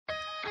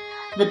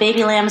The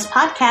Baby Lambs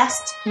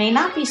podcast may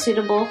not be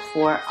suitable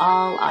for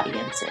all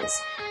audiences.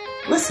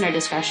 Listener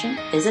discretion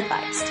is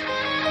advised.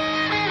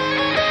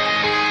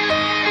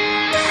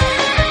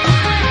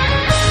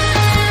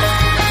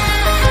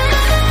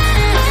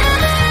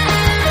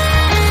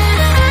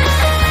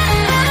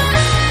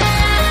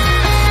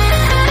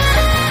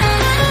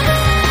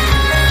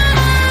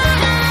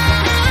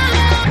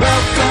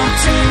 Welcome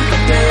to the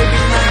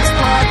Baby Lambs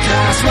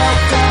podcast.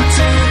 Welcome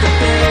to the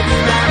Baby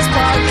Lambs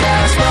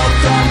podcast.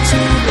 Welcome to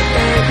the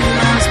Baby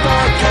Lambs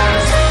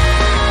podcast.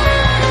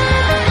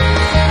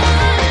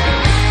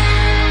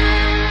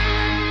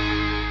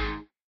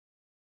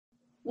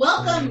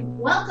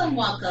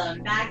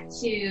 Welcome back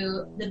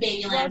to the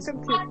Baby Lambs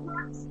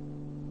podcast.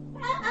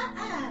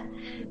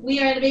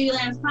 We are the Baby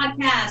Lambs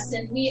podcast,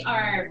 and we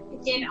are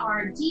in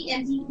our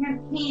D&D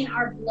campaign,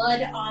 our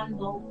Blood on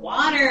the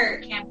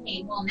Water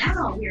campaign. Well,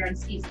 now we are on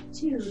season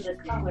 2, The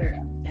Color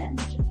of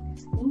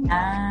Vengeance.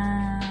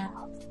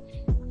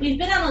 We've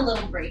been on a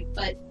little break,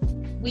 but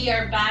we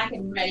are back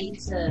and ready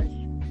to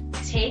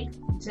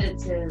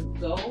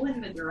go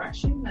in the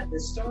direction that the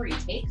story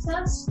takes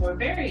us. We're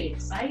very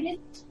excited.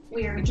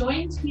 We are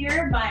joined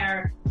here by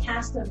our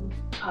cast of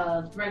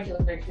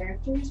regular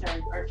characters,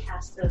 our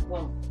cast of,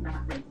 well,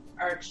 not regular,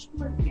 our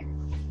extraordinary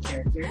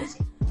characters.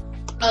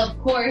 Of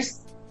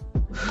course,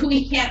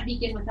 we can't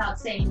begin without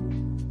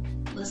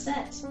saying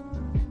Lisette,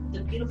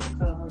 the beautiful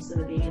co-host of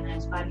the Baby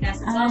Lambs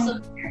podcast, is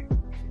also here.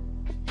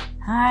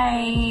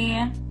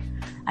 Hi,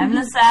 I'm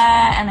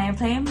Lisette, and I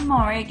play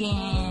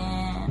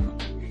Morgan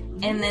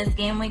in this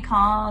game we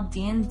call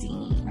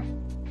D&D.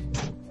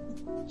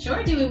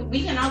 Sure,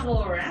 we can all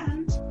go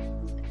around.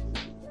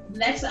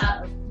 Next,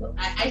 I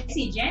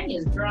see Jenny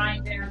is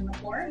drawing there in the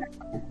corner.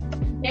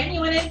 Jenny,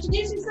 you want to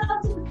introduce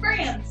yourself to the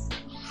friends?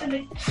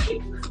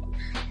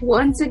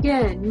 Once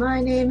again,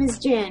 my name is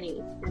Janny,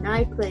 and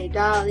I play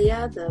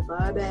Dahlia the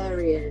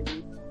Barbarian.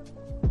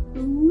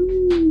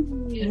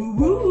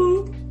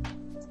 Ooh.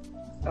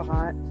 So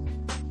hot.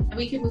 And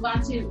we can move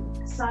on to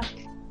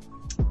Sasha.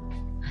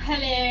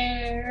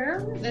 Hello,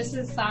 this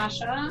is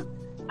Sasha.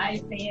 I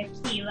play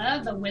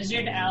Akila, the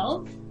wizard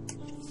elf.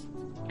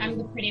 I'm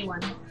the pretty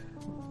one.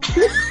 I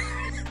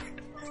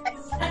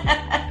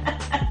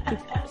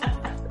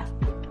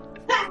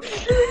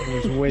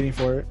was waiting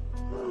for it.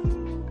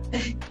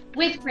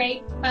 With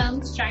great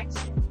bone strikes.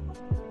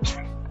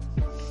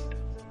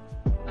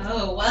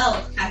 Oh,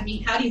 well, I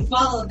mean, how do you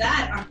follow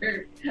that,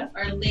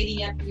 our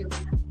lady Epi?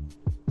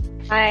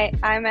 Hi,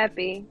 I'm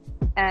Epi,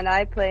 and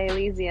I play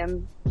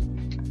Elysium,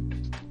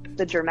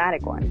 the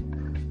dramatic one.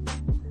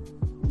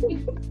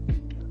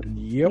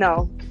 Yep.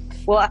 No.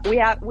 Well, we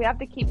have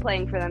to keep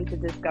playing for them to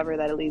discover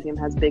that Elysium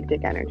has big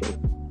dick energy.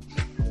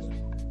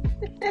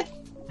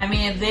 I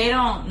mean, if they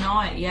don't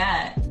know it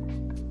yet.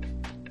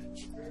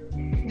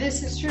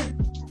 This is true.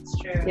 That's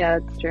true. Yeah,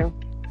 that's true.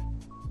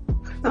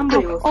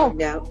 Somebody will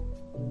find out.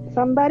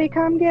 Somebody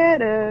come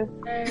get her.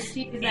 And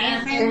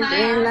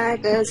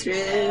like a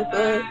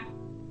stripper.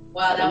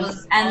 Wow, that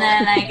was... And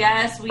then I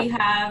guess we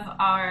have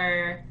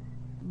our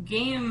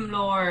game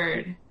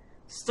lord,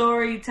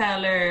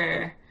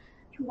 storyteller,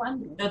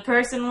 the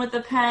person with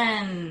the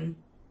pen,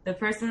 the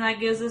person that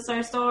gives us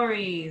our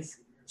stories,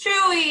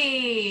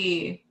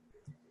 Chewy!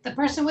 The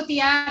person with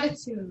the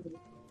attitude.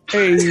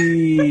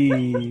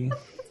 Hey!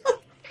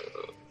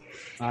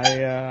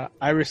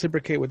 I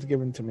reciprocate what's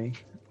given to me.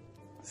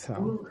 So.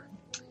 Ooh.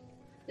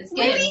 It's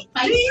getting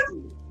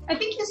feisty. I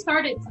think you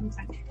started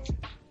sometime.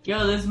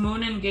 Yo, this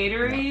Moon and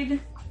Gatorade?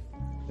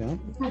 Yeah.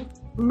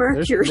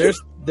 Mercury.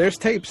 There's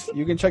tapes.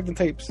 You can check the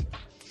tapes.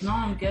 No,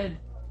 I'm good.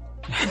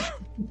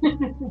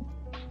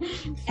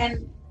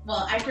 And,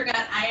 well, I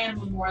forgot, I am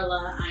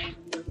Morla.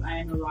 I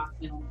am a rock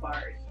metal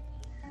bard.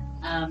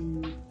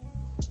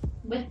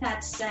 With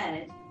that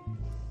said,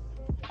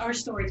 our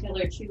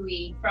storyteller,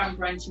 Chewy, from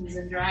Brunches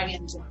and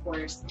Dragons, of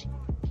course.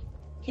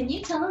 Can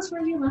you tell us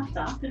where you left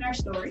off in our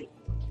story?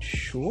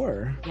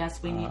 Sure.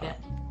 Yes, we need it.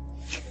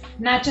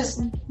 Not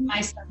just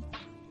my stuff.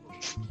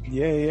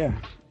 Yeah.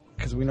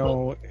 Because we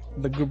know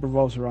the group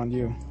revolves around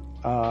you.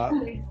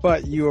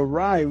 But you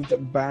arrived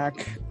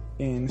back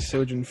in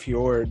Syljan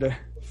Fjord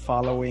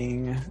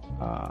following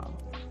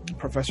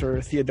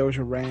Professor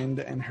Theodosia Rand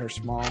and her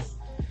small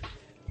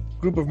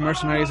group of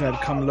mercenaries that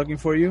had come looking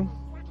for you.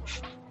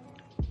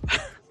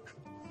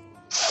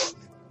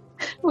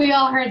 We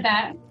all heard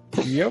that.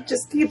 Yep.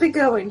 Just keep it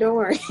going, don't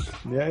worry.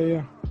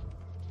 Yeah.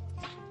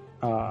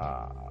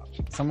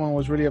 Someone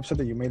was really upset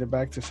that you made it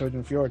back to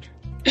Syljan Fjord.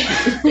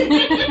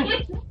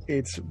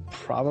 It's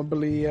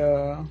probably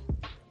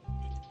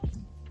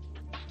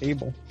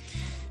Abel.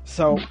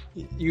 So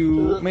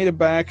you made it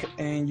back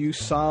and you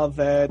saw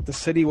that the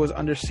city was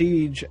under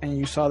siege, and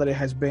you saw that it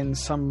has been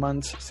some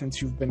months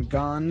since you've been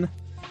gone,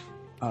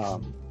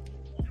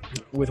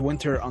 with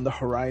winter on the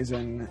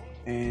horizon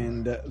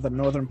and the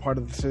northern part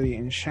of the city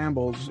in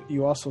shambles.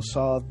 You also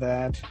saw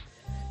that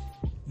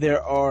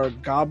there are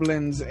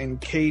goblins in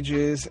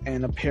cages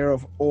and a pair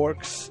of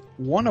orcs,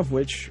 one of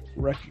which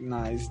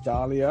recognized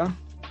Dahlia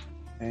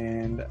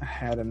and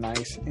had a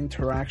nice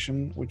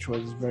interaction, which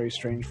was very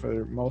strange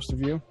for most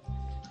of you.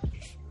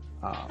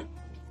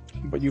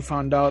 But you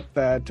found out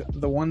that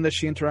the one that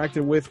she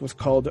interacted with was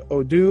called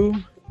Odu,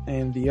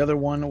 and the other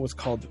one was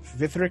called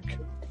Vithric.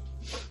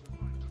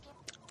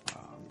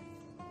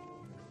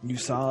 You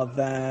saw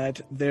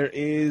that there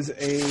is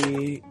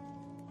a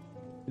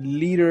new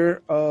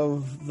leader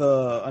of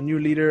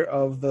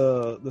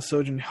the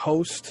Sojin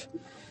host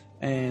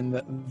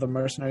and the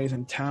mercenaries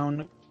in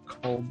town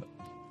called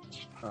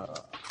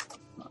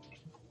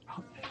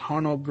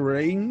Harno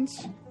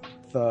Grains,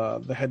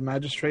 the head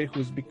magistrate,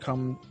 who's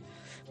become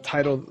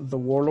titled the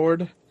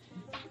Warlord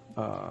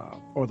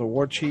or the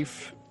War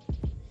Chief.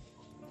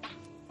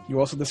 You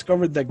also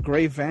discovered that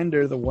Grey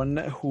Vander, the one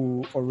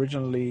who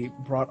originally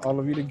brought all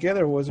of you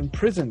together, was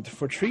imprisoned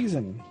for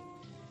treason.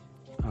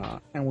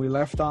 And we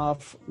left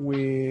off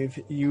with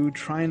you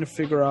trying to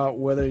figure out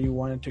whether you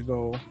wanted to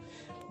go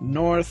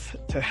north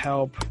to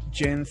help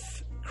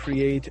Jinth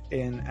create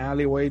an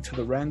alleyway to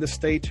the Rand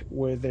Estate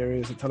where there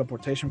is a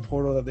teleportation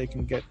portal that they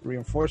can get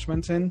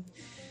reinforcements in,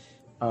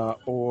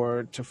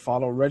 or to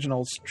follow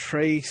Reginald's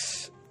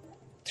trace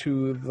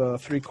to the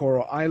Three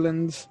Coral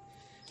Islands,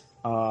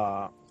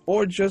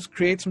 or just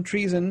create some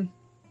treason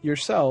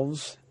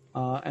yourselves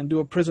and do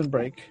a prison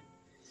break.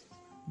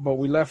 But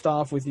we left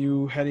off with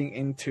you heading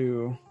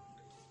into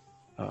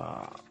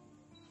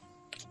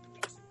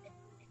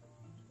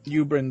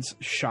Ubrin's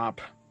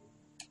shop,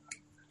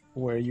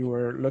 where you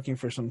were looking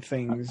for some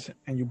things,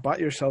 and you bought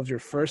yourselves your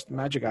first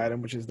magic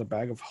item, which is the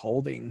Bag of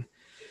Holding,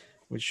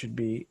 which should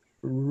be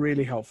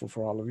really helpful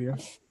for all of you.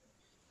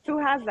 Who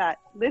has that?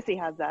 Lizzie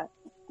has that.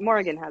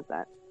 Morgan has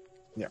that.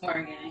 Yeah.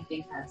 Morgan, I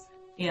think, has.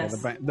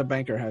 Yes. Yeah, the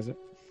banker has it.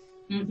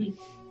 Mm-hmm.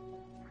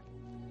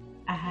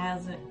 I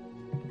has it.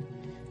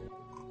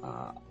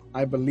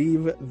 I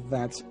believe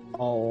that's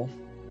all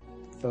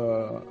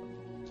the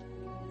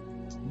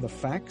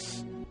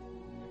facts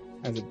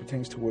as it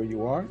pertains to where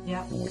you are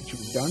Yeah. and what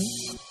you've done.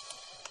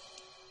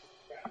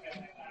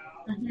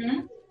 Mm-hmm.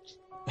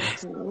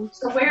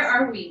 So where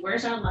are we?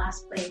 Where's our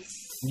last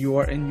place? You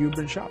are in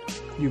Ubrin's shop.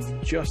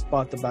 You've just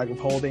bought the Bag of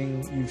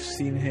Holding. You've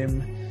seen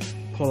him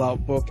pull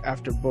out book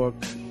after book,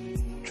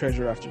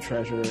 treasure after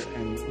treasure,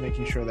 and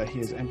making sure that he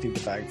has emptied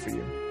the bag for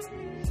you.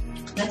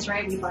 That's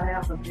right, we bought it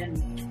off of him.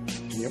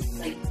 Yep.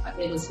 Like,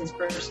 it was his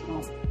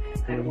personal.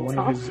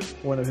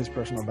 One of his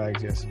personal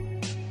bags, yes.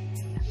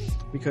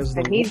 Because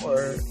the And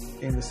war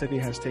in the city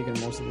has taken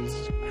most of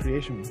his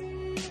creation.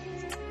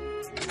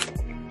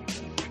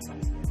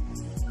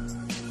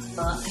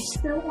 I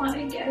still want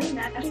to get a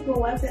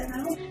magical weapon. I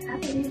don't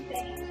have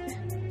anything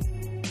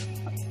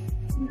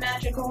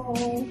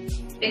magical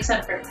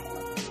except for my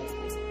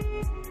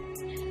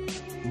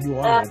own. You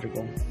are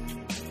magical.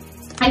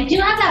 I do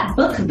have that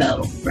book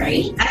though,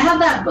 right? I have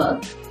that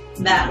book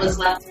that was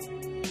left.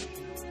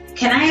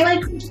 Can I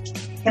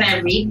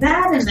read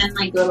that and then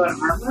go to an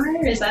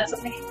armorer? Is that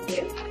something I can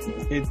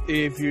do?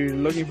 If you're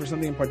looking for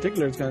something in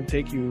particular, it's going to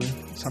take you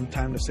some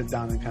time to sit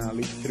down and kind of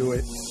leaf through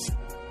it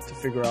to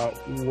figure out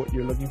what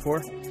you're looking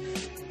for.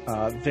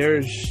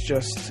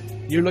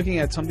 You're looking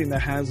at something that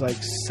has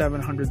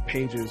 700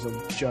 pages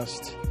of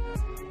just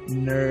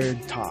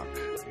nerd talk.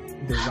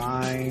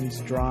 Designs,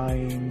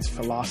 drawings,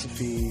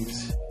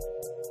 philosophies.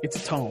 It's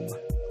a tome.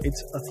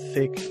 It's a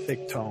thick,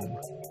 thick tome.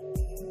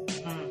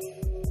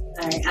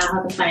 Alright, I'll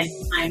have to find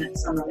time at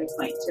some other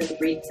point to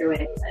read through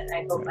it, but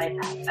I hope I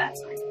have that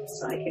time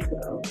so I can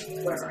go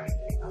wherever I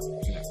go.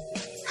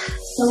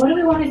 So what do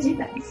we want to do,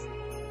 guys?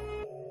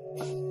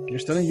 You're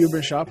still in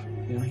Ubrin's shop.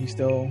 He's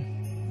still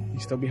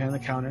behind the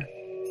counter.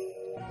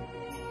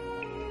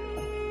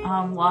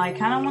 Well, I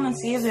kind of want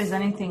to see if there's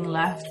anything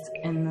left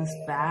in this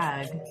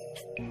bag.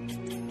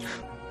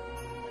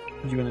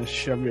 You gonna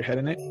shove your head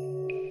in it?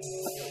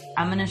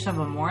 I'm gonna shove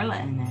a Morla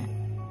in it.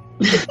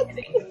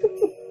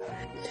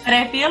 But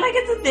I feel like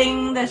it's a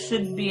thing that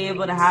should be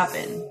able to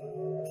happen.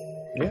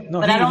 Yeah. No,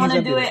 but I don't want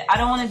to do it. I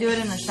don't want to do it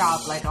in the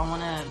shop. I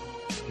want to.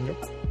 Yep.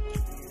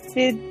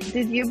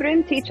 Did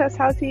Ubrin teach us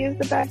how to use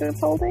the Bag of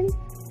Holding?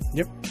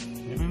 Yep.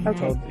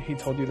 Okay. He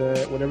told you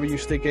that whatever you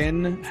stick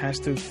in has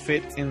to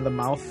fit in the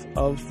mouth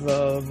of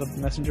the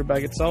messenger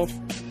bag itself.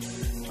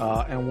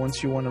 And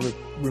once you want to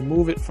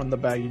remove it from the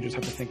bag, you just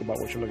have to think about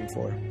what you're looking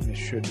for, and it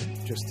should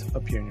just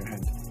appear in your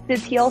hand. Did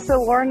he also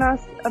warn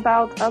us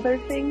about other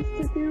things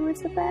to do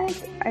with the bag?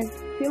 I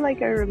feel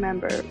like I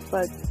remember,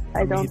 but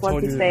I don't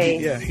want to say.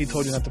 He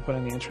told you not to put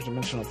any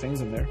interdimensional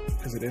things in there,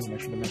 because it is an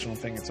extra-dimensional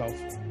thing itself.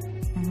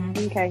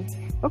 Mm-hmm. Okay.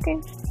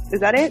 Is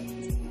that it?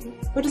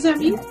 What does that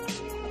mean?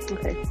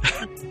 Okay.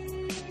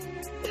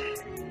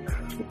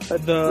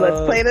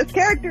 Let's play this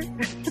character.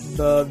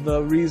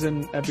 The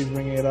reason Epi's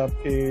bringing it up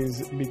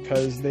is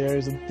because there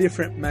is a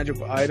different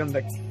magical item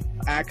that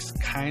acts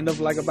kind of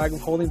like a Bag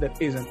of Holding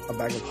that isn't a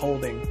Bag of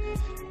Holding.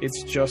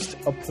 It's just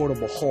a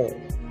portable hole.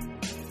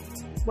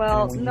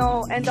 Well,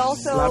 no, and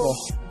also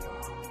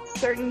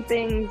certain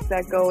things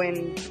that go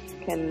in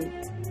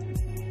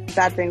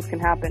bad things can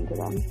happen to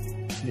them.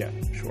 Yeah,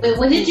 Sure. Wait,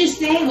 what did you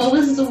say? What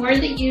was the word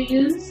that you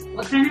used?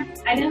 What kind of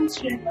items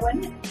should go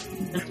in it?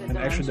 An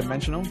extra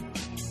dimensional?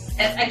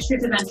 Extra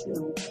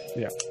dimensional.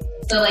 Yeah.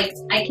 So, like,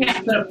 I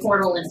can't put a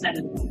portal inside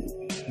of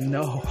it.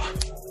 No.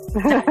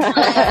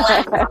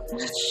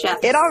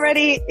 It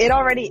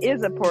already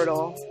is a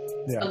portal.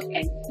 Yeah.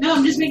 Okay. No,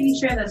 I'm just making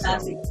sure that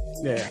that's it.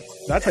 Yeah.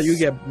 That's how you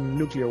get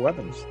nuclear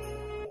weapons.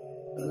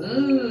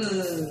 Ooh.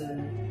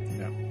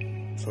 Yeah.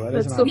 So that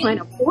Let's is go an find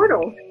a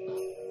portal.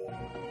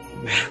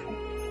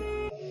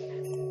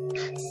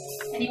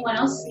 Anyone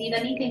else need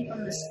anything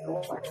from the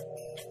store?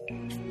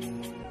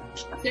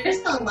 There's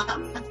a lot.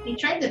 He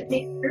tried to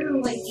pick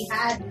through like he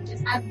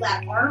just had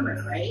that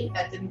armor, right?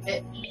 That didn't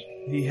fit me.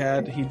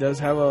 He does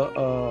have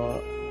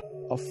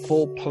a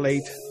full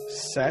plate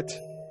set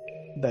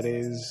that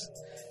is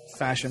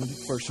fashioned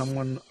for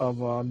someone of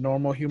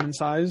normal human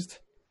sized.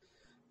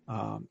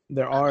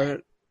 There are,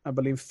 I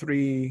believe,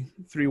 three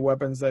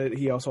weapons that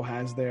he also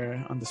has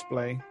there on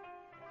display.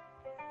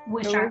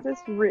 Which So are is this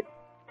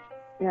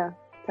yeah,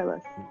 tell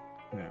us.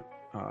 Yeah.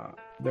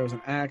 There was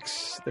an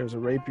axe, there was a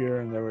rapier,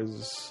 and there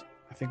was,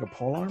 I think, a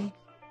polearm.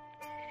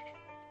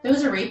 There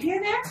was a rapier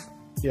there?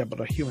 Yeah, but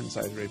a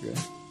human-sized rapier.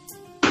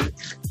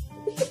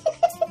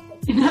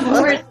 in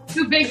other words,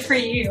 too big for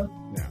you.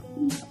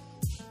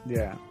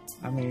 Yeah.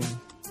 I mean,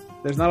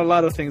 there's not a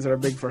lot of things that are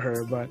big for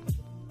her, but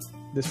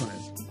this one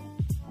is.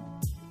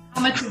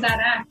 How much is that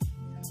axe?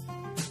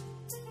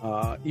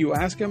 You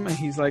ask him, and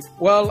he's like,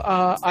 "Well,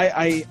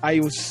 I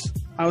was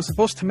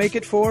supposed to make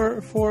it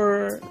for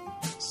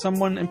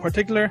someone in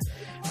particular,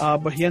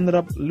 but he ended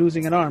up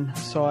losing an arm.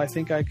 So I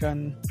think I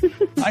can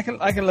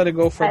let it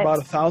go for about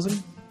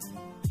 1,000."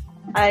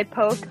 I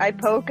poke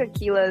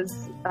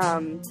Akila's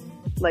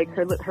like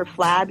her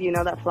flab, you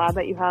know, that flab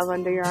that you have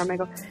under your arm. I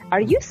go,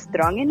 "Are you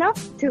strong enough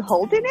to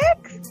hold an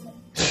axe?"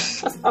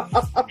 Wow.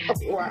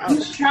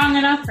 I'm strong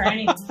enough for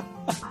anything.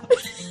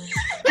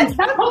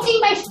 Stop poking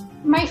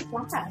my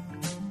flag.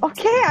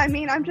 Okay, I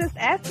mean, I'm just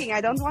asking. I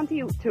don't want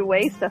you to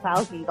waste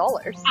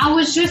 $1,000. I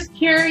was just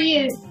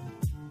curious.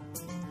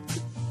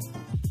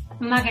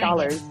 I'm not gonna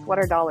Dollars. What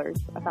are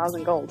dollars?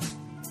 1,000 gold.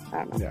 I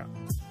don't know. Yeah.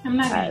 I'm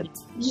not gonna.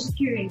 I'm just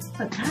curious.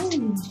 But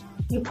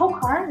you poke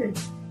hard.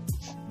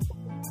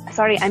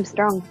 Sorry, I'm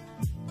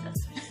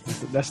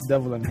That's the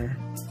devil in her.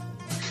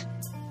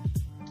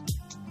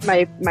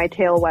 My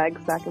tail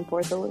wags back and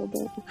forth a little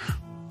bit.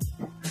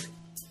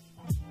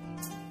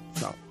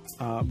 So,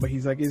 but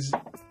he's like,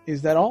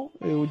 "Is that all?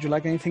 Would you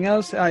like anything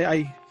else?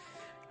 I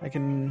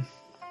can,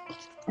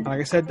 like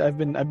I said, I've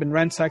been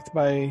ransacked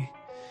by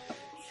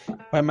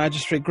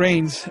Magistrate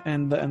Grains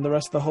and the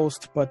rest of the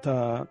host, but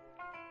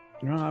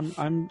you know,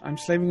 I'm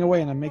slaving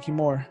away and I'm making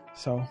more.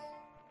 So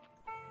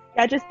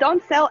Yeah, just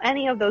don't sell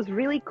any of those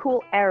really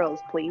cool arrows,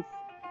 please.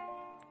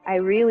 I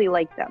really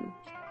like them.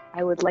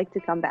 I would like to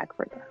come back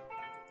for them.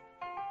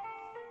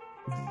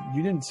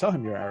 you didn't sell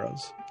him your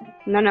arrows.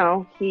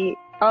 No, he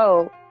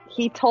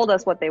told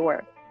us what they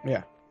were.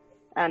 Yeah.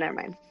 Oh, never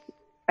mind.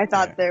 I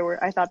thought they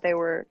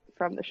were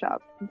from the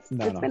shop. It's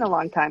been a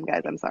long time,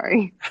 guys. I'm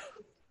sorry.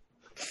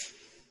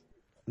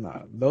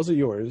 No, those are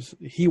yours.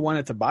 He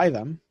wanted to buy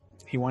them.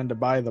 He wanted to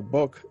buy the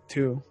book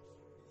too.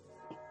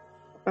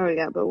 Oh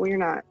yeah, but we're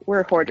not.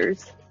 We're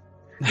hoarders.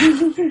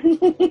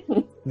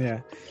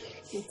 Yeah.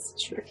 It's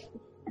true.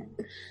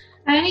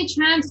 By any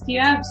chance, do you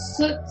have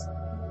soot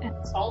and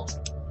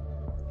salt?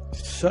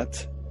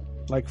 Soot?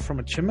 Like from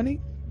a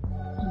chimney?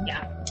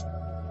 Yeah.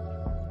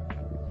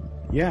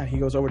 Yeah, he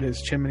goes over to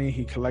his chimney,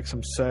 he collects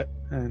some soot,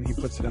 and he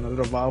puts it in a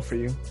little vial for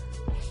you.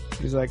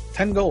 He's like,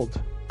 10 gold.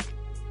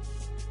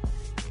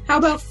 How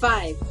about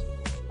 5?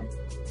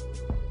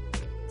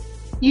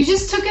 You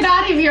just took it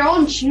out of your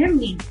own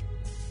chimney.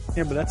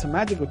 Yeah, but that's a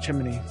magical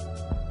chimney.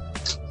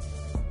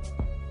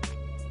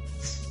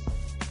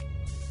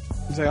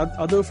 He's like,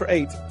 I'll do it for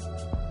 8.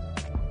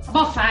 How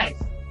about 5?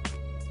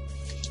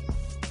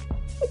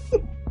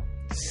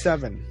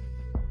 7.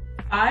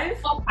 5?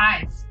 Oh,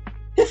 5.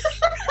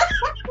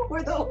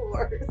 We're the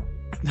worst.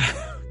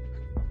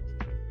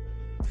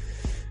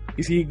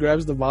 You see, he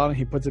grabs the vial and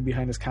he puts it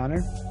behind his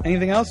counter.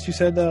 Anything else? You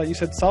said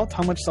salt.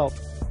 How much salt?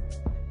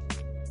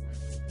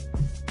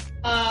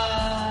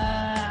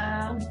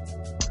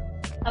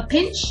 A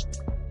pinch.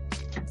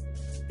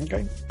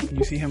 Okay.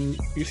 You see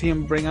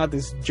him bring out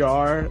this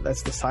jar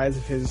that's the size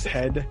of his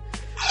head,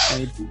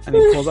 and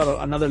he pulls out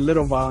another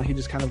little vial. And he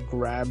just kind of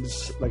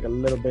grabs like a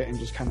little bit and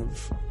just kind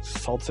of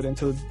salts it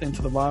into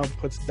the vial,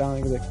 puts it down,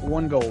 and he's like,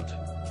 1 gold.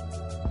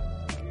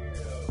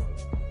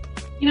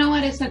 You know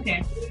what? It's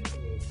okay.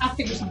 I'll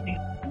figure something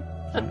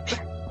out.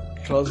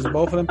 Closes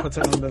both of them, puts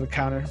it under the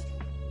counter.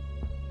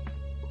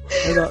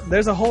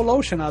 There's a whole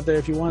ocean out there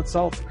if you want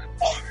salt.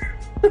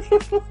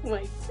 Oh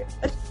my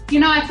god.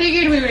 You know, I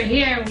figured we were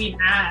here and we'd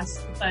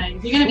ask, but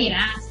if you're gonna be an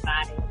ass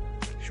about it.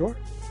 Sure.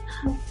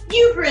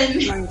 You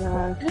friend. Oh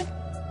my god.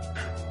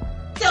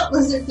 Don't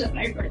listen to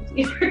my friend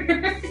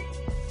here.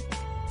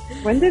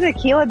 When did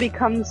Aquila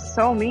become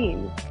so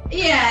mean?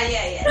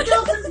 Yeah.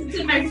 Don't listen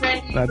to my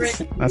friend.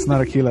 That's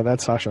not Aquila.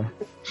 That's Sasha.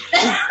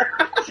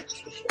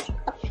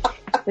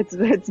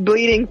 It's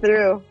bleeding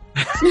through.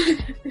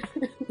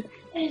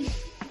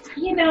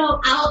 And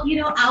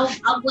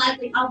I'll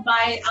gladly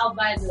buy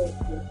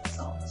the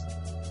salt.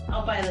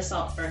 I'll buy the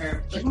salt for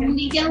her. But can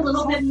we get a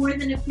little bit more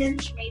than a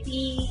pinch?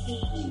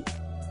 Maybe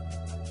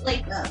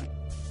like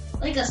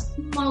a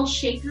small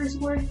shaker's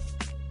worth.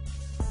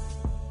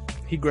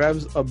 He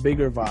grabs a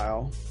bigger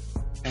vial,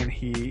 and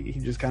he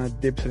just kind of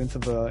dips it into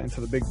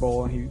the big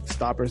bowl, and he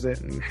stoppers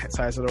it and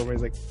size it over.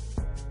 He's like,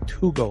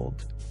 2 gold.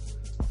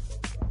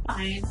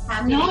 Fine.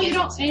 No, you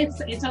don't.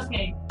 It's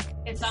okay.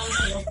 It's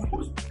honestly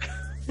okay.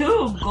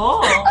 2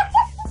 gold.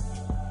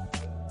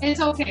 It's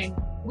okay.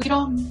 We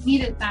don't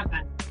need it that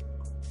bad.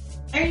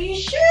 Are you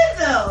sure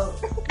though?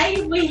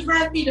 I would be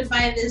happy to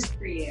buy this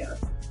for you.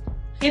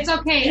 It's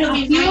okay. It'll A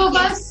be few my of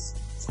gift. us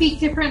speak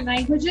different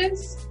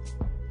languages.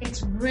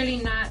 It's really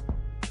not.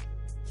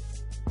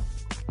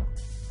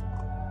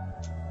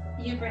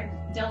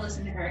 Don't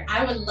listen to her.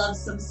 I would love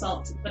some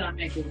salt to put on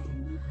my food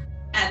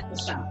at the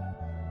shop.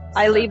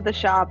 I leave the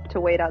shop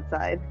to wait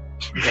outside.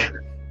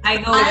 I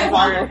go I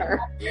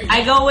with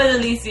I go with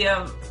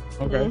Elysium.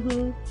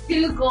 Okay.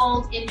 2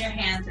 gold in your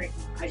hands right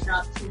now. I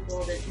dropped 2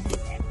 gold in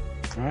his hand.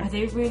 All Are right.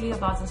 they really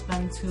about to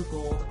spend 2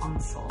 gold on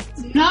salt?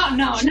 No,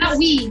 not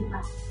we.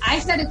 I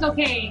said it's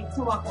okay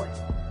to walk away.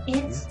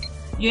 It's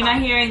You're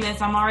not hearing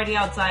this. I'm already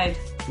outside.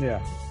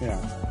 Yeah.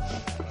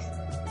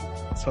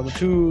 So the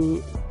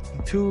two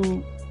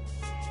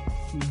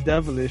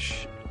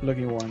devilish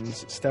looking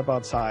ones step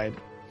outside,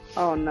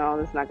 Oh no,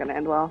 this is not gonna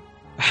end well.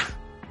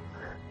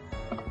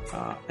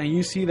 and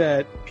you see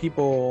that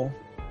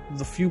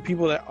the few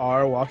people that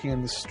are walking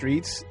in the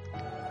streets,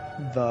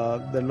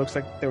 there looks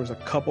like there was a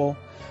couple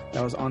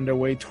that was on their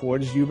way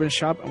towards Yuban's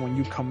shop, and when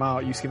you come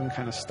out, you see them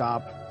kind of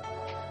stop,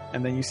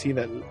 and then you see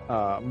that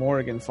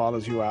Morrigan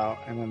follows you out,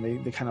 and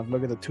then they kind of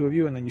look at the two of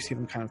you, and then you see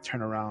them kind of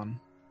turn around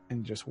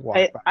and just walk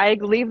back. I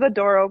leave the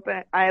door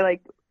open. I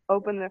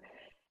open the.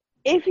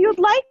 If you'd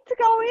like to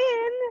go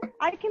in,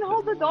 I can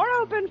hold the door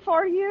open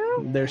for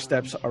you. Their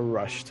steps are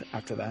rushed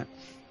after that.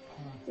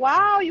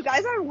 Wow, you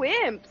guys are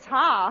wimps,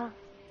 huh?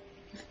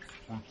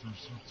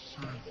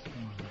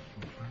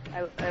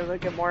 I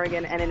look at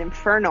Morrigan and in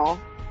Infernal,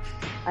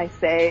 I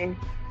say,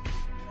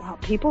 wow,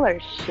 people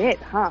are shit,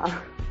 huh?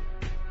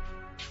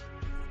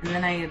 And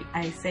then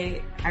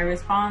I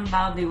respond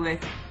loudly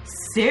with,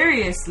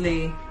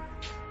 seriously?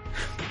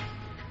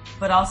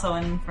 But also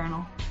an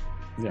infernal.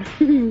 Yeah.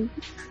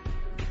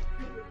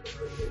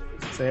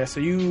 So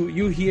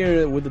you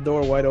hear with the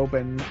door wide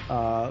open,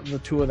 the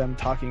two of them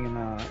talking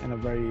in a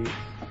very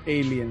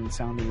alien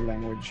sounding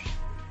language.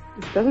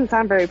 It doesn't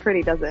sound very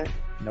pretty, does it?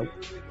 Nope.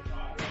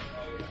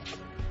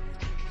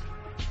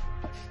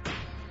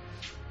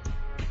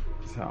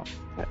 So,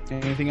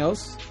 anything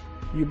else?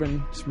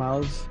 Yuban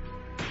smiles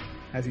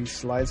as he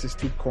slides his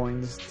 2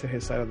 coins to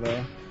his side of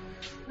the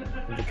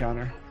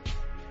counter.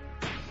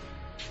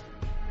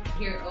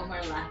 hear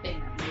Omar laughing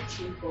at my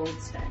 2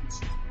 gold spent.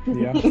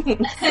 Yeah.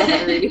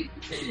 Sorry.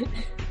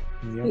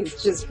 Yep.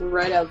 He's just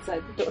right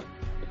outside the door.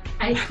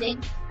 I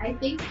think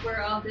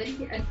we're all good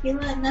here.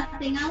 Akila,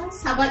 nothing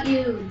else? How about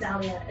you,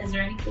 Dahlia? Is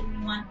there anything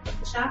you want from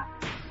the shop?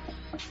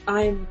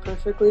 I'm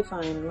perfectly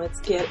fine. Let's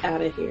get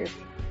out of here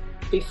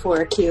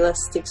before Akila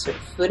sticks her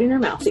foot in her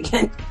mouth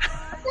again.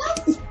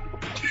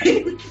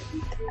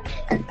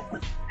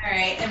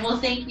 Alright, and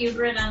we'll thank you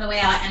for it on the way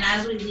out. And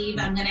as we leave,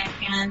 I'm going to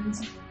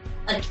hand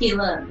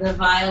Akila the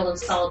vial of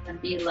salt and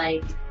be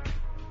like,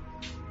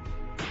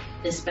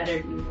 this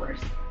better be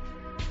worth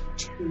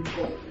 2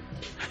 gold.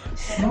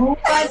 No one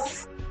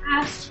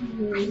asked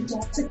you.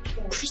 That's a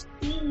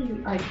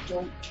question. I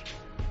don't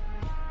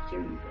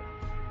hear you.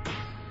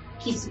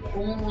 He's the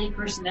only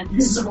person that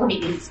this is when we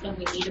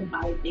need to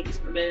buy things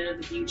for better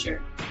in the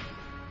future.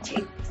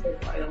 Take the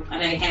oil,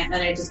 and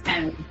I just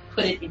kind of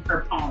put it in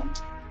her palm.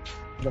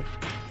 Yep.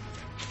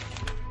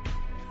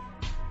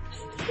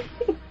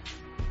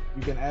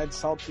 You can add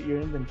salt to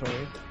your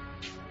inventory.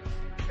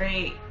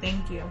 Great,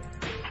 thank you.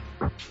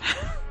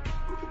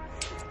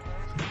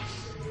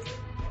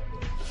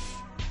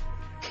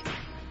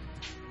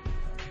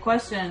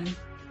 Question. You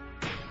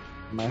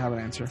might have an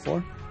answer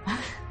for.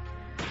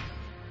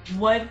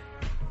 What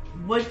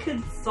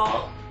could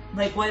salt,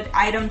 like what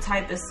item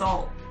type is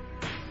salt?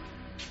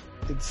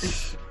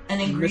 It's An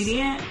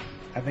ingredient?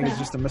 I think it's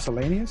just a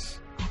miscellaneous.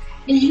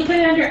 And you can put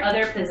it under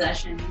other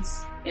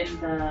possessions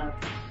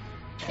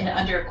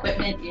under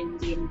equipment in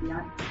D&D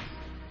Beyond.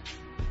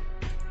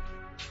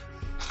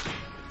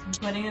 I'm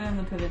putting it in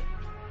the pivot.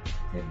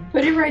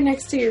 Put it right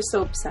next to your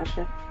soap,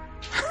 Sasha.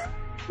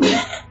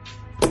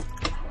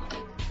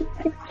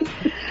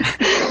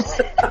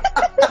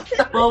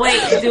 Well,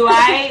 wait. Do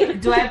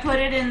I put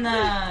it in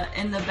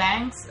the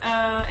bank's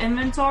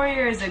inventory,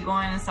 or is it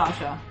going to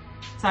Sasha?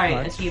 Sorry,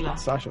 Right. Akila.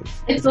 Sasha's.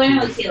 It's going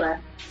to Akila.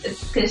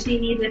 Because she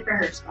needs it for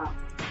her spell.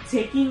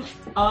 Taking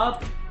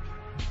up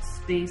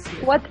space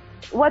here.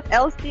 What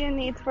else do you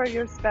need for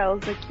your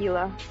spells,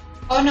 Akila?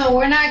 Oh no,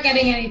 we're not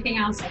getting anything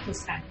else at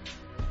this time.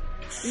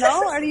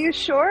 No, are you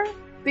sure?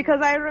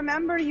 Because I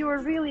remember you were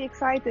really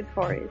excited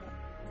for it.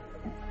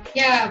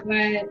 Yeah,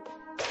 but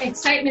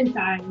excitement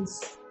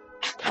dies.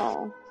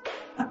 Oh.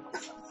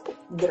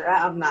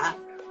 Drama.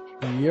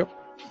 Yep.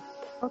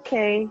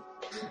 Okay.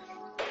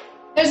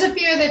 There's a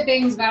few other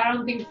things, but I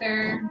don't think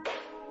they're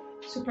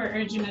super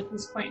urgent at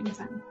this point in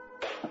time.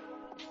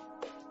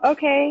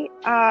 Okay.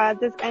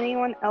 Does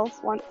anyone else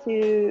want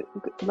to,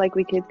 like,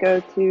 we could go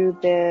to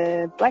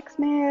the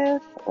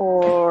blacksmith,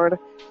 or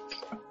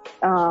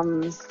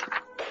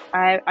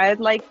I'd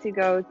like to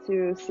go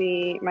to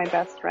see my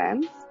best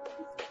friend.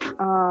 The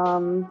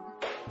So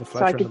I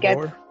Fletcher could and the get,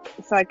 blower.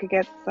 so I could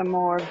get some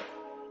more.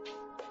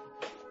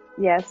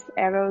 Yes,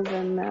 arrows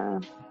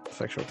and.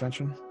 Sexual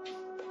tension.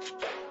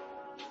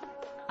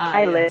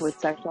 I live with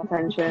sexual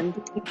tension.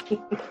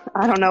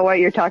 I don't know what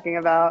you're talking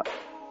about.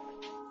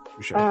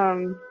 You should. I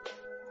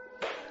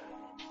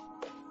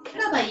don't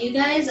know about you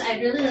guys.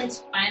 I'd really like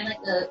to find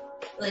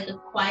like a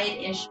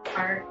quiet-ish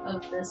part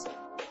of this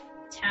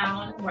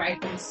town where I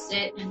can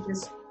sit and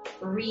just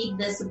read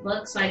this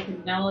book, so I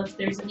can know if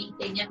there's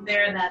anything in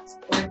there that's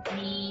worth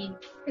me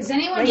Is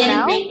anyone Right getting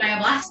now? made by a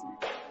blacksmith.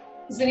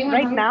 Is anyone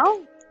Right hungry? now?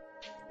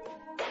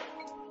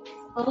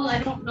 Oh, I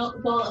don't know.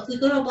 Well, if we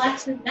go to a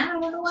blacksmith now, I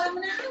don't know what I'm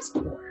going to ask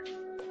for.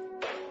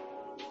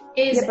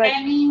 Is Yeah, but-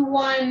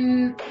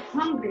 anyone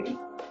hungry?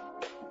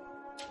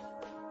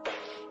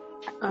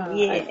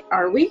 Yeah.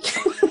 Are we?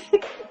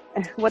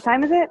 What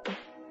time is it?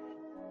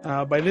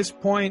 By this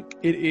point,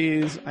 it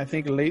is, I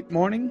think, late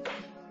morning.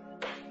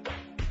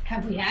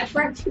 Have we had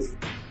breakfast?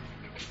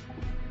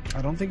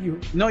 I don't think you.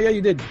 No, yeah,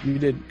 you did. You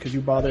did because you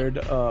bothered.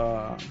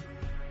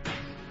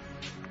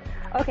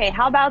 Okay,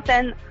 how about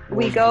then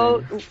we Rose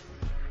go. Green.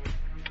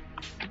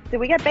 Did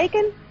we get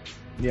bacon?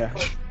 Yeah.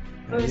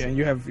 Yeah,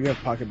 you have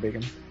pocket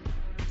bacon.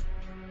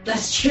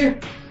 That's true.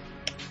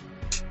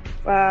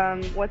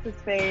 What's his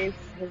face?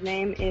 His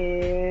name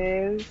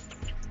is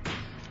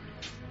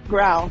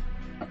Growl.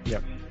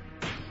 Yep.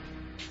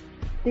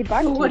 The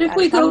barkeep What if at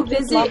we go Thomas's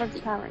visit- Lava's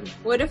Tavern.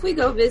 What if we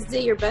go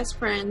visit your best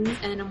friend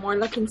and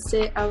Amorla can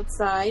sit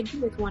outside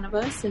with one of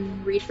us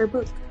and read her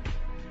book?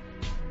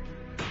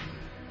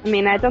 I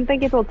mean, I don't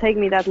think it will take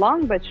me that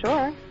long, but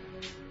sure.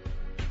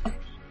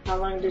 How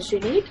long does she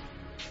need?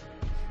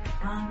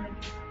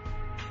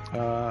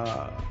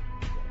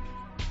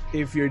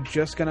 If you're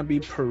just gonna be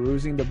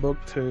perusing the book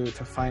to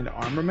find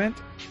armament,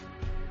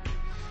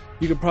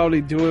 you could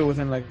probably do it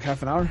within like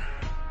half an hour.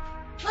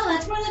 Well,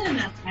 that's more than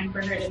enough time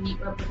for her to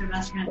meet up with her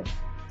best friend.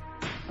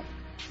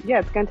 Yeah,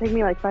 it's gonna take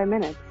me like 5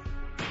 minutes.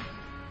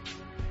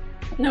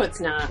 No, it's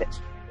not.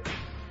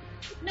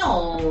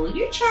 No,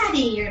 you're chatty.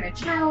 You're going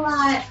to chat a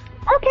lot.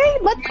 Okay,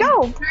 let's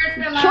go.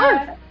 Learn a lot.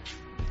 Sure.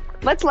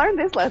 Let's learn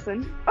this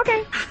lesson.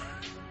 Okay.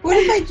 What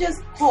if I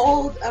just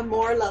hold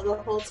Amorla the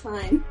whole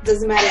time?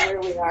 Doesn't matter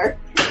where we are.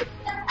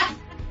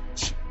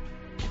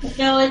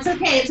 No, it's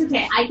okay. It's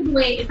okay. I can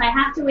wait. If I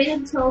have to wait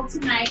until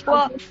tonight, I'll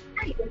Well- do it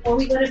tonight. Before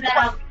we go to bed,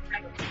 I'll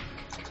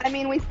I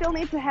mean, we still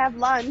need to have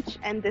lunch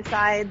and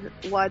decide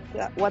what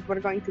we're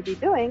going to be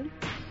doing,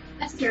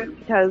 That's true.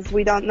 because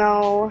we don't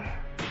know.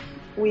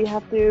 We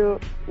have to.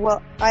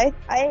 Well, I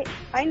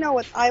know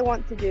what I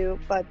want to do,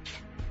 but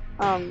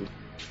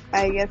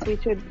I guess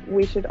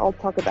we should all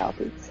talk about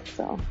it.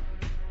 So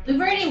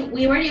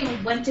We already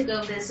went to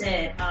go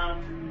visit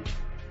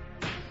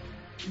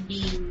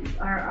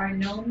our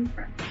gnome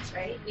friends,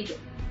 right? We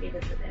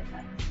visited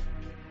them.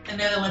 And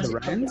they're the ones The who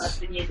told Wrens?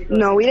 us we needed to go.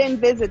 no, we didn't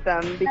visit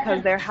them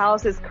because their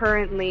house is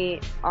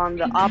currently on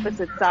the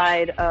opposite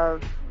side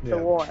of the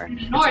Yeah. war. In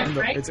the north,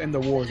 right? It's in the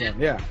war zone.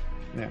 Yeah.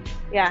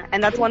 Yeah,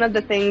 and that's one of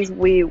the things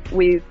we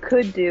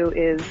could do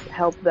is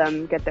help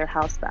them get their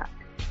house back.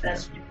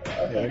 That's true.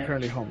 Yeah, Okay. they're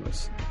currently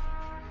homeless.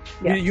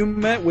 Yeah. You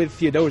met with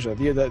Theodosia.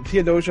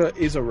 Theodosia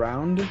is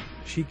around.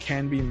 She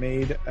can be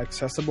made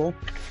accessible.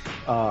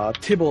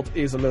 Tybalt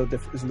is a little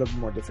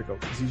more difficult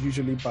because he's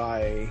usually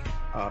by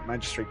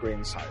Magistrate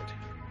Grain's side.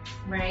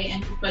 Right,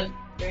 and but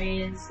Gray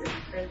is in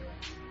prison.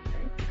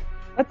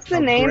 What's the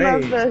name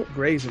of the?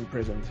 Gray's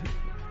imprisoned.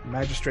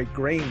 Magistrate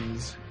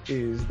Grains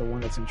is the one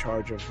that's in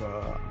charge of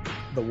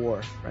the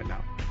war right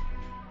now.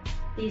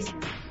 He's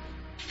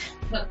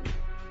look.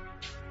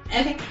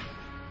 Okay.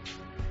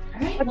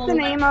 All right. What's the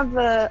name of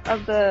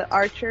the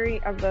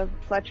archery of the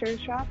Fletcher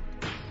shop?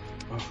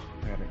 Oh,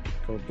 I gotta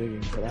go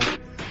digging for that.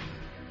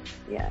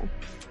 Yeah,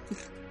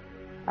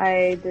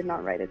 I did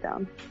not write it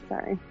down.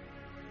 Sorry.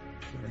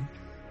 Okay.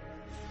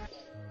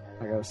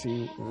 I gotta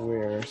see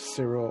where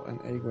Cyril and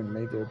Egwin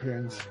made their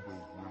appearance.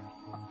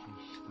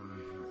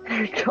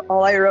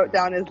 All I wrote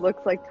down is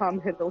looks like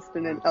Tom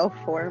Hiddleston in elf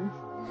form.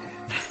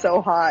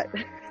 So hot.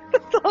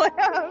 That's all I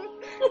have.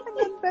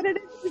 And then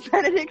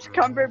Benedict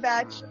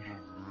Cumberbatch.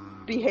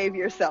 Behave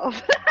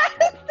yourself.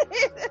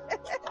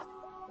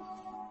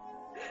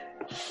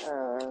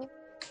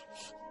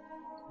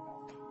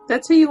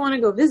 That's who you want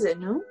to go visit,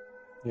 no?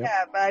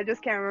 Yeah, but I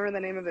just can't remember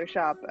the name of their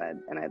shop,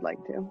 and I'd like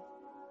to.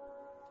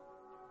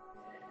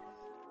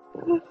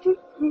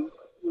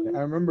 I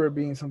remember it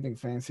being something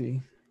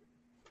fancy.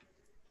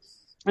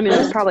 I mean, it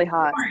was probably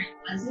hot.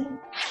 Was it?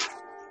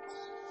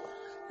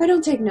 I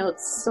don't take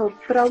notes,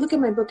 but I'll look at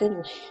my book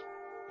anyway.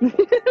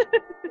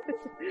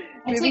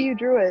 Maybe you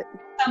drew it.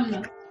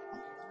 Some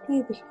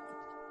Maybe.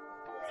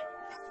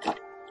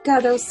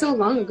 God, that was so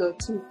long ago,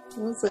 too. I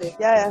was like,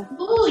 Yeah.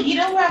 Ooh, you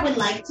know where I would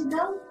like to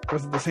go?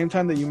 Was it the same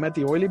time that you met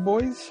the Oily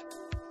Boys?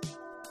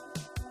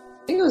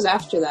 I think it was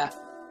after that.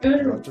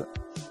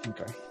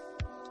 Okay.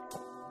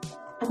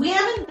 We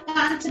haven't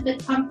gone to the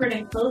comfort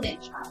and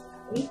clothing shop,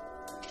 have we?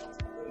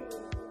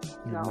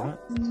 You're No.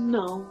 not?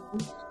 No.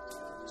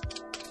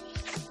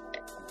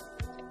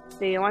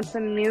 Do you want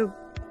some new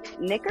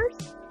knickers?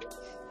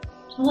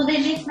 Well, they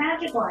make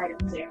magical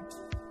items there.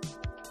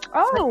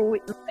 Oh,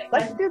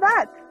 let's do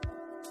that.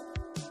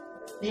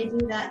 They do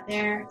that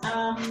there.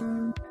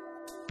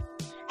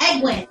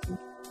 Egwin.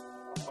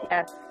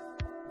 Yes.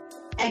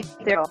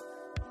 Egwin. Cyril.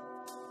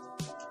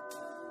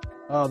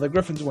 The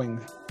Griffin's Wing.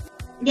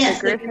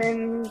 Yes, The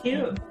Griffin.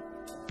 Cute.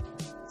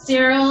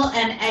 Cyril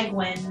and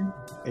Egwin.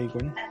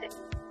 Egwin.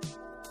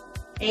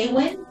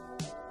 Egwin?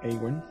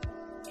 Egwin.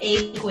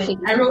 Egwin.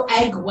 I wrote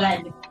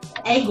Egwin.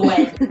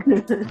 Egwin.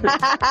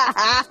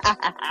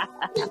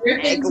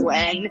 Griffin's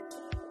Egwin.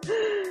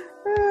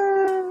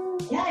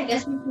 Yeah, I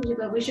guess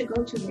we should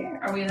go to there.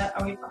 Are we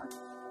fine?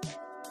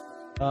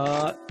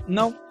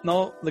 No.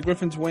 The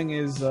Griffin's Wing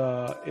is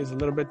a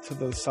little bit to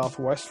the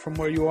southwest from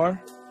where you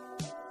are.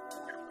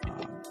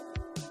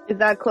 Is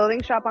that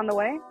clothing shop on the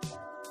way?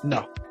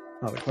 No,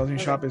 the clothing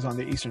shop is on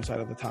the eastern side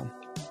of the town.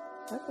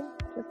 Okay,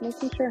 just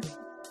making sure.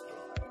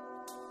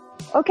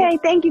 Okay,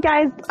 thank you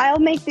guys. I'll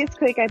make this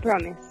quick, I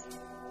promise.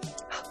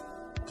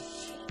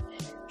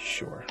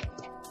 Sure.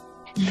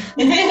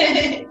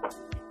 I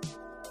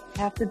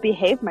have to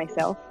behave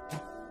myself.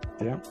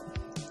 Yeah.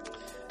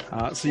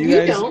 So you You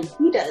guys. don't.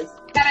 He does.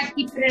 Gotta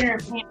keep it in her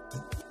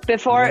pants.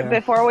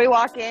 Before we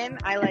walk in,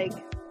 I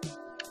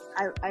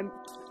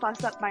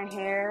fuss up my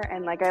hair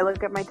and I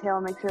look at my tail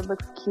and make sure it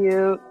looks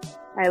cute.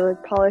 I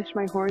polish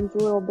my horns a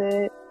little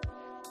bit.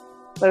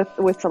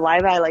 But with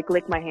saliva, I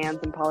lick my hands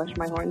and polish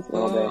my horns a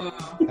little bit.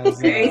 Oh,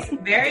 very,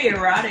 very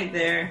erotic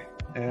there.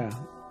 Yeah,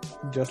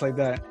 just like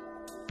that.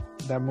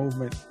 That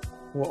movement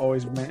will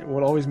always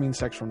mean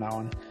sex from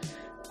now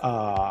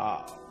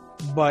on.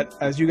 But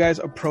as you guys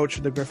approach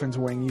the Griffin's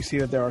Wing, you see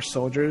that there are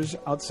soldiers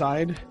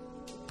outside.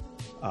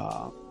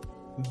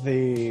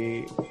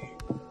 The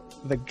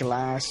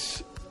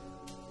glass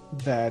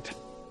that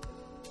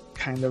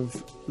kind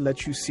of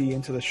lets you see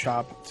into the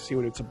shop to see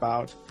what it's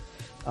about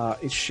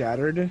is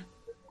shattered,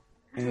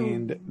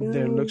 and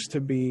there looks to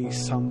be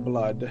some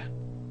blood.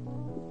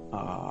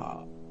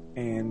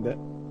 And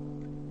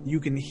you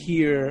can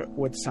hear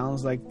what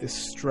sounds like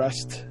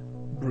distressed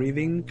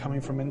breathing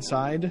coming from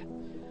inside.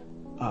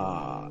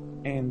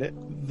 And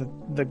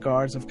the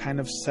guards have kind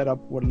of set up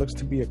what looks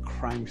to be a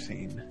crime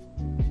scene.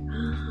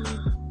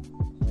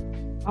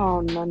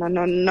 Oh,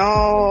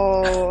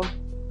 no.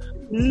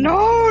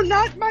 No,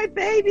 not my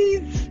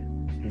babies!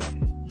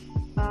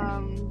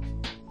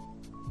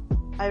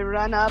 I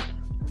run up.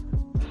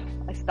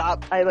 I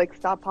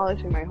stop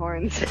polishing my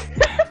horns.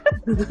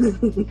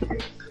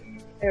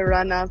 I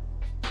run up.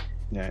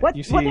 Yeah,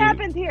 What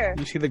happened here?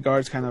 You see the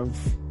guards kind of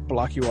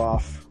block you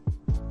off.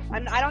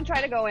 I don't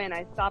try to go in.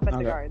 I stop at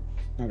the guards.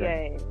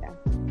 Okay.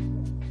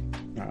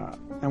 Yeah.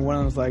 And one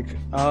of them's like,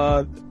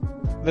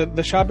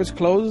 the shop is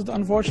closed.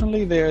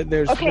 Unfortunately,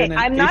 there's okay. been an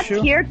I'm not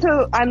issue. here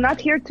to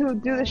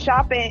do the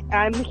shopping.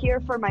 I'm here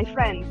for my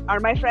friends. Are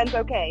my friends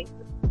okay?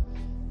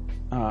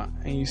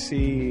 And you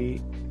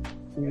see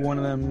one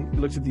of them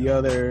looks at the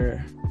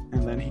other,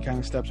 and then he kind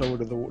of steps over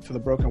to the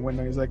broken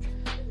window. He's like,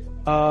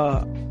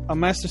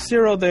 Master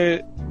Cyril,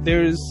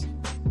 there's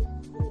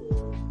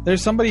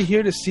somebody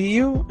here to see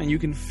you, and you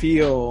can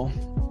feel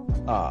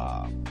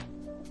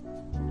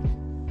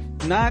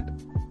not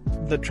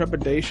the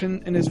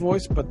trepidation in his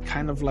voice, but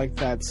kind of like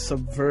that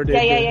subverted.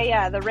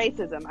 Yeah. The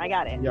racism. I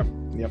got it. Yep.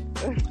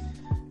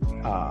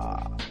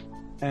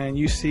 And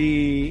you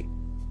see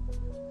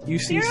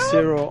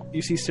Cyril.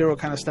 You see Cyril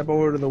kind of step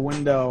over to the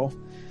window.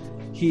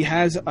 He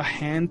has a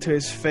hand to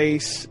his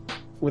face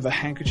with a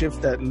handkerchief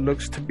that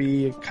looks to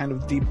be kind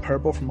of deep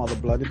purple from all the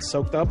blood it's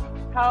soaked up.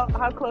 How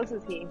close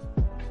is he?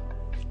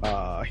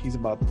 He's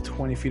about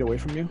 20 feet away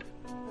from you.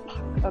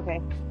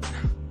 Okay.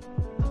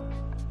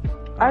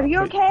 Are you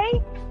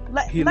okay?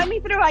 Let me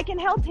through. I can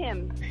help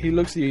him. He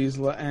looks at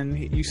you, and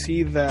you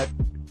see that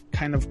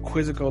kind of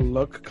quizzical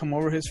look come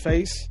over his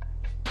face.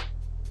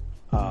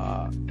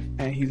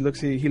 And he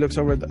looks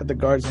over at the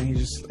guards, and he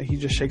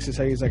just shakes his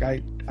head. He's like,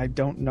 I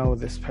don't know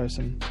this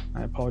person.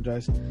 I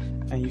apologize.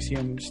 And you see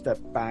him step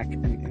back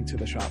into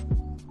the shop.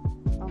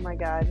 Oh my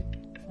god.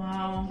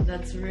 Wow,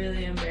 that's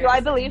really embarrassing. Do I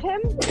believe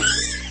him?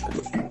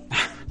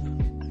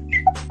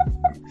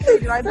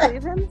 Do I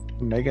believe him?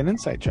 Make an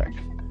insight check.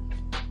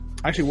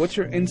 Actually, what's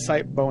your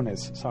insight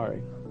bonus?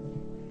 Sorry.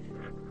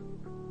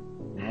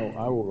 No,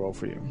 I will roll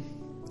for you,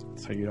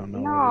 so you don't know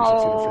whether you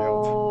succeeded or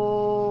failed.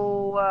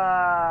 No,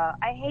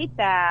 I hate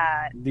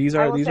that. These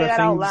I are will these say are that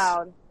things. out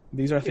loud.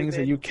 These are things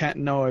that Stupid. you can't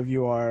know if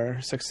you are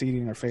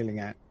succeeding or failing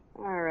at.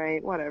 All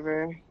right,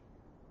 whatever.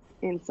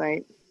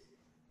 Insight.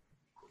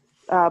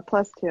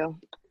 +2.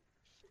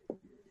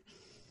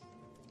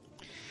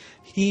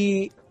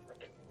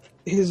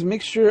 His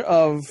mixture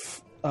of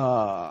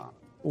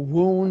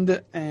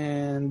wound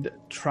and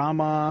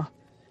trauma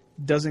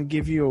doesn't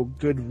give you a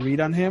good read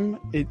on him.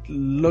 It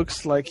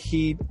looks like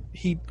he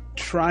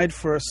tried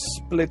for a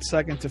split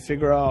second to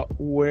figure out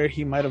where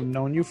he might have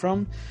known you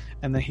from,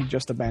 and then he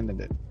just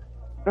abandoned it.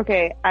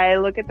 Okay, I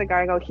look at the guy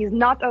and go, he's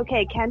not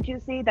okay. Can't you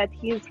see that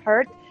he's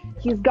hurt?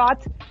 He's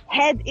got a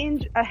head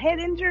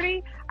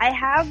injury. I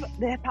have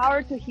the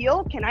power to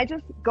heal. Can I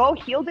just go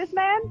heal this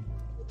man?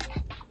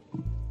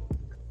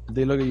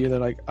 They look at you, they're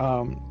like,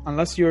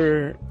 unless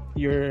you're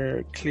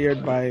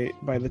cleared by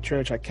the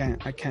church, I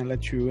can't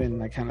let you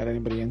in. I can't let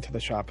anybody into the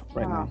shop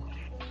right now.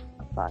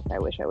 Fuck, I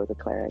wish I was a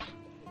cleric.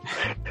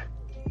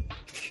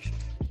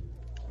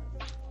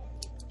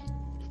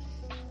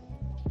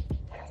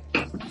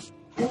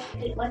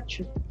 What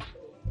church?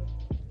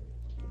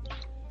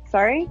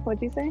 Sorry,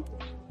 what'd you say?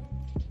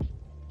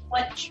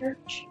 What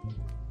church?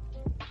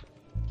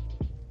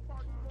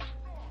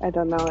 I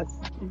don't know. It's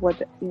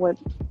what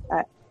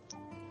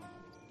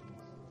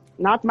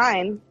not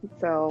mine,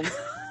 so.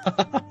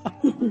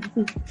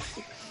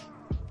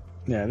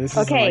 Yeah, this is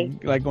Okay.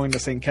 like going to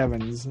St.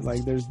 Kevin's.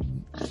 Like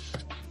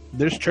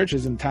there's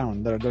churches in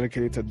town that are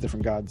dedicated to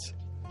different gods.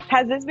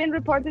 Has this been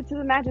reported to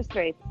the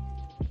magistrate?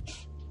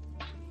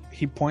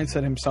 He points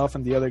at himself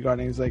and the other guard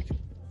and he's like,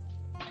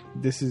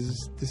 This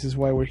is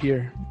why we're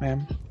here,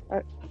 ma'am.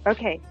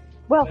 Okay.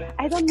 Well,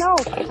 I don't know,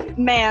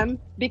 ma'am,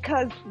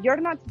 because you're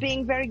not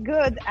being very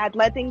good at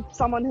letting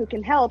someone who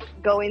can help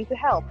go in to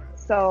help.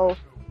 So,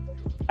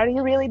 are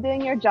you really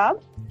doing your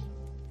job?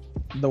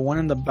 The one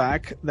in the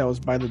back that was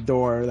by the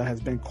door that has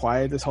been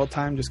quiet this whole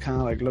time just kind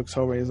of like looks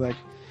over. He's like,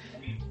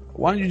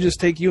 why don't you just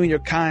take you and your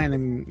kind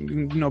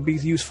and, be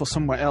useful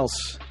somewhere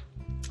else?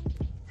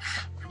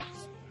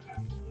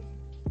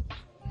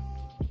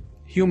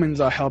 Humans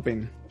are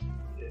helping.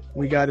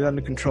 We got it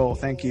under control.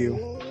 Thank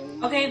you.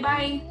 Okay,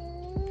 bye.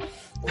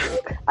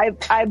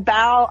 I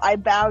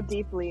bow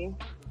deeply.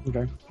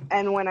 Okay.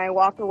 And when I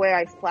walk away,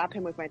 I slap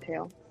him with my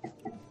tail.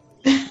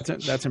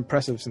 That's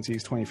impressive since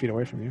he's 20 feet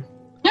away from you.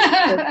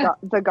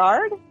 The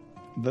guard?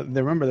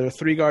 Remember, there are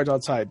 3 guards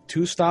outside.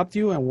 2 stopped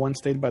you and 1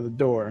 stayed by the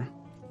door.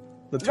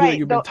 The 2 right, that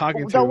you've been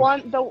talking to.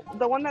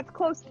 The one that's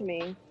close to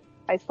me.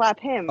 I slap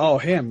him. Oh,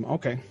 him.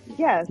 Okay.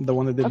 Yes. The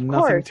one that did of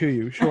nothing course. to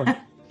you. Sure.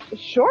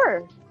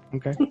 Sure.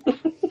 Okay.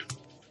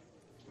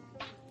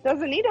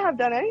 Doesn't need to have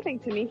done anything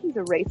to me. He's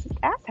a racist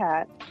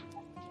asshat.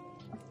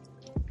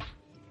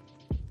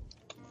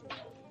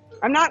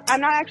 I'm not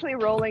actually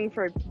rolling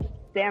for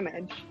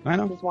damage. I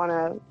know. I just want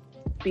to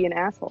be an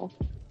asshole.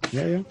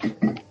 Yeah.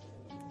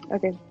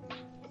 Okay.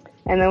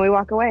 And then we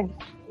walk away.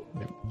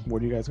 Yeah. Where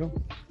do you guys go?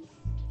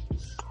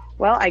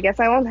 Well, I guess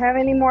I won't have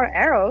any more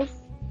arrows.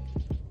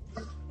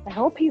 I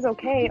hope he's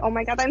okay. Oh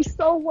my god, I'm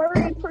so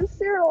worried for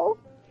Cyril.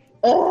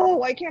 Oh,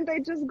 why can't I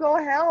just go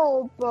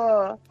help?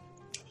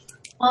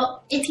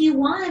 Well, if you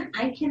want,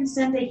 I can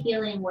send a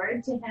healing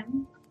word to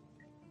him.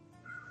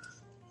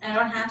 I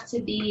don't have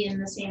to be in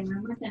the same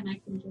room with him. I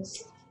can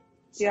just.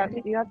 You have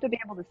to be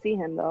able to see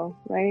him, though,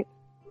 right?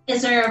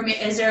 Is there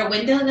a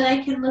window that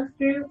I can look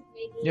through?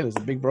 Maybe? Yeah, there's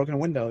a big broken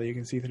window that you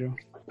can see through.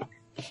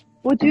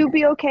 Would you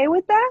be okay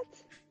with that?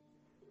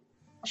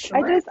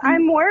 Sure.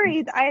 I'm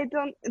worried.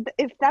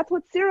 If that's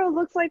what Cyril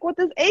looks like, what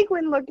does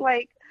Egwin look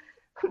like?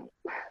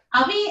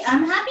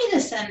 I'm happy to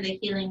send a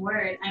healing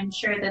word. I'm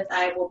sure that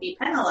I will be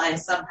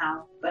penalized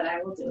somehow, but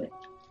I will do it.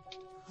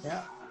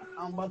 Yeah,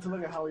 I'm about to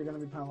look at how you're going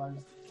to be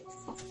penalized.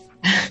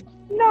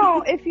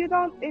 No, if you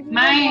don't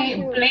My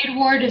want to, blade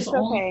ward is it's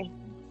only okay.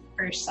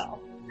 for herself.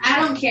 I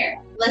don't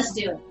care. Let's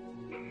do it.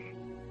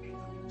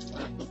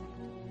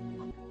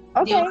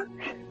 Okay, Yeah.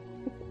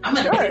 I'm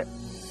gonna. sure.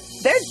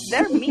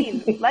 They're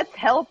mean. Let's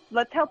help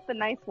the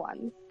nice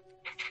ones.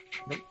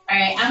 All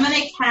right, I'm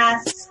gonna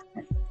cast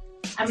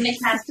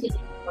healing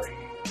word.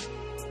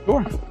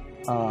 Sure.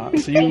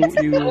 So you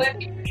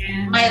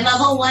My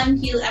level 1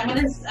 heal. I'm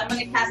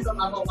gonna cast a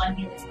level 1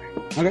 healing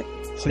word. okay.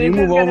 So you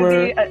move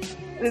over.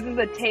 This is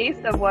a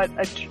taste of what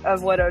a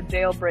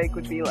jailbreak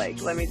would be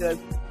like. Let me just.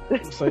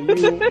 So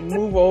you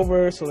move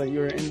over so that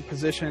you're in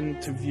position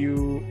to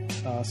view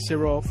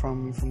Cyril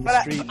from the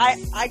But street.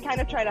 I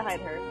kind of try to hide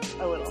her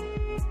a little.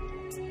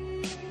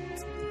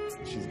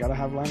 She's got to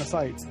have line of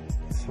sight. So.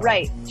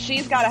 Right.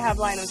 She's got to have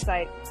line of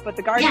sight, but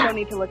the guards Yeah. don't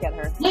need to look at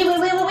her.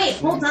 Wait.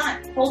 Hold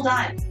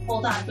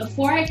on.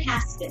 Before I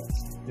cast it,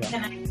 Yeah.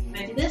 can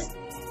I do this?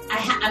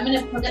 I'm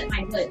gonna put up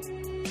my hood.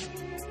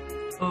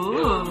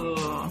 Ooh.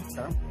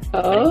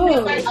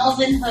 Put my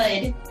elven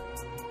hood.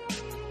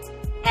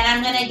 And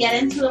I'm gonna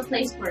get into a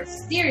place where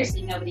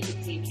seriously nobody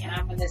can see me, and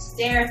I'm gonna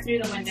stare through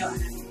the window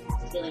and I'm gonna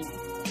cast healing word.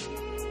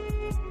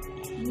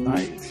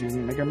 Alright, so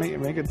you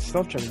make a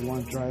stealth check if you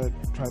want to try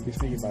to be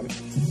sneaky about it.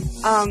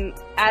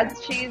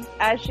 As she's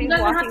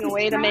walking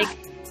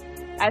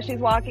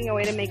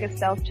away to make a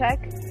stealth check,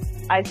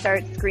 I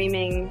start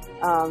screaming.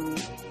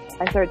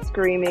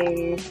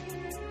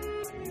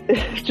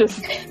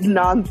 Just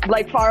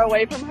far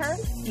away from her,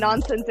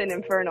 nonsense and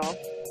infernal.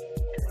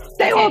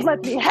 They won't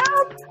let me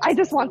help. I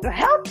just want to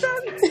help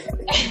them.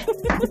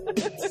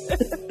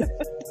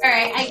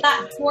 Alright, I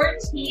got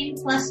 14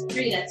 plus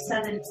 3, that's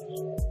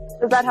 17.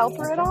 Does that help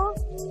her at all?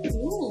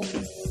 Ooh.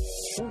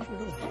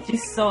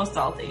 She's so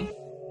salty.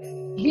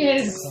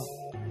 Yes.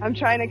 I'm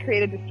trying to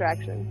create a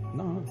distraction.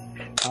 No.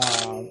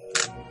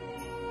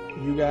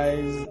 You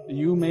guys,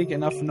 you make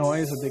enough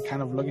noise that they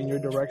kind of look in your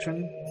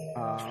direction,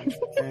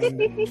 and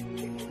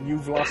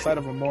you've lost sight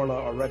of Amorla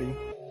already.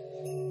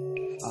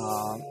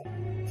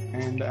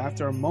 And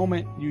after a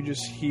moment, you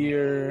just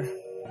hear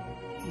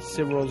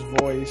Sivrel's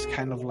voice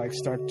kind of like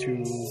start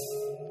to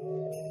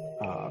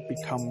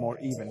become more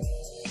even,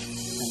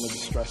 and the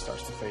distress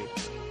starts to fade.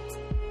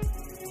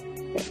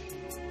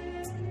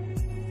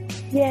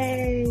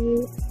 Yay!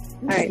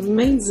 All right,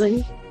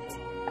 Amazing.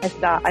 I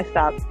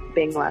stop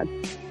being loud.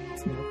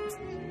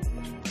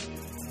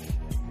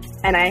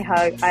 And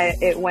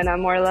when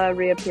Amorla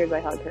reappears, I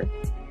hug her.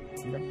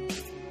 Okay.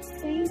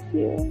 Thank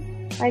you.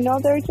 I know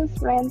they're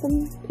just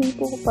random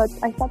people, but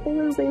I thought they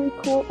were really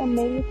cool, and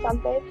maybe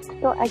someday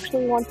they'll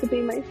actually want to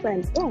be my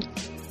friend. Oh.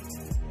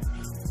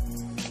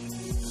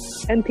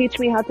 And teach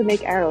me how to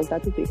make arrows.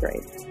 That would be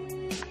great.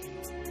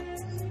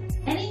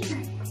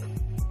 Anytime.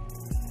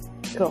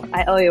 Cool.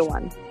 I owe you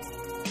one.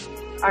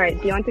 All right.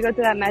 Do you want to go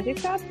to that magic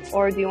shop,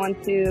 or do you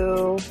want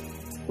to?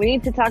 We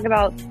need to talk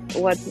about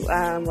what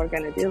we're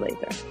gonna do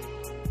later.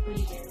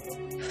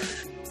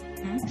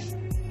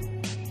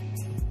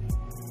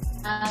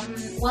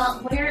 Well,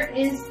 where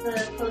is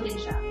the clothing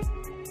shop?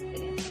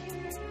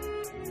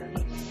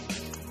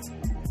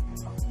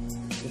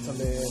 It's on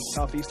the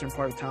southeastern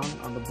part of town,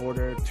 on the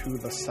border to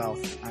the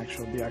south,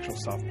 the actual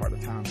south part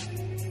of town.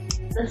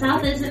 The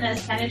south isn't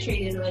as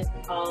penetrated with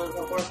all of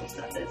the horrible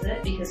stuff, is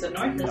it? Because the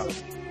north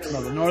is...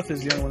 No, the north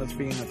is the only one that's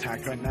being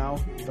attacked right now.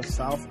 The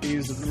south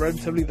is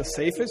relatively the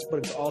safest, but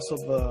it's also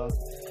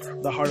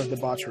the heart of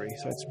debauchery.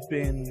 So it's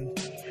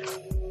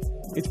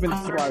been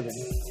thriving.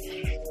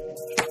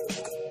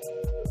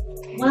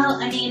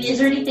 Well, I mean, is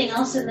there anything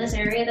else in this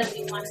area that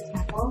we want to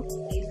tackle?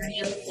 Is there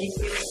any other places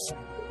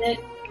we visit?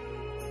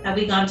 Have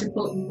we gone to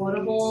Potent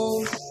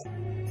Portables?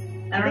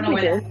 I don't know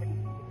where.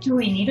 Do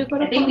we need to go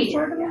to I think we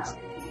Potent did. Portables?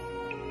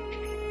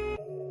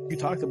 You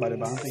talked about it,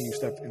 but I don't think you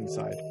stepped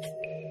inside.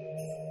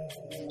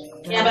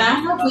 Yeah, but I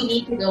don't know if we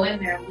need to go in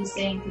there. I'm just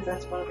saying because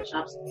that's one of the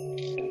shops.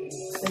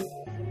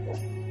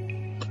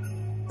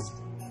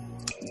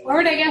 Where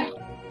would I get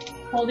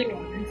holy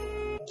water?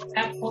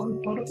 At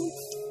Potent Portables?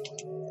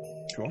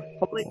 Sure.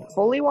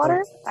 Holy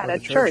water Or at the a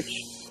church.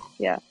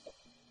 Yeah.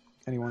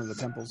 Any one of the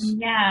temples.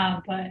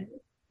 Yeah, but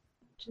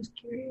just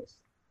curious.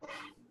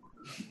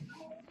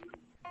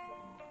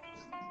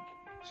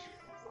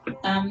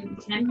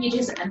 Can you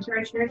just enter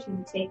a church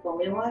and take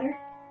holy water?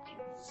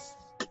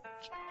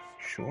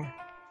 Sure.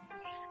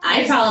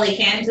 I probably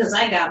can because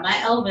I got my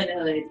elven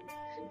hood.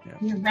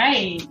 You're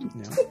right.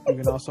 Yeah. You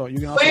can also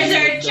Where's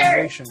our use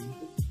church? donation.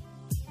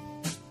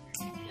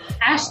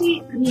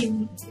 Actually, I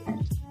mean,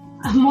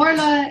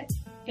 Amorla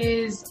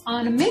is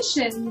on a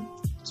mission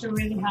to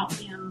really help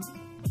me out.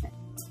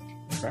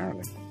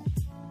 Apparently.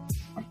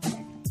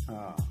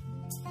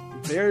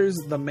 There's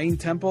the main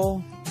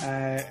temple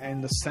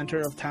in the center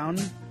of town,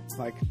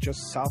 like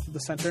just south of the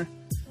center,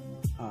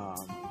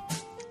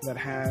 that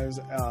has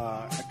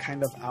a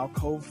kind of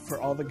alcove for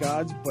all the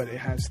gods, but it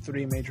has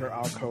three major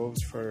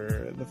alcoves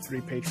for the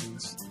three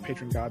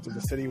patron gods of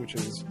the city, which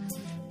is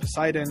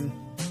Poseidon,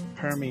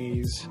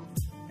 Hermes,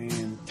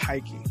 and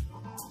Tyche.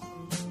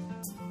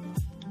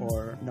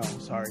 Or, no,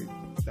 sorry,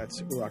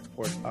 that's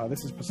Uraksport.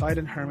 This is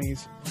Poseidon,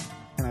 Hermes,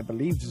 and I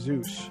believe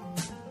Zeus.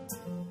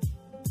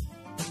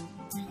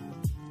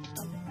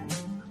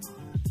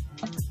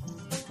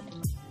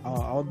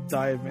 I'll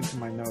dive into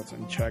my notes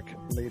and check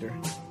later.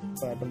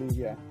 But I believe,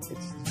 yeah,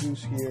 it's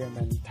Zeus here, and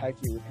then Tyche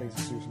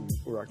replaces Zeus in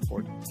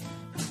Uraksport.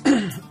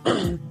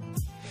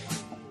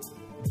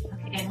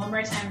 Okay, one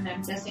more time, and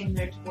I'm guessing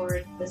they're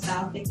toward the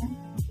south again.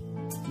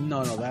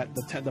 No,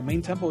 the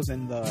main temple is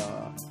in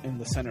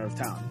the center of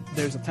town.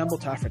 There's a temple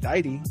to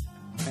Aphrodite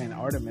and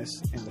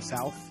Artemis in the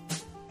south.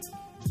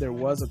 There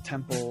was a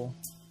temple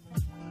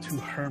to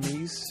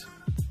Hermes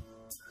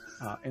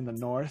in the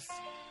north,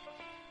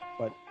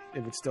 but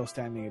if it's still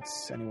standing,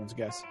 it's anyone's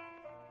guess.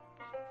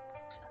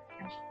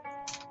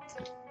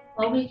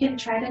 Well, we can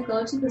try to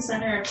go to the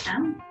center of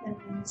town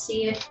and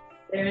see if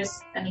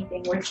there's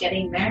anything worth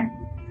getting there.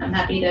 I'm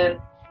happy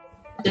to,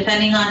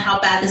 depending on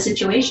how bad the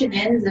situation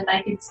is, if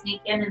I could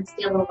sneak in and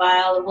steal a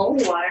vial of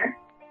holy water.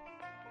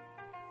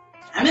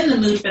 I'm in the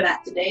mood for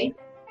that today.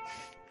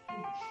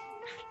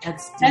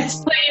 Let's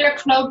put your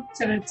cloak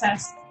to the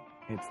test.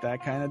 It's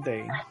that kind of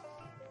day.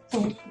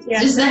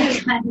 Yes. Just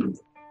that kind.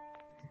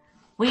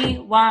 We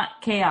want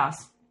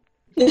chaos.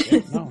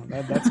 No,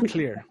 that's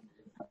clear.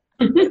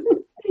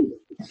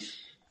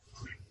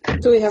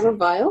 Do we have a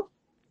vial?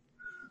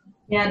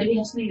 Yeah, do we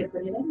just need to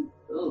put it in?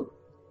 Ooh.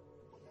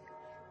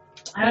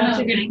 I That's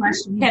don't a know. good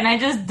question. Can I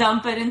just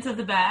dump it into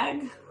the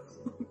bag?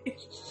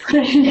 Put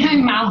it in my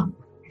mouth.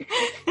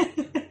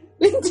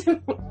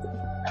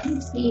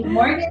 Let's see.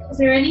 Morgan, is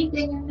there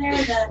anything in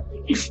there that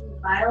like, any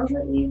files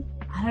that you?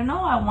 I don't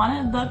know. I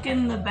want to look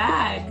in the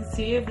bag,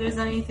 see if there's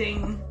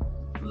anything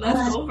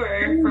left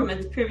over from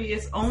its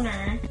previous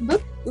owner.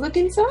 Look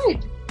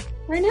inside.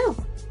 Right now.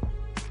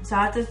 So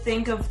I have to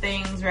think of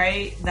things,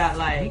 right, that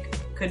like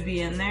could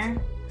be in there.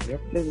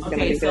 This is gonna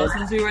Okay, be so good.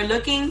 since we were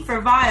looking for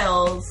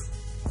vials,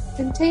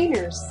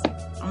 Containers.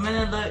 I'm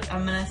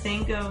gonna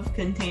think of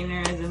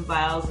containers and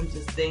vials and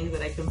just things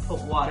that I can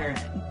put water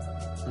in.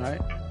 All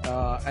right.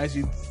 As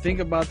you think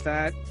about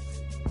that,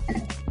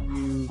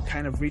 you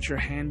kind of reach your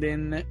hand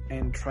in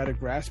and try to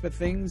grasp at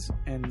things,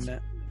 and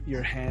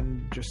your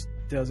hand just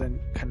doesn't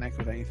connect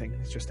with anything.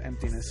 It's just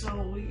emptiness.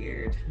 So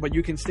weird. But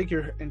you can stick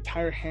your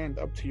entire hand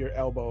up to your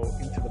elbow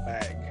into the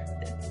bag.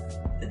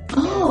 It's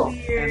Oh.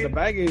 weird. And the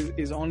bag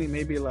is only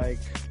maybe like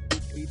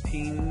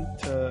 18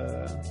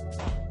 to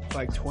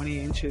like 20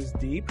 inches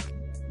deep.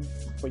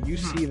 But you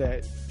see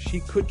that she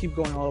could keep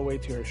going all the way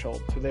to her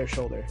shoulder, to their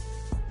shoulder.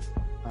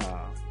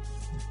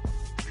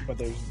 But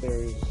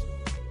there's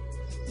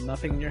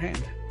nothing in your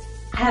hand.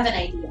 I have an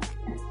idea.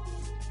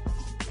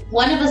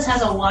 One of us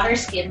has a water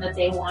skin that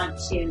they want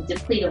to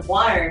deplete of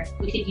water.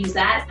 We could use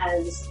that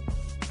as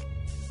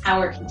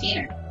our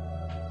container.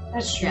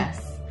 That's true.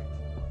 Yes.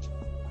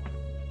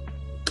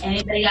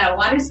 Anybody got a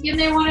water skin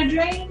they want to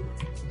drain?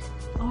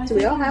 Oh, I Do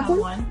we think all I have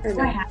one? Or Do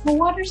I no? have a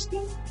water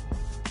skin?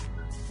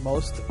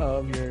 Most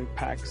of your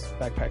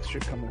backpacks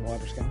should come in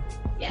water skin.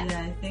 Yeah.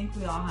 Yeah, I think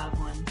we all have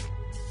one.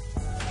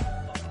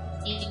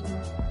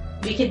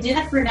 And we could do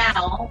that for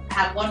now,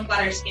 have one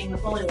water skin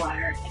with holy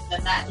water, and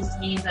then that just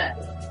means that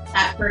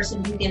that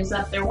person who gives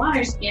up their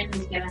water skin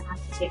is going to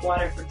have to take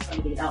water from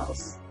somebody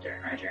else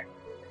during our journey.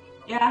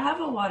 Yeah, I have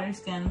a water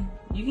skin.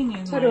 You can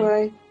use So mine. do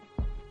I.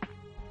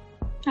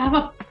 I have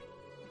a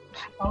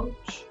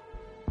pouch.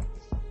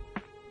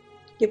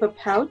 You have a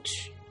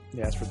pouch?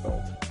 Yeah, it's for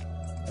gold.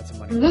 That's a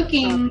money. I'm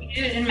looking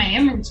in my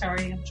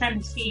inventory. I'm trying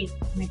to see,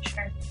 make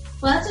sure.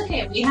 Well, that's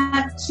okay. We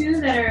have two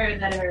that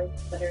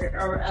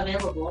are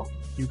available.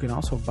 You can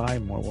also buy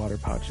more water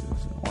pouches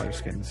and water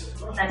skins.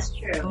 That's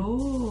true.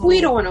 Ooh. We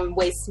don't want to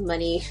waste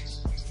money.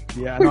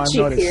 Yeah, We're no, I've cheap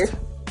noticed. here.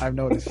 I've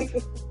noticed.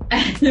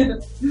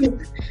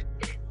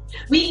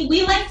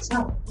 we like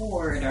to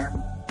hoard our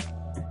money.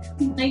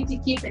 We like to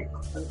keep it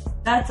close.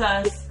 That's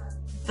us.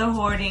 The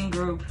hoarding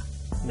group.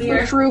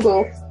 We're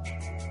frugal.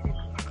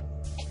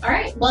 All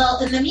right.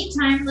 Well, in the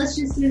meantime, let's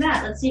just do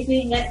that. Let's see if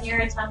we can get near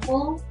a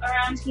temple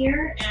around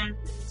here, and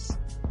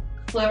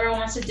whoever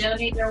wants to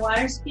donate their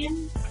water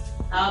skin,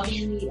 I'll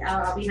be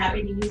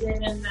happy to use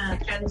it and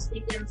try to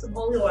sneak in some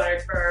holy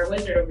water for our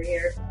wizard over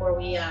here before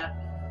we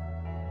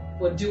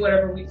will do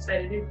whatever we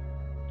decide to do.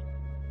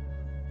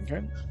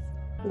 Okay.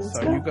 Let's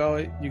So go.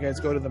 you guys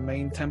go to the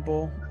main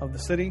temple of the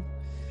city,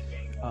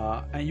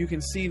 and you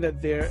can see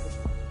that there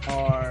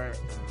are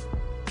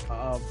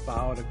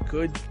about a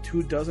good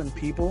 24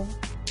 people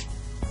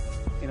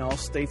in all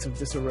states of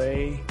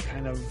disarray,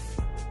 kind of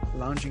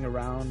lounging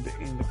around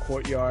in the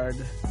courtyard.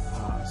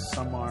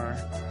 Some are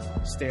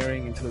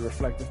staring into the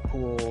reflective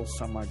pool,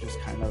 some are just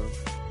kind of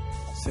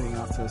sitting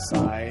off to the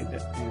side,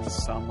 and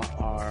some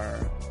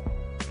are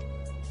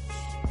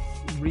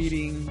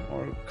reading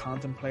or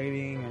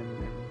contemplating,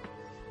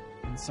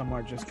 and some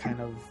are just kind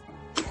of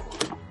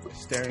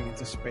staring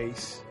into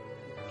space.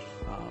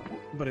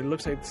 But it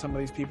looks like some of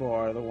these people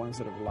are the ones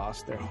that have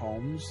lost their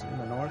homes in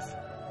the north.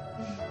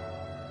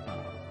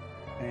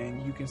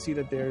 And you can see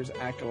that there's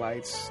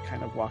acolytes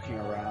kind of walking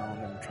around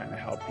and trying to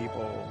help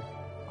people,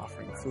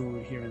 offering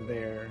food here and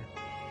there.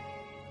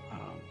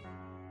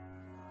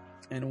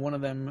 And one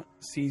of them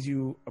sees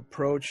you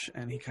approach,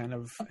 and he kind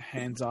of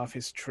hands off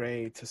his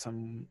tray to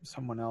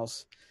someone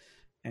else,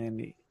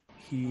 and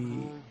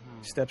he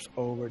steps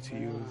over to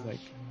you. He's like,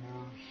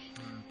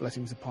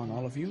 "Blessings upon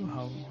all of you.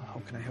 How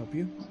can I help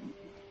you?"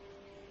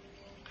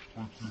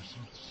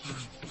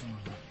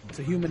 It's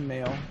a human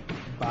male,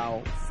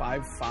 about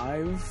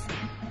 5'5",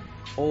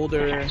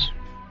 older.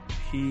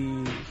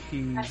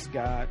 He's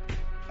got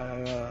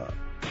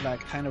that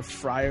kind of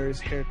friar's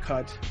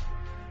haircut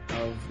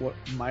of what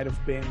might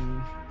have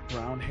been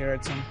brown hair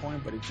at some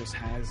point, but it just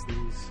has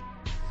these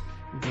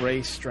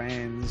gray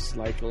strands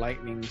like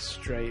lightning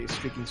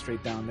streaking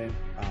straight down there.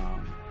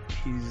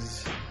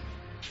 He's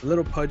a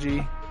little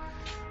pudgy,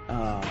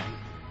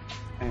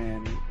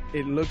 and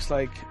it looks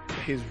like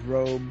his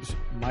robes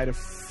might have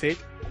fit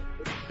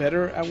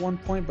better at one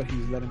point, but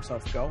he's let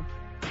himself go.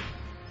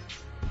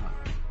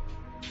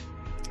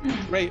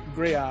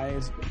 Gray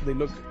eyes, they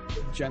look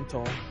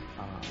gentle,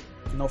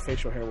 no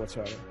facial hair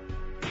whatsoever.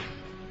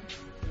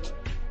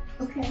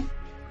 Okay.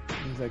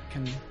 He's like,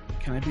 can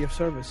I be of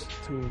service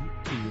to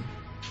you?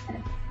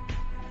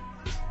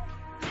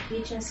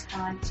 We just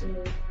want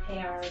to pay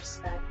our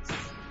respects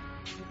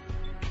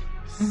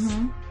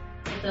Mm-hmm.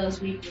 to those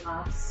we've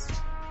lost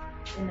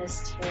in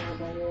this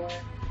terrible war.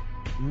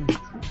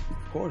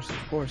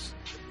 Of course.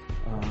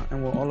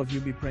 And will all of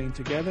you be praying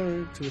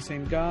together to the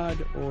same God,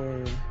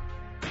 or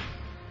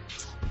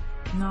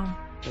No.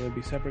 will there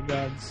be separate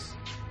gods?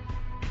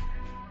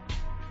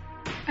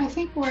 I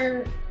think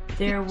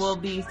There will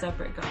be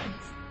separate gods.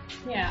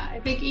 I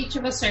think each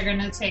of us are going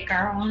to take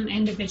our own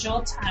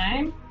individual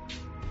time.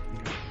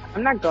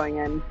 I'm not going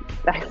in.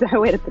 I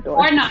wait at the door.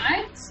 Or not.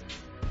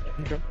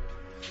 Okay.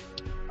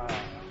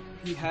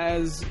 He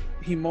has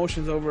he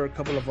motions over a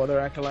couple of other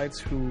acolytes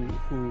who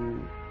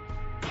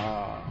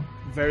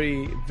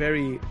very,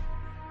 very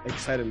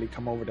excitedly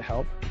come over to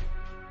help.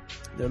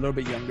 They're a little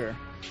bit younger,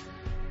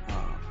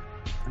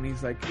 and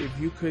he's like, if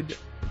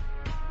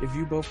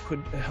you both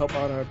could help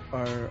out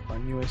our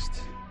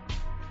newest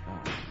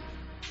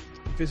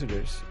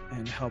visitors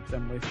and help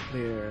them with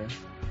their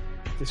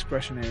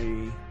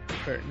discretionary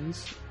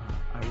curtains,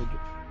 I would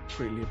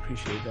greatly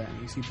appreciate that.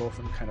 And you see both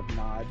of them kind of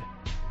nod,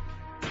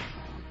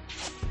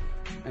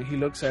 and he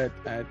looks at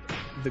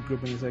the group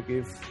and he's like,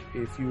 if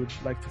you would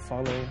like to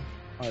follow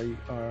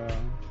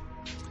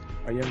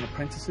our young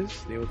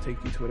apprentices, they will take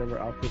you to whatever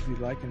alcove you'd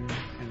like and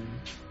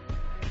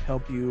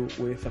help you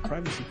with a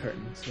privacy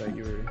curtain so that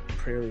your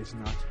prayer is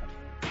not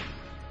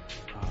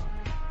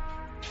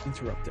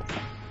interrupted.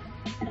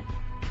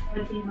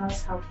 Would be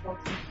most helpful.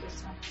 Thank you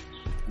so much.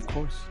 Of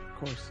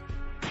course.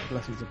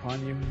 Blessings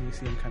upon you. You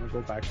see him kind of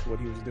go back to what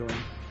he was doing.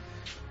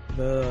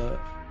 The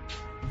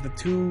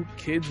two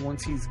kids,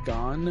 once he's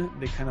gone,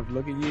 they kind of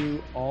look at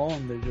you all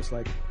and they're just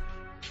like,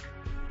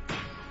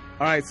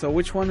 all right, so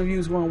which one of you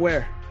is going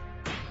where?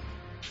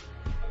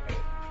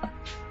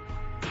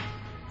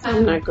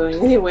 I'm not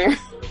going anywhere.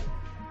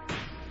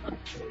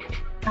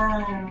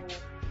 I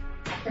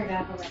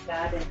forgot how my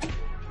god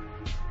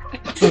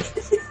is.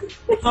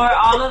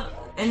 So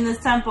in this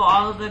temple,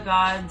 all of the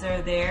gods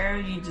are there.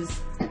 You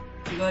just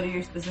go to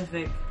your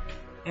specific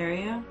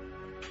area.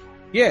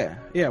 Yeah.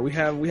 We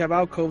have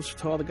alcoves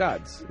to all the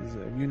gods.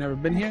 Have you never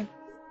been here?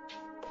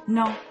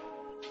 No.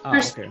 Oh,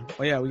 okay.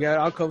 Well, yeah, we got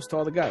alcoves to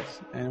all the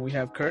gods, and we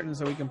have curtains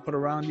that we can put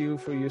around you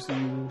for you so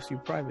you see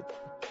private.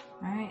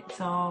 All right.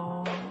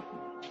 So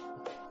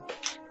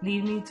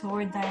lead me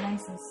toward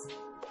Dionysus.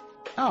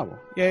 Oh,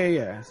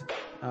 yeah.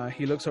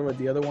 He looks over at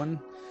the other one,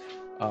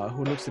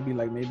 who looks to be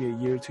like maybe a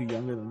year or two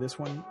younger than this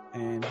one,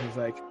 and he's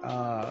like,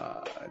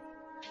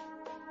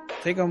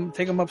 take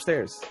him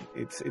upstairs.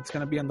 It's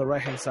gonna be on the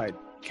right hand side.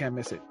 Can't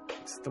miss it.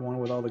 It's the one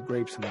with all the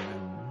grapes and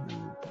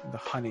the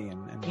honey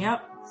and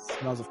yep.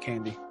 Smells of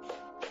candy.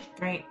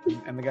 Great.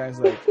 And the guy's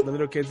like, the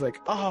little kid's like,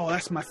 oh,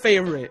 that's my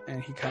favorite,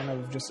 and he kind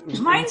of just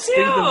mine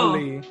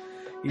instinctively, too.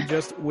 he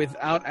just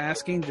without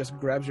asking just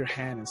grabs your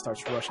hand and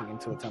starts rushing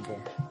into the temple.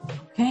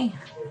 Okay.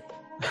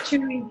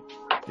 Chewy.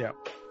 Yeah.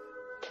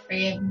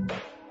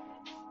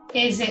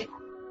 Is it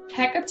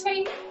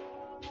Hecate?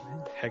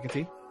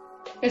 Hecate?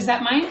 Is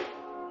that mine?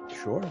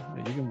 Sure,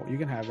 you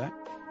can have that.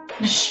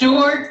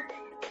 Sure.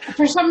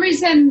 For some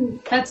reason,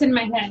 that's in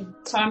my head,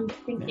 so I'm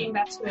thinking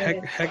that's who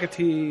it is.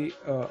 Hecate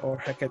or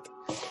Hecate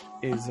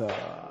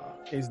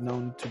is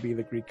known to be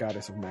the Greek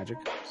goddess of magic,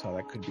 so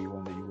that could be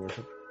one that you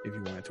worship if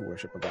you wanted to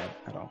worship a god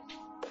at all.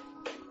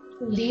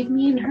 Lead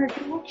me in her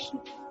direction.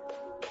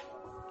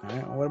 All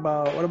right.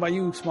 What about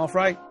you, small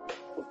fry?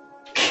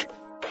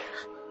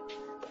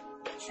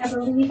 I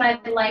believe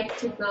I'd like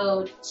to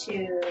go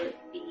to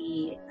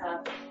the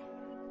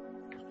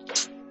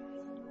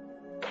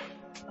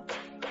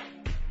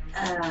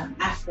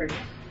Africa.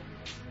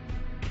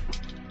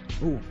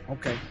 Ooh,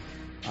 okay.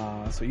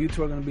 So you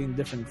two are going to be in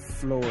different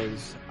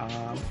floors.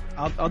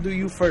 I'll do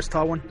you first,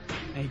 tall one.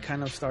 And he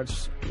kind of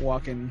starts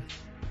walking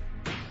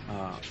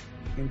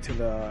into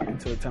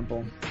the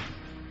temple.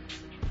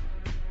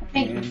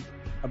 Thank and you.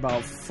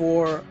 About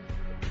four.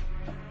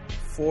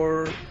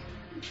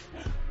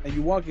 And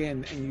you walk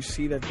in and you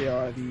see that there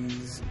are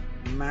these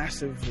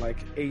massive, like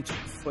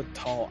 8-foot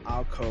tall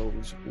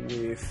alcoves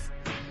with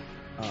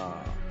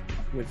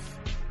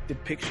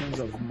depictions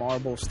of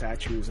marble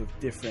statues of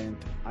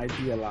different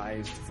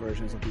idealized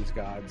versions of these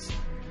gods.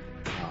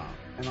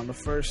 And on that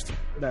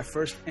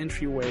first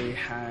entryway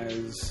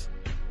has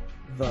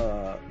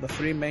the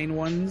three main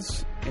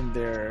ones in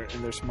their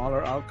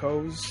smaller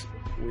alcoves,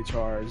 which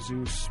are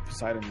Zeus,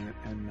 Poseidon,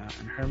 and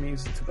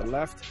Hermes to the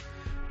left.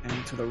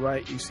 And to the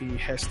right, you see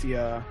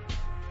Hestia,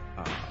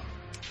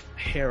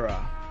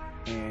 Hera,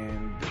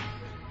 and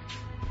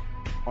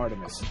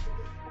Artemis.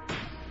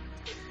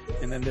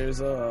 And then there's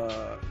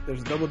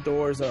double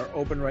doors that are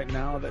open right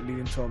now that lead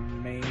into a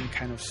main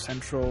kind of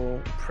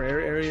central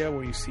prayer area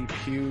where you see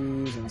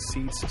pews and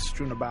seats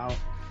strewn about.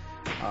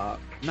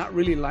 Not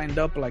really lined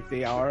up like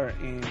they are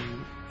in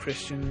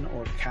Christian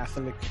or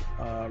Catholic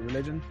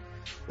religion.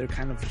 They're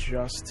kind of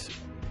just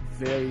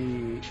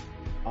very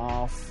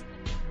off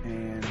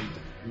and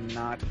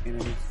not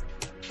in any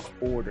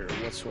order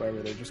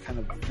whatsoever. They're just kind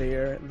of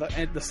there.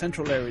 The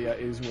central area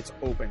is what's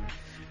open,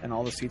 and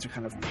all the seats are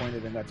kind of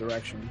pointed in that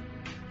direction.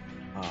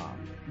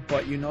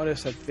 But you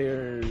notice that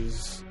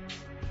there's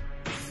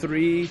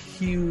 3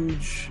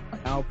 huge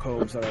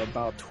alcoves that are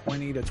about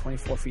 20 to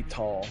 24 feet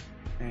tall.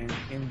 And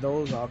in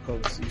those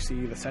alcoves, you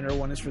see the center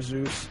one is for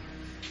Zeus,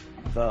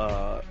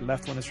 the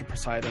left one is for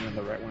Poseidon, and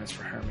the right one is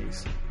for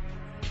Hermes.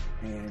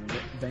 And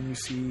then you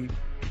see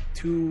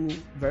 2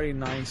 very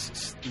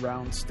nice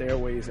round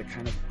stairways that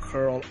kind of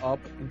curl up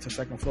into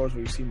second floors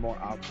where you see more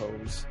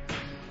alcoves.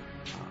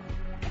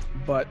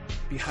 But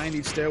behind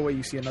each stairway,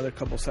 you see another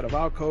couple set of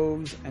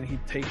alcoves, and he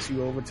takes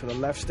you over to the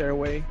left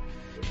stairway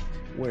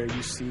where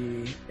you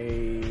see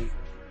a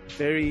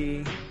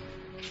very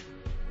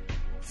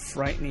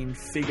frightening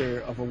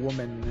figure of a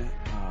woman,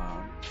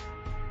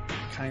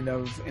 kind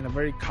of in a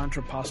very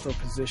contrapostal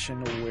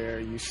position where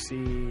you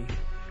see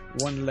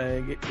one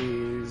leg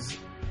is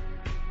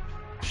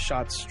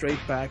shot straight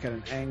back at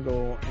an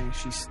angle, and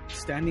she's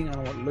standing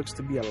on what looks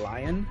to be a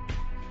lion,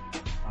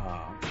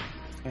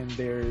 and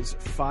there's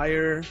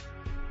fire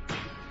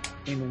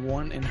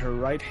in her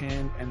right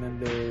hand, and then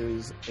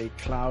there's a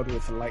cloud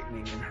with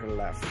lightning in her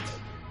left,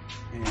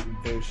 and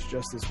there's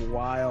just this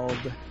wild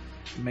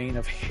mane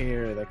of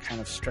hair that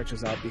kind of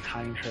stretches out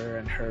behind her,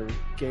 and her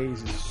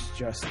gaze is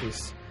just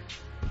this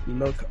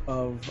look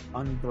of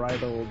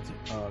unbridled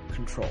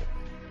control.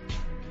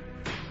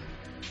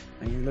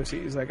 And he looks at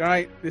you, he's like, all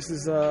right, this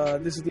is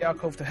the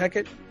alcove to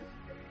Hecate.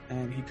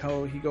 And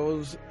he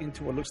goes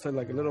into what looks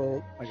like a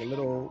little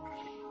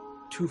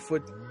 2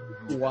 foot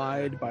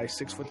wide by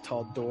 6 foot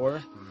tall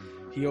door.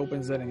 He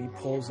opens it and he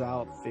pulls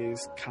out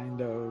this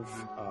kind of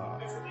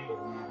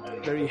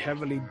very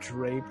heavily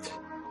draped,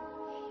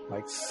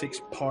 like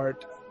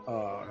 6-part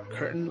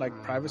curtain, like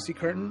privacy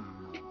curtain.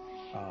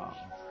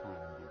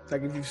 It's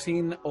like if you've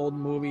seen old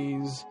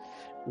movies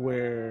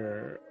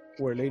where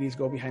ladies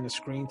go behind the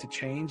screen to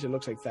change, it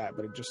looks like that,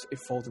 but it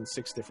folds in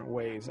 6 different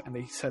ways, and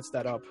he sets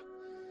that up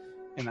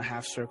in a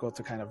half circle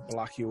to kind of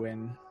block you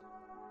in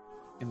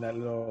that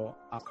little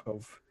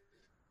alcove.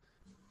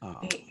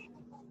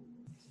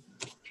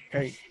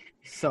 Okay,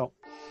 so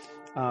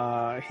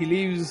he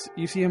leaves.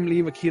 You see him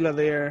leave Aquila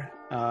there,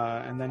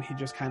 and then he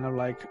just kind of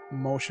like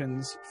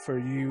motions for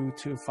you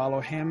to follow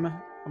him,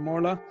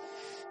 Amorla,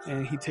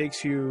 and he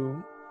takes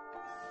you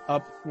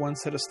up one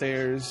set of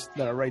stairs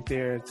that are right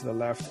there to the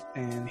left,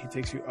 and he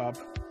takes you up,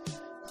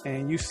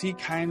 and you see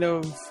kind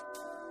of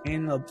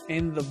in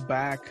the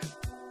back,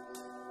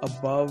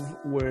 above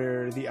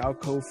where the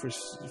alcove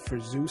for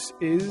Zeus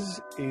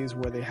is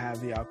where they have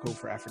the alcove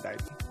for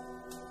Aphrodite.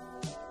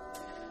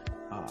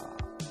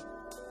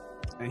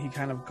 And he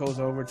kind of goes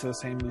over to the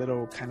same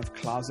little kind of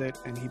closet,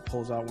 and he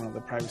pulls out one of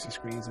the privacy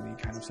screens, and he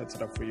kind of sets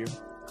it up for you.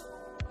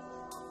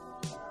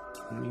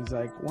 And he's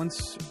like,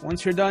 once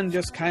you're done,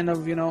 just kind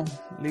of,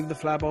 leave the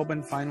flap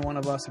open, find one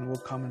of us, and we'll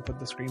come and put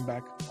the screen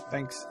back.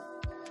 Thanks.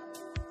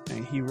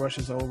 And he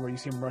rushes over. You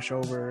see him rush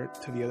over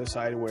to the other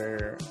side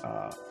where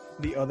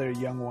the other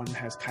young one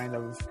has kind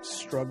of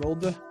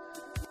struggled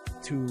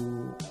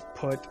to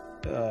put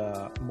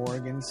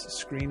Morgan's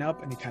screen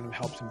up, and he kind of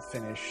helps him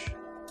finish.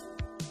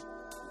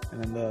 And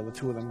then the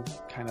two of them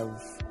kind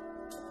of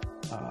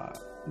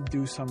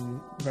do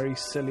some very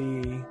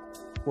silly,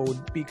 what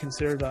would be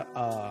considered like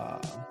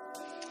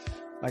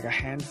a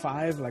hand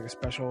five, like a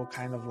special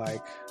kind of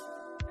like,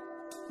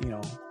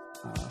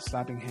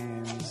 slapping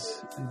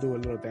hands and do a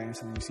little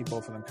dance, and then you see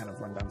both of them kind of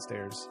run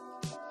downstairs.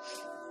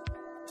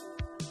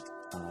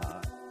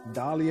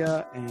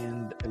 Dahlia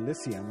and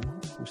Elysium,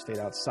 who stayed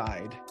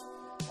outside,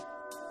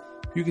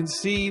 you can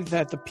see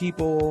that the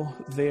people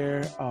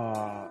there,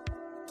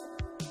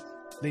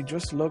 they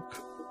just look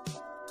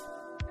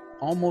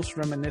almost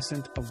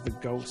reminiscent of the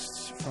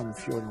ghosts from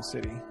Fjorden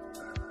City.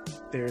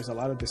 There's a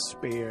lot of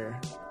despair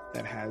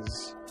that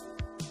has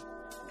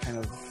kind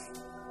of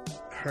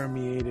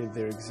permeated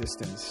their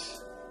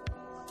existence.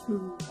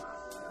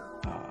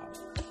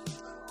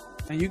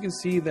 And you can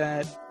see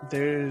that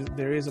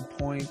there is a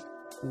point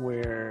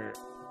where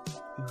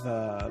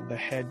the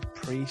head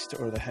priest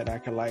or the head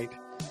acolyte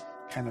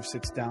kind of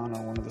sits down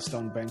on one of the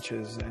stone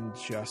benches and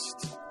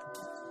just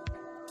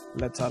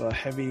lets out a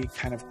heavy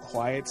kind of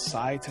quiet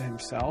sigh to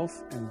himself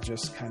and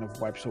just kind of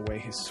wipes away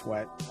his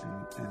sweat,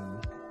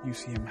 and you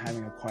see him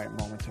having a quiet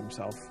moment to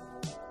himself.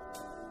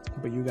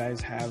 But you guys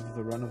have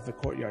the run of the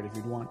courtyard if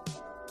you'd want.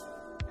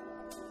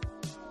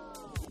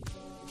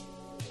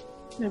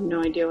 I have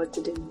no idea what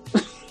to do.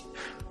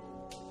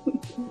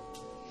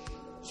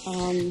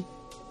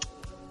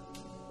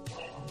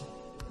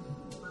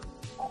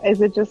 Is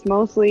it just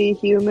mostly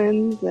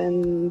humans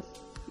and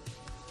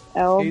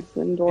elves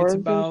and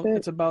dwarves and shit?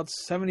 It's about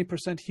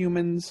 70%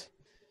 humans,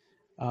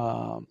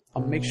 a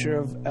mixture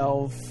of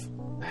elf,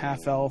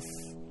 half-elf,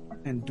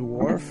 and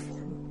dwarf.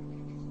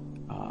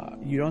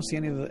 You don't see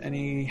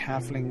any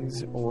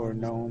halflings or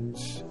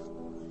gnomes.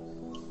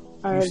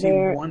 You see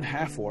one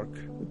half-orc,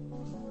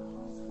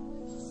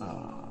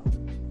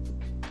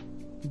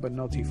 but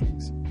no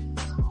tieflings.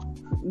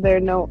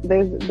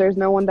 There's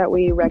no one that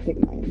we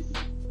recognize.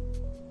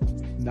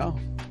 No.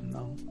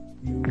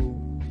 You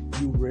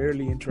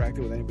rarely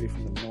interacted with anybody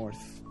from the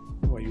north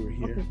while you were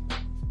here.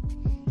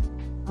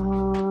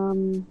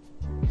 Okay.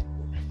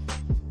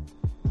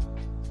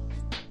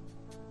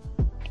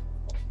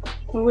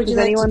 What would you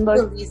like to do,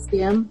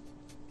 Elysium?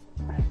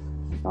 I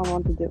don't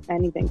want to do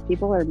anything.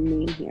 People are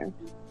mean here.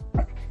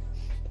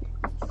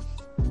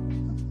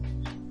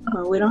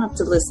 Oh, we don't have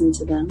to listen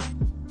to them.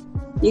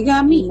 You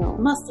got me, no.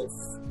 Mustard.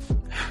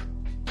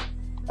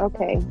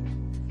 Okay.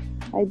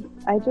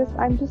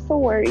 I'm just so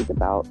worried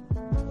about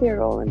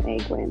Cyril and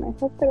Egwin. I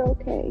hope they're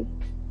okay.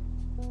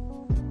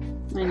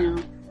 I know.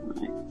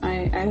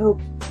 I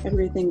hope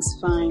everything's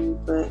fine,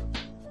 but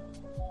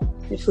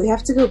if we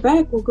have to go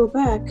back, we'll go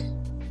back.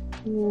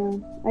 Yeah,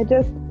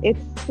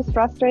 it's just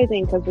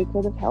frustrating because we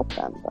could have helped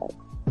them, but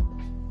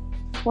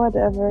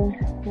whatever,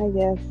 I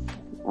guess.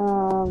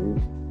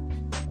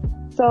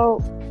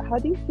 So, how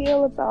do you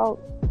feel about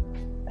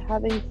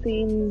having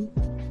seen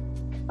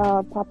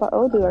Papa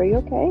Odu? Are you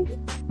okay?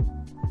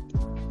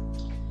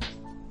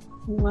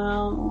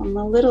 Well, I'm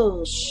a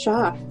little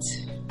shocked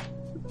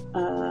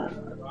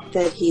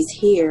that he's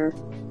here.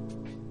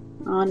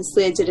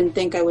 Honestly, I didn't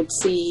think I would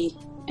see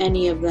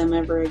any of them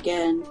ever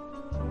again.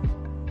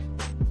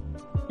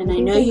 And I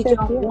know you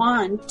don't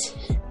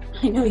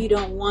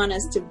want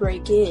us to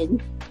break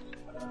in.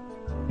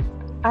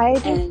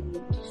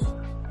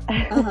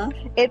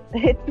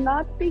 It's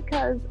not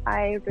because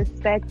I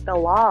respect the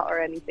law or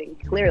anything.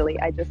 Clearly,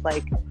 I just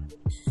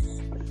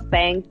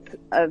spanked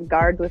a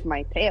guard with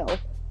my tail.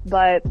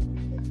 But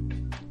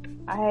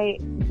I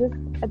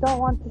don't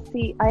want to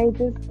see. I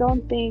just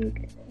don't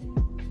think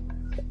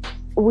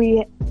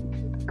we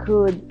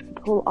could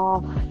pull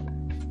off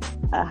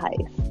a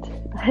heist.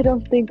 I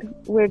don't think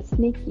we're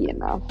sneaky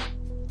enough.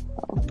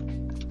 So.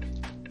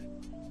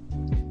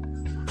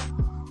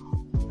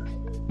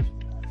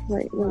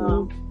 Right.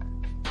 Well,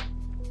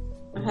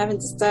 I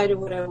haven't decided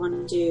what I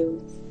want to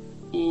do,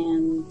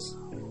 and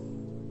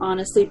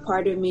honestly,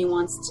 part of me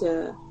wants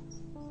to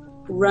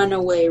run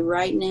away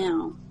right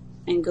now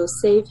and go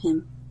save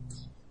him.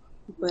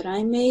 But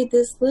I made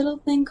this little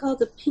thing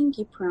called a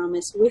pinky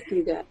promise with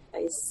you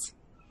guys.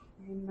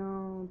 I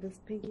know, this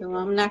pinky So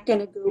I'm not going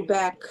to go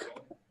back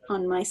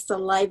on my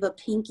saliva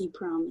pinky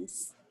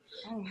promise.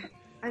 Oh,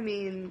 I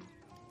mean...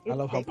 I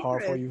love how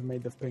powerful you've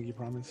made the pinky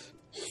promise.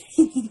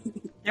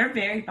 They're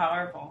very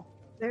powerful.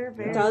 They're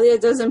very... Talia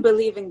doesn't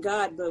believe in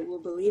God, but will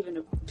believe in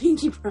a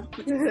pinky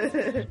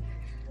promise.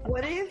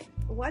 What if...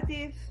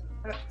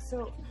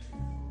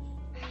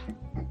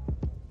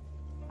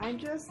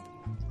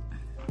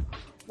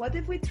 What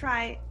if we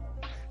try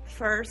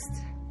first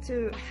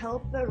to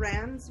help the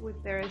Rands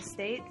with their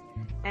estate,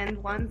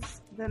 and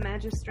once the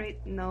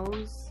magistrate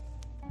knows...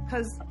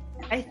 Because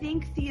I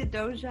think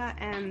Theodosia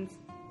and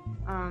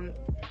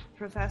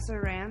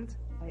Professor Rand,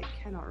 I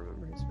cannot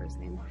remember his first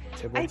name.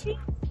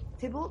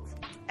 Tybalt.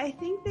 I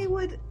think they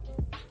would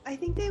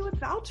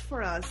vouch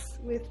for us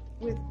with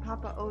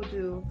Papa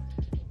Odu.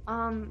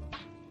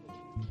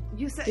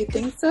 You said... You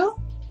think so?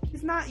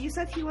 He's not... You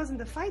said he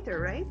wasn't a fighter,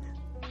 right?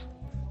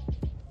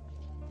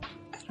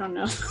 I don't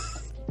know.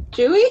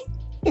 Chewie?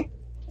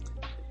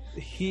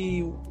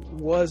 He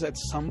was at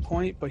some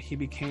point, but he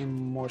became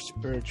more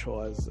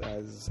spiritual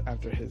as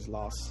after his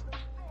loss.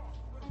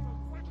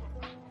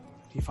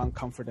 He found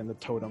comfort in the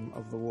totem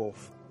of the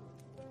wolf.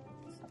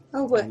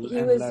 Oh, what?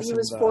 He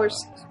was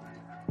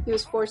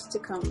forced to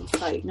come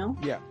fight, no?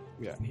 Yeah.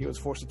 He was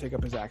forced to take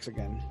up his axe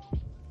again.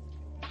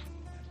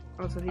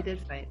 Oh, so he did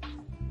fight.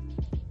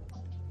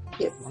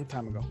 Yes. A long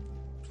time ago.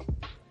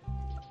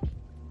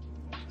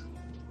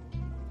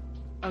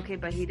 Okay,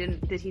 but he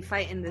didn't... Did he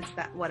fight in this...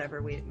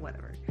 Whatever.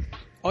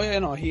 Oh yeah,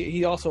 no.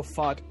 He also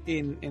fought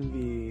in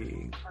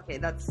the... Okay,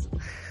 that's...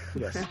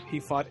 Yes, he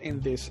fought in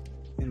this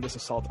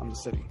assault on the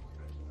city.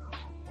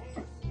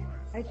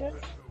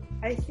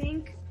 I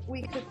think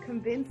we could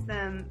convince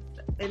them,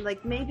 and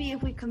maybe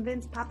if we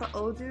convince Papa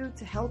Odu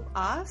to help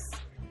us,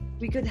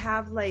 we could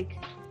have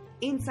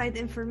inside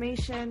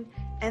information,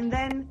 and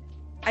then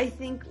I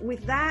think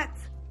with that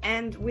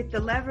and with the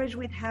leverage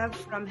we'd have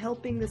from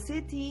helping the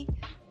city,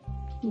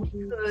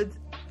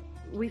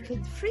 we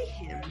could free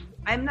him.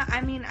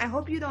 I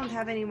hope you don't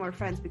have any more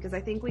friends, because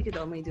I think we could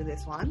only do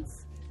this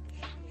once.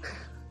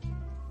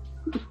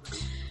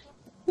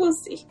 We'll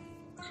see.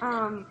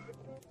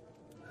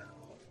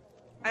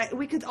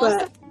 We could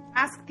also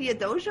ask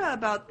Theodosia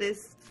about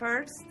this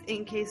first,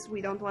 in case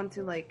we don't want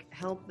to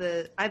help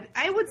the...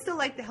 I would still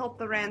like to help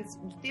the Rands.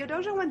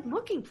 Theodosia went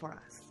looking for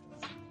us.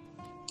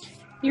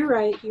 You're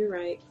right.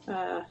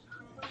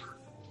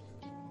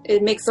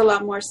 It makes a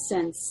lot more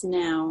sense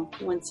now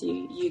once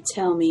you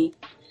tell me,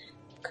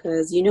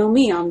 because you know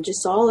me, I'm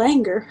just all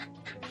anger.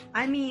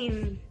 I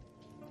mean,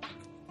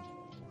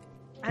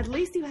 at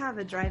least you have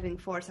a driving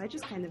force. I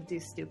just kind of do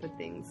stupid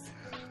things.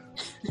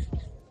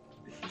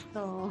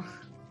 So...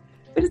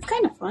 But it's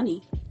kind of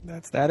funny.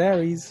 That's that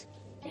Aries.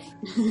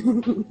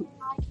 I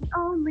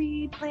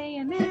only play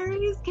an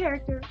Aries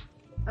character.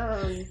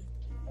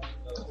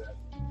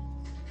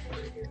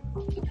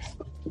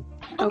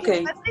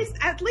 Okay.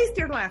 At least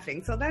you're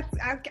laughing, so that's...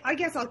 I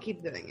guess I'll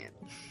keep doing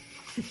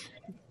it.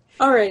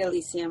 All right,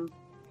 Elysium.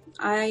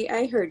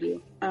 I heard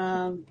you.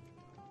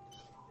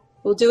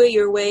 We'll do it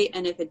your way,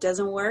 and if it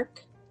doesn't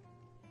work,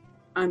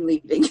 I'm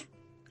leaving.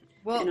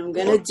 Well, and I'm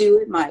gonna do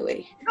it my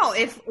way. No,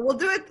 if we'll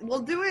do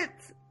it.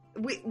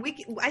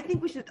 I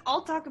think we should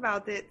all talk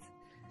about it.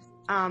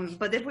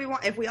 But if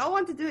we all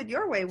want to do it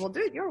your way, we'll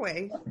do it your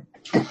way.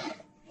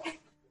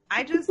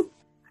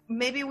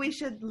 Maybe we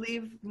should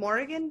leave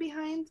Morrigan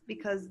behind,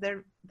 because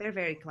they're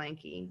very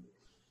clanky.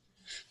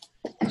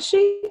 She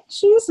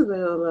is a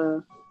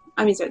little.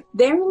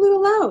 They're a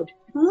little loud,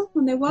 huh?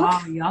 When they walk.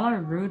 Wow, y'all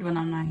are rude when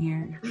I'm not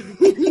here.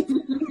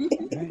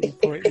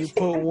 You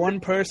put one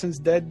person's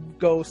dead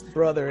ghost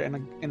brother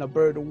in a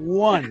bird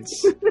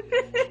once,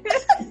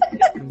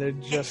 and they're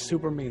just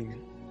super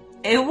mean.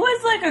 It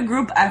was like a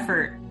group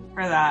effort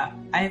for that.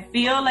 I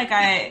feel like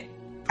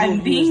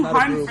I'm being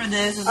harmed for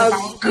this. As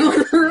A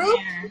group?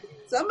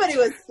 Somebody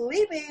was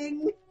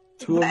sleeping.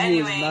 Two of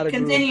you is not a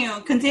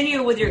group.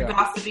 Continue with your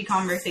gossipy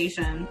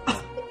conversation.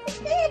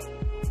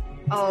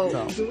 Oh,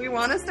 No. do we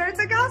want to start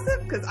the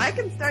gossip? Because I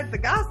can start the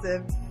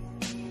gossip.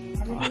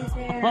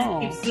 Oh.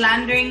 Keep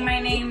slandering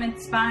my name.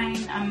 It's fine.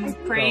 I'm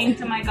praying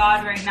to my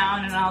God right now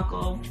in an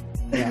alcove.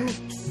 Yeah.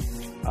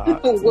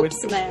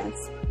 Whoops,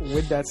 mask.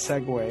 With that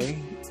segue,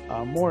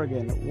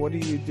 Morgan, what do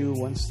you do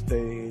once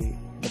the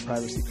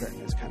privacy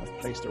curtain is kind of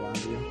placed around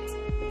you?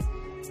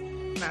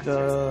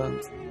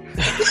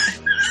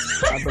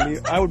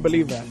 I would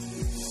believe that.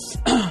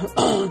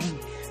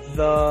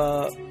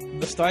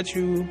 The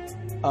statue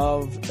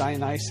of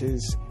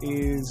Dionysus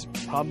is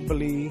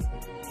probably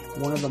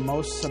one of the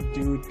most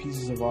subdued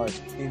pieces of art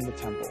in the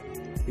temple.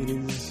 It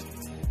is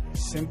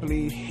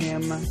simply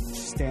him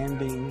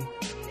standing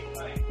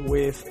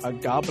with a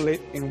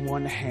goblet in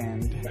one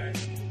hand,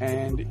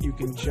 and you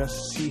can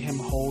just see him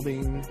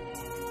holding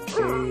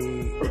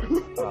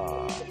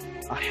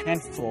a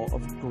handful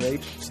of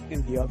grapes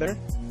in the other.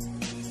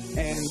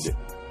 And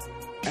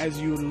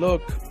as you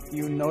look,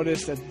 you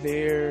notice that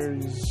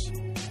there's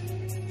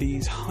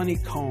these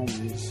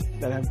honeycombs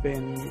that have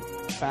been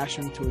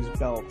fashioned to his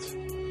belt.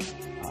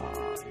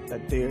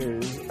 That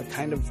there's a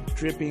kind of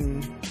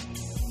dripping.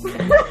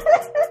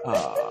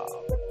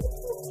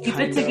 Keep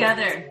it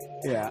together.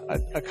 Yeah,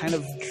 a kind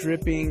of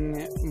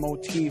dripping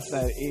motif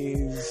that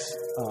is.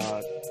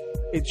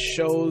 It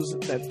shows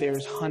that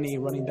there's honey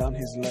running down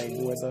his leg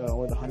where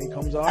the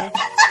honeycombs are.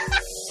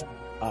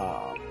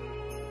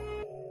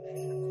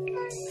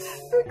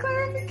 For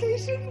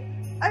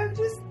clarification,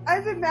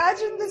 I've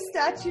imagined the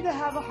statue to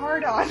have a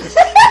heart on.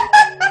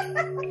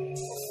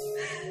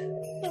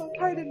 Oh,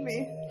 pardon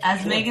me.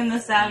 As Megan Thee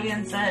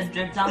Stallion said,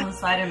 drip down the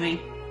side of me.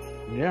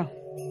 Yeah.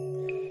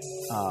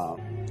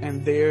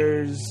 And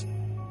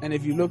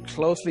if you look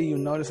closely, you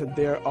notice that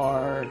there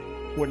are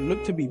what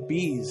look to be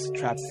bees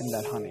trapped in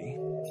that honey.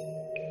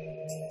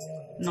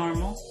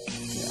 Normal.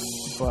 Yeah.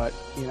 But,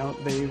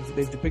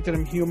 they've depicted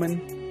him human.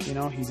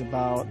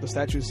 The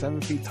statue is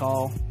 7 feet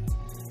tall.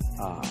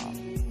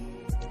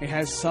 It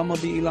has some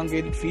of the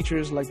elongated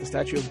features like the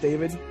statue of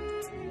David.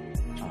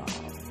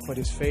 But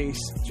his face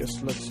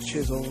just looks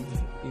chiseled.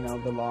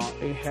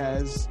 It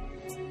has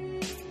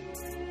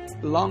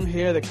long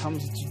hair that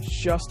comes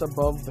just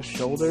above the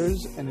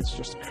shoulders, and it's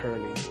just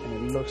curly, and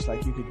it looks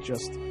like you could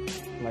just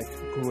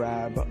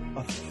grab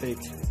a thick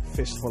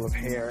fistful of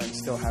hair and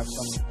still have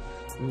some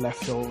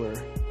left over.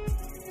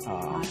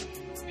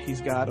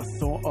 He's got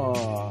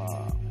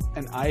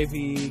an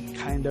ivy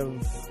kind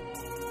of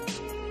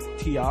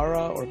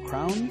tiara or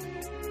crown.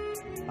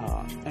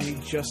 And he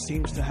just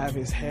seems to have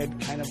his head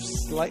kind of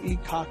slightly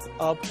cocked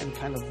up and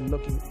kind of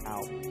looking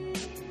out.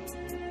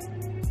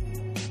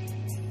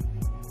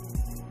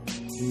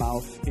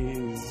 Mouth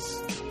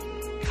is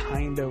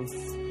kind of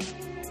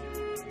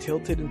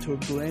tilted into a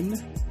grin,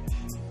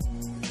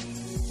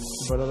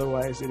 but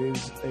otherwise it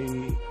is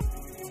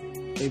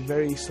a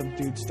very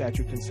subdued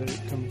statue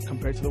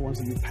compared to the ones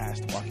that you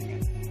passed walking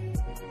in.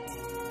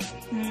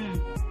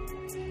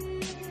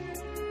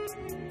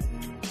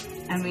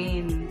 I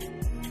mean,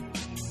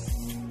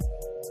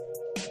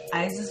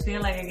 I just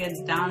feel like I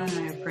get down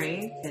and I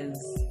pray because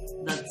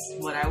that's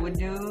what I would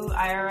do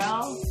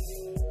IRL.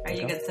 Right?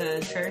 You get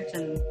to church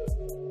and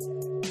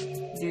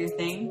do your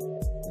thing.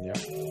 Yeah.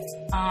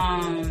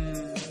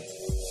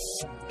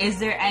 Is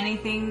there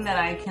anything that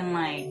I can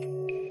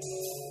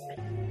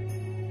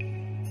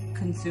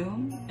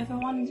consume if I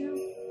wanted to?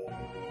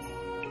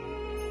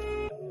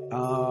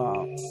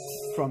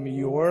 From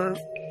your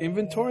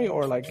inventory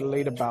or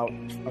laid about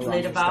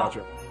around the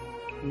statue?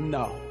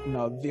 No.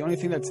 The only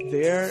thing that's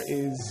there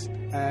is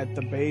at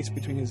the base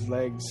between his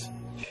legs.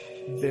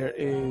 There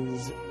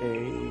is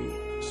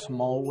a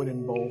small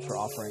wooden bowl for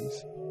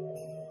offerings.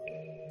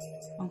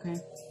 Okay.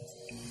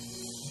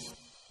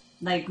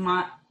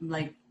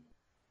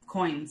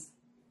 Coins.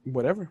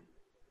 Whatever.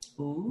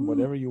 Ooh.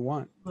 Whatever you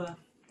want.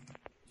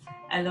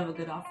 I love a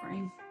good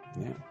offering.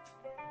 Yeah.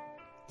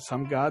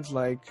 Some gods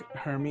like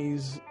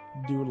Hermes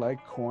do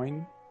like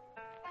coin.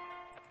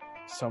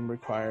 Some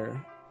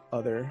require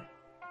other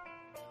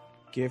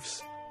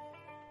gifts.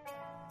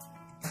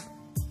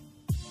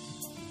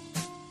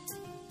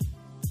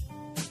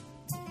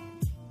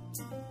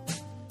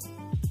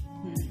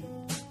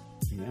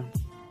 Yeah.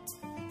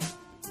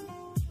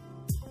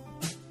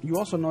 You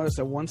also notice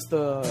that once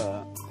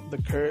the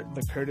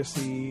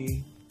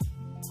courtesy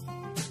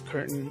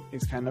curtain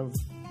is kind of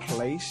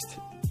placed,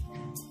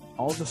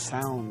 all the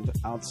sound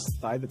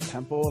outside the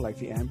temple, like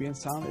the ambient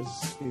sound,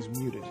 is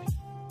muted.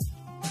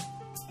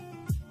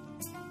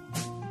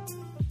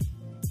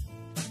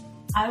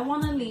 I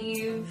want to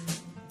leave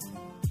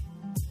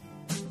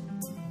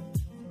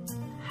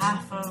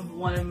half of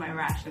one of my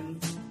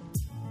rations.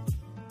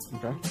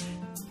 Okay.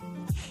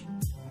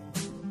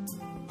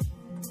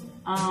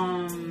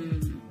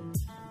 And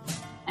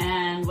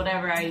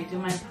whatever, I do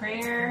my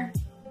prayer.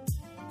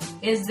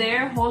 Is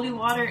there holy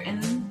water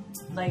in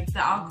like the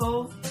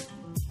alcove?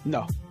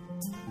 No.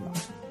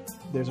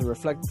 There's a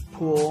reflective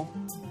pool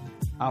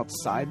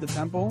outside the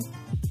temple,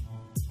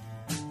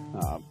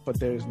 but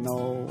there's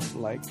no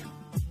like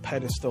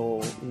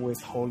pedestal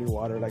with holy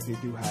water like they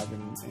do have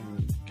in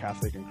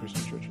Catholic and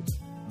Christian churches.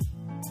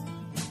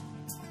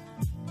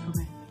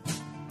 Okay.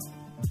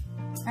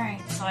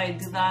 Alright, so I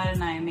do that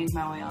and I make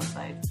my way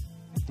outside.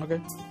 Okay.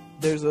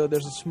 There's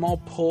a small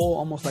pull,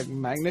 almost like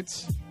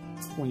magnets,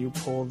 when you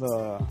pull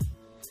the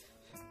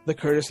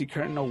courtesy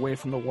curtain away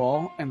from the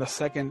wall, and the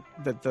second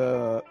that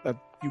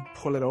you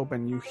pull it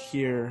open, you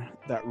hear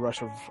that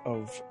rush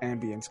of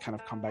ambience kind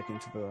of come back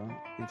into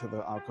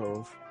the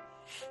alcove.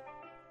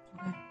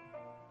 Okay.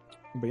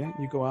 But yeah,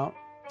 you go out.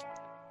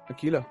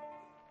 Aquila,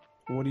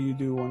 what do you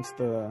do once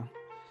the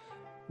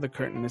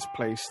curtain is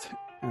placed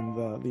and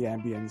the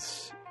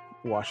ambience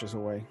washes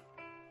away?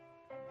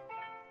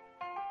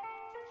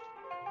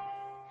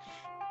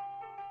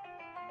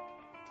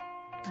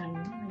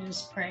 I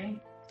just pray.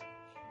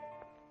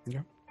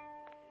 Yeah.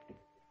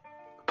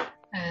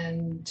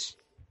 And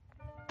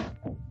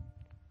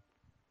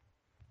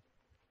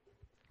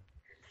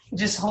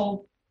just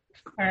hope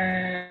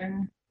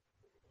for...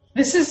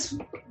 This is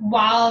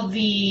while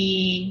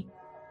the...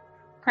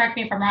 Correct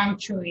me if I'm wrong,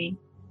 Chewy.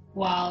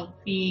 While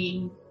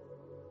the...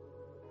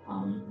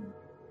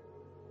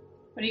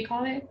 what do you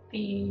call it?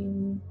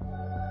 The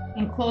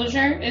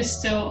enclosure is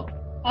still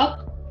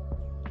up?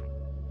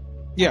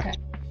 Yeah. Okay.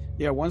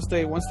 Yeah, once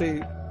they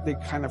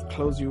kind of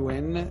close you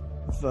in,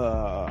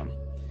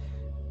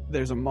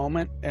 there's a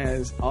moment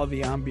as all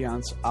the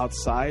ambiance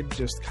outside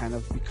just kind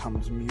of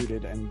becomes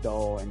muted and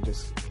dull and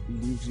just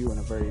leaves you in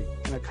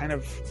a kind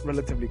of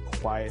relatively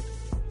quiet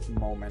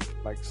moment,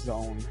 like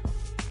zone.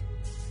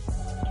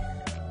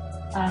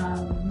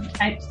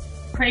 I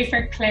pray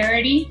for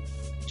clarity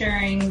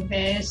during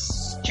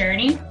this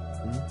journey.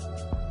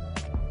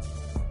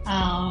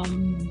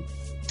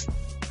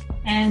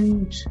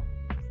 And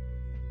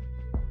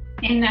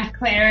in that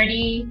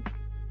clarity,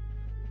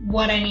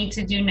 what I need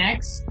to do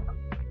next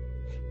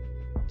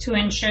to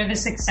ensure the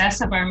success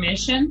of our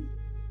mission.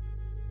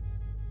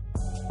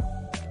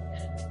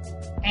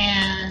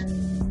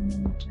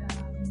 And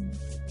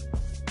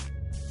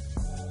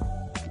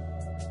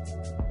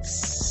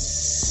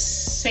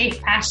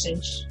safe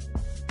passage.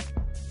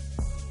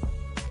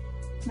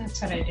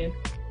 That's what I do.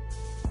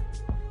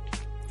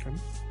 Okay.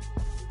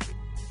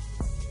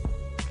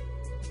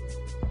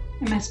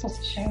 Am I supposed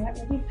to share that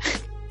with you?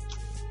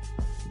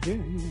 Yeah.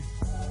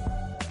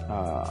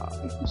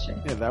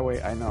 Yeah, that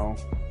way I know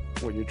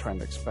what you're trying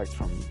to expect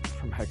from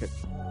Hecate.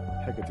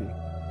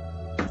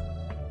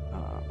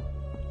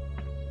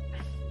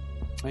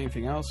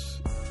 Anything else?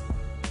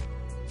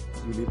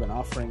 You leave an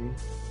offering?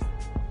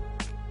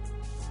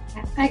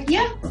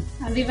 Yeah,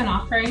 I leave an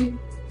offering.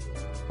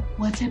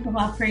 What type of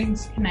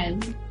offerings can I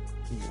leave?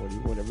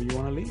 Whatever you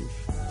want to leave.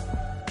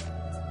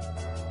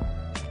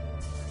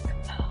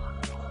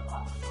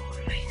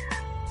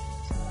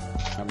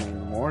 I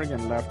mean,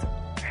 Morgan left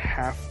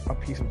half a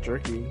piece of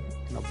jerky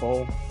in a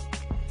bowl.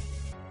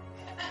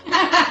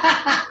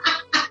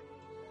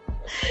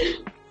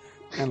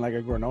 And like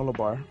a granola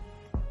bar.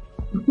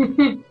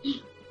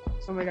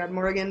 Oh my god,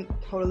 Morgan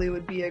totally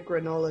would be a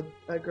granola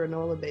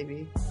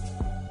baby.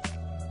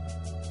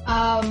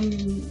 I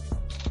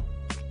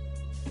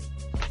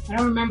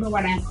don't remember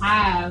what I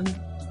have,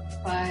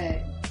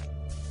 but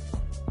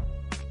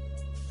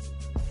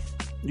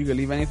You could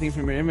leave anything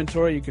from your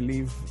inventory. You could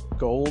leave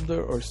gold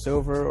or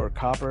silver or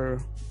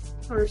copper.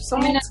 Or I'm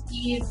salt. gonna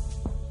leave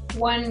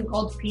one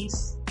gold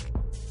piece.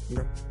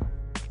 Okay.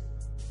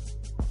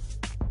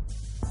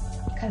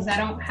 Because I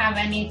don't have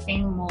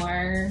anything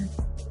more.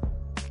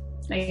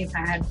 Like if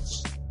I had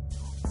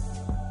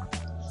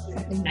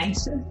something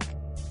nicer.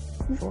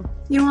 Sure.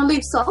 You want to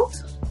leave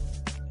salt?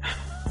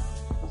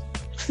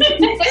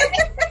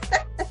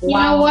 You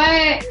know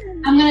what?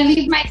 I'm gonna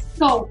leave my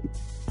soap.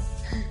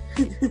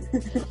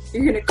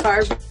 You're gonna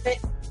carve it.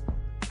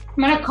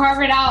 I'm gonna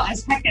carve it out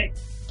as Hecate.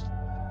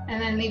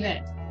 And then leave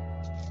it.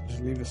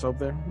 Just leave the soap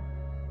there.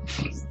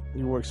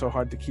 You worked so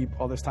hard to keep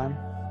all this time.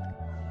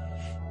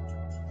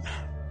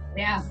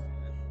 Yeah.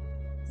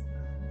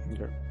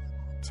 Okay.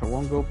 So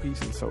one gold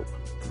piece and soap.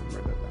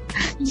 Remember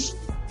that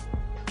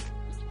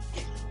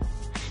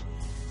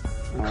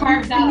down.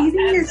 Carved out. Leaving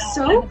your as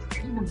soap?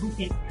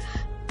 Okay.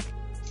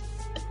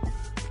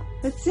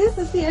 That's it?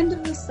 That's the end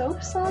of the soap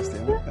That's song? the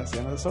end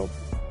of the soap.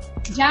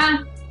 Ya.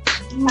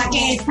 Pa'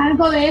 que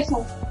salgo de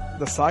eso.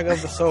 The saga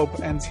of the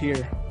soap ends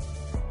here.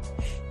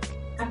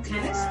 I'm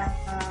kind of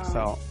sad.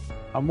 So,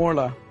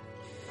 Amorla,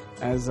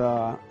 as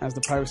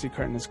the privacy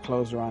curtain is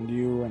closed around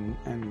you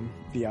and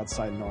the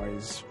outside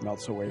noise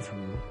melts away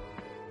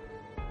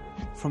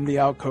from the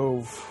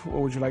alcove,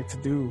 what would you like to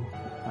do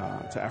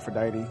to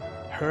Aphrodite?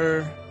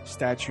 Her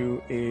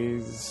statue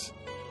is,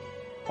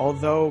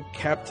 although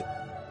kept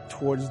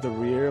towards the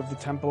rear of the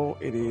temple,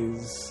 it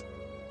is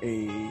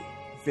a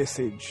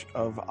visage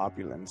of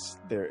opulence.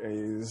 There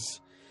is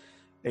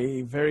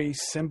a very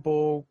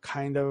simple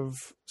kind of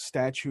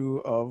statue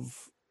of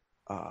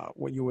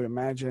what you would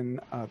imagine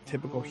a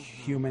typical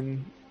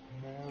human,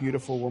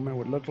 beautiful woman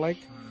would look like.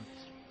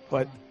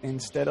 But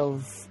instead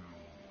of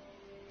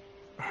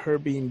her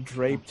being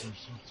draped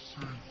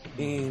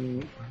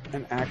in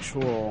an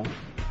actual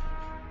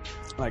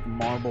like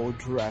marble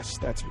dress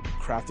that's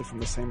crafted from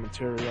the same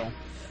material,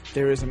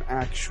 there is an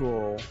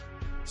actual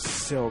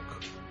silk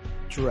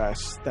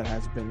dress that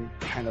has been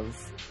kind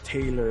of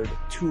tailored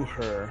to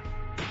her,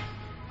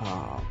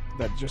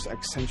 that just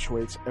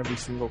accentuates every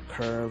single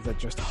curve, that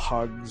just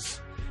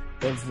hugs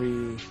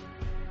every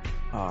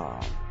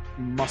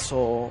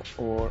muscle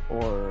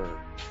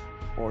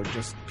or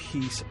just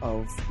piece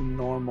of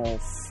normal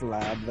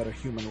flab that a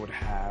human would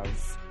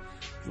have.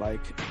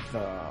 Like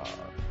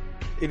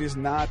it is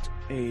not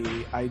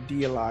a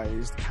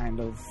idealized kind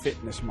of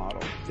fitness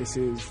model. This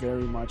is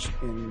very much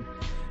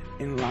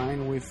in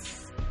line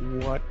with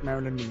what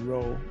Marilyn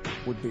Monroe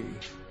would be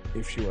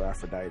if she were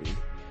Aphrodite.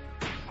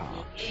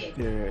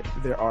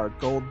 There are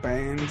gold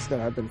bands that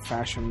have been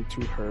fashioned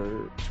to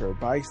her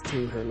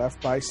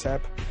left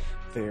bicep.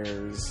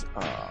 There's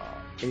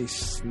a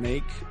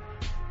snake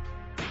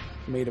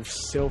made of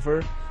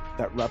silver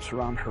that wraps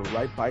around her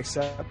right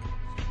bicep.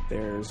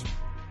 There's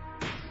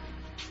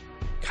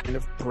kind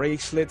of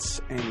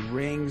bracelets and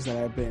rings that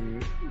have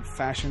been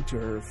fashioned to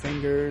her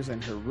fingers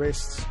and her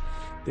wrists.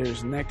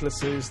 There's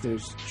necklaces,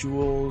 there's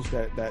jewels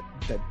that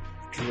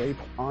drape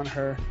on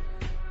her.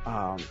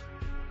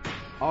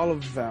 All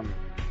of them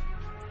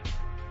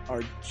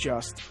are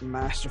just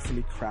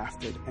masterfully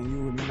crafted, and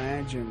you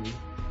imagine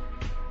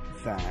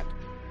that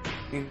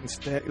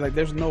instead, like,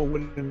 there's no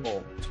wooden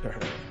bowl to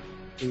her.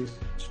 It's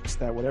just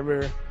that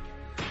whatever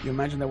you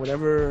imagine, that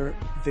whatever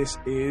this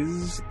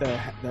is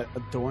that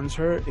adorns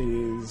her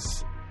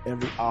is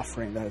every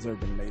offering that has ever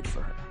been made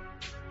for her.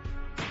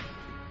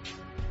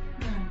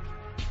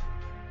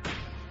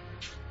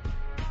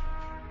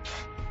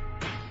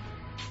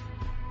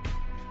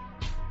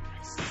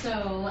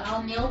 So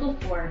I'll kneel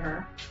before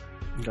her.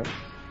 Okay.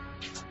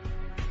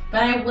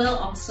 But I will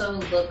also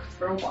look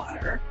for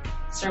water.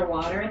 Is there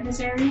water in this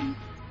area?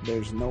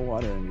 There's no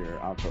water in your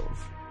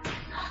alcove.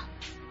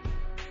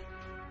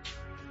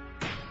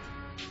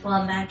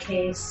 Well, in that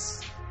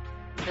case,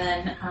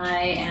 then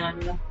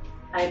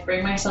I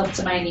bring myself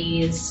to my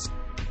knees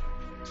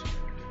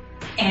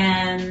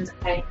and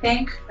I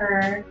thank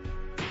her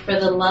for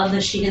the love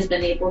that she has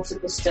been able to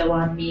bestow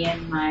on me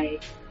and my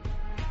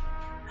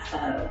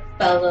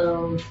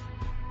fellow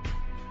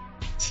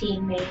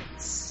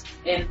teammates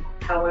in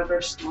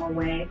however small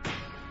way.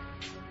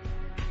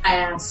 I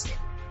ask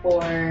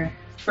for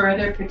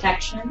further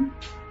protection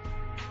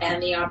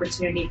and the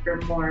opportunity for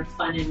more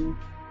fun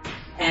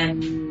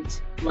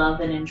and love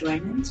and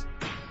enjoyment.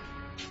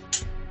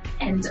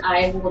 And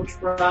I will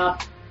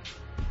drop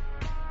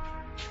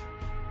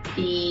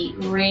the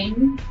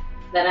ring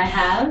that I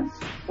have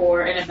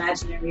for an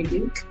imaginary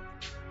duke.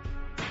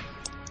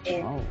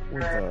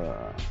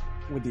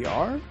 With the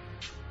R?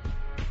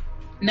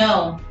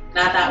 No,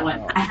 not that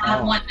one. Oh, I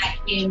have one that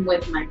came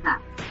with my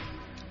pack.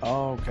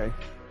 Oh, okay.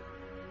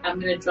 I'm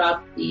gonna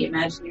drop the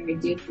imaginary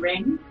duke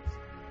ring,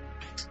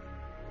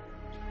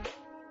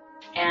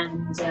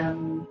 and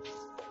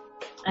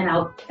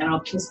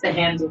I'll kiss the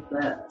hand of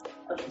the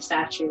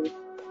statue.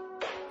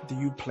 Do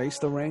you place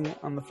the ring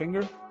on the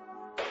finger?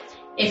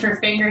 If her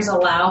fingers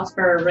allow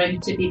for a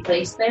ring to be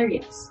placed there,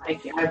 yes,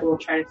 I will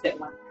try to fit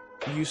one.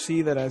 You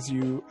see that as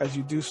you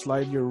do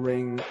slide your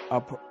ring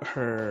up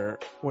her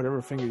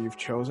whatever finger you've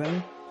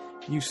chosen,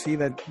 you see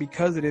that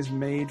because it is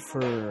made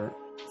for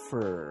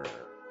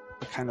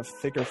a kind of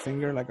thicker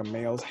finger, like a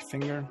male's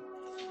finger,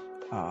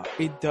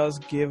 it does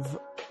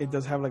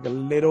have like a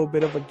little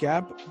bit of a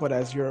gap, but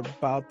as you're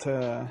about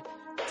to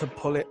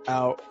pull it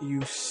out,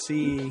 you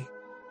see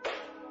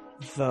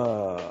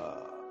the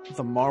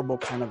marble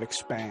kind of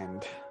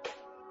expand.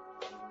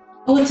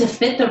 Oh, to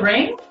fit the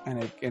ring?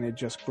 And it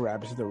just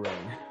grabs the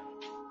ring.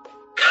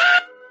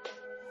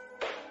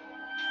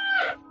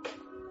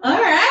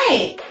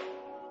 Alright.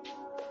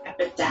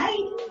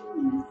 Aphrodite.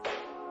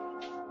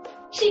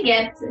 She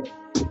gets it.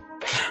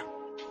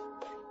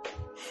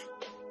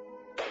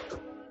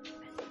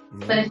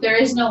 But if there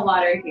is no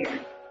water here,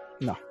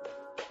 no,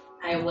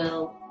 I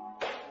will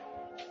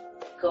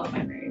go on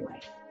my merry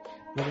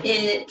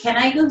way. Can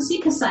I go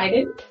see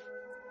Poseidon?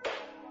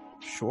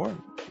 Sure.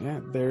 Yeah.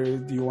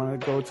 Do you want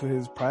to go to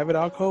his private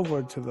alcove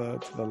or to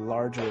the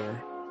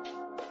larger,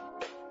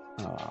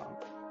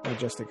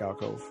 majestic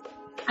alcove?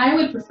 I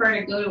would prefer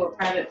to go to a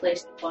private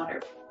place with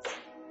water.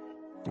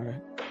 Okay.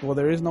 Well,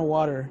 there is no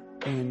water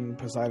in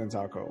Poseidon's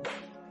alcove.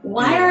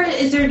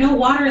 Is there no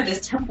water in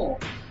this temple?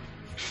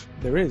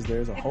 There is.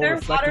 There's a whole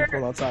reflecting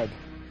pool outside.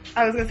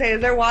 I was gonna say,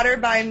 is there water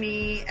by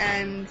me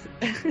and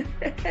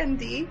and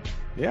D?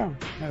 Yeah,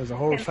 there's a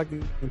whole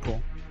reflecting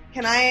pool.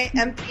 Can I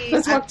empty?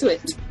 Let's walk to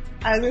it.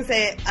 I was gonna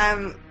say,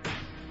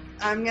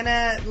 I'm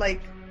gonna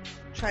like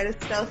try to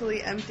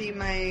stealthily empty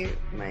my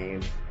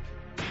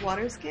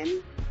water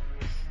skin.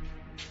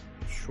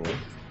 Sure.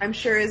 I'm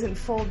sure isn't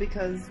full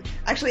because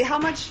actually, how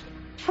much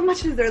How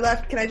much is there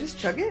left? Can I just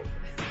chug it?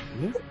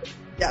 Yeah.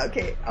 Yeah,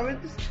 okay. I'm gonna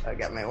just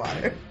chug out my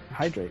water.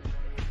 Hydrate.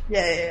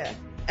 Yeah.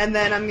 And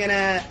then I'm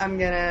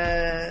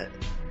gonna.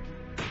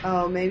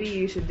 Oh, maybe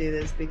you should do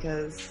this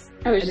because.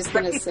 I was just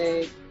gonna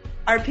say.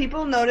 Are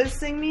people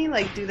noticing me?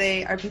 Like,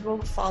 are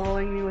people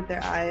following me with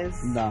their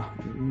eyes? No,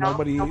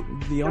 nobody. No.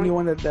 The only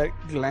one that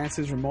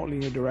glances remotely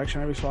in your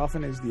direction every so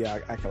often is the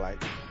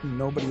acolyte.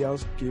 Nobody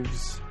else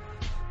gives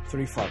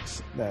 3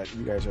 fucks that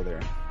you guys are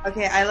there.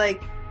 Okay,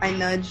 I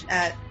nudge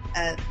at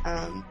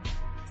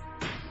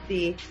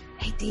D.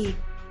 Hey D,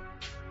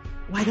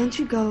 why don't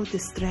you go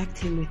distract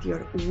him with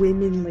your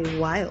womanly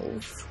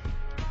wiles?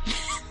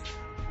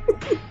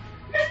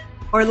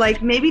 Or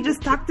like maybe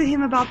just talk to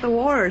him about the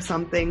war or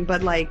something.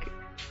 But like,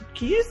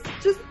 can you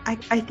just I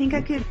think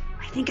I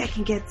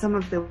can get some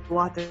of the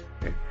water.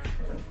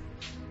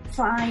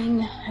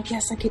 Fine, I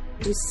guess I could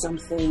do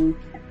something.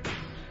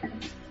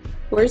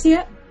 Where's he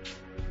at?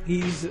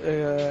 He's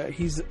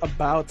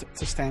about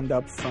to stand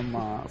up from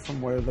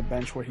where the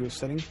bench where he was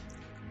sitting.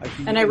 Like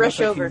And I rush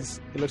over. It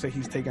looks like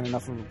he's taken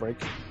enough of a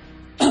break.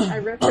 I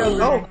rush over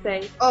and I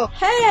say, Oh.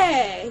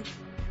 Hey,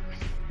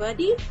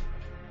 buddy.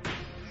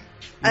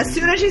 As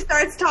soon as she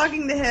starts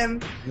talking to him,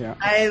 Yeah.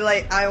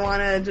 I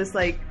want to just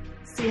like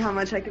see how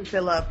much I can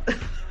fill up.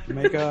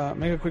 Make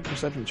a quick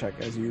perception check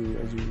as you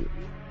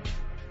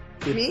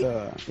dip Me?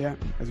 as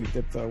you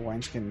dip the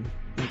wineskin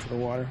into the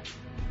water.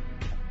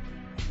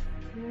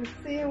 Let's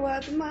see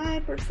what my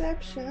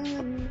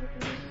perception.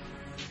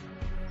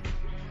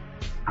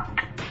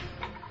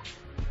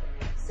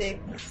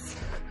 6.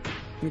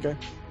 Okay.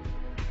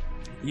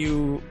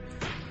 You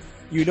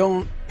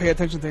don't pay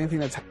attention to anything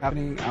that's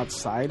happening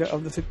outside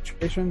of the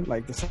situation.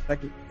 Like the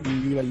second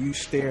you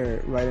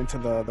stare right into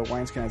the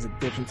wineskin as it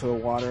dips into the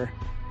water,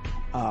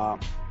 and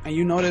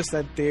you notice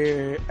that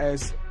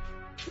as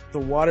the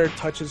water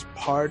touches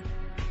part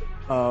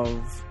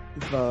of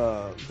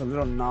the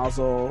little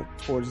nozzle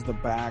towards the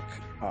back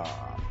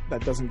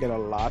that doesn't get a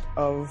lot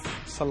of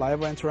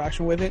saliva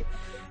interaction with it,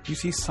 you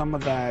see some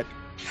of that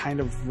kind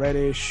of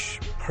reddish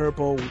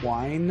purple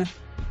wine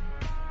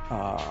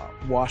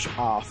wash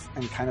off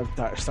and kind of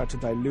start to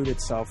dilute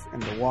itself in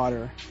the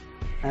water.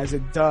 As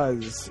it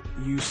does,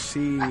 you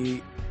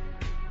see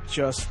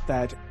just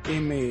that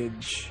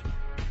image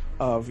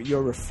of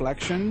your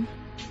reflection,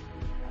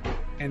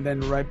 and then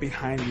right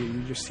behind you,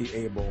 you just see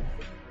Abel.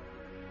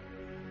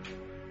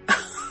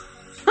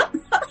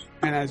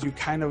 And as you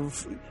kind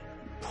of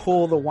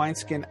pull the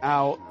wineskin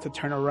out to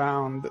turn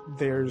around,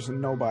 there's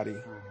nobody.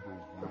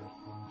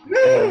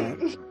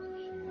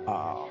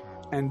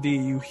 And D,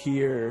 you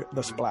hear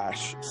the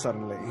splash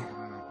suddenly.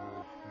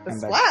 The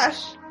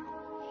splash?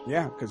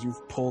 Yeah, because you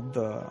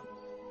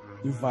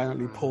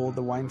violently pulled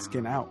the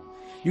wineskin out.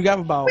 You got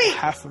about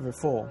half of it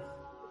full.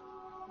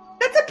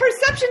 That's a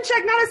perception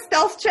check, not a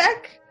stealth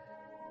check.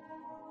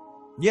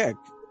 Yeah,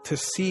 to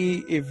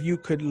see if you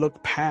could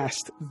look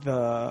past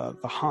the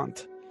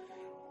haunt.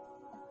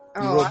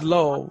 You rolled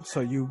low,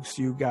 so you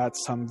got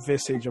some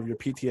visage of your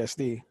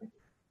PTSD.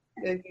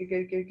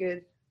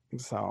 Good.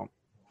 So,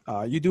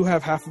 you do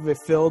have half of it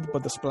filled,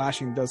 but the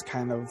splashing does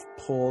kind of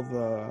pull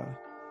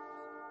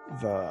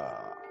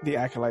the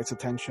acolyte's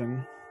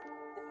attention.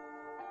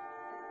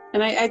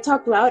 And I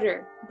talk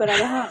louder, but I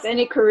don't have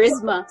any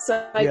charisma.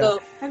 So I go,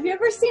 have you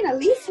ever seen a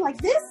leaf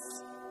like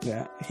this?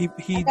 Yeah, he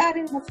got it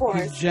in the he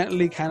forest.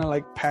 gently kind of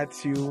like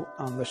pats you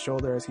on the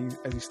shoulder as he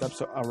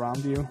steps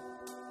around you.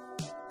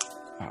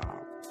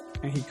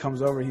 And he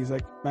comes over. He's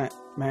like,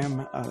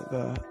 "Ma'am,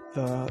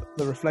 the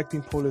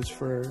reflecting pool is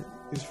for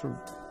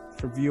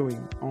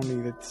viewing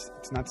only.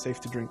 It's not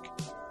safe to drink."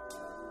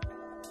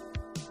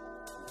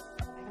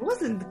 I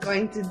wasn't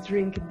going to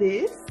drink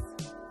this.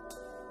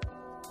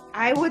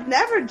 I would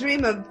never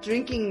dream of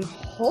drinking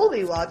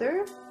holy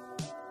water.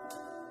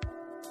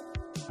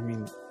 I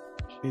mean,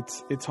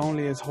 it's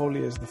only as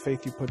holy as the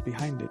faith you put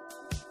behind it.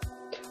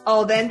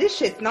 Oh, then this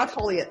shit's not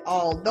holy at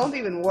all. Don't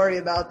even worry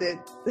about it.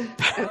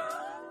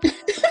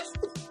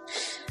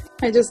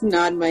 I just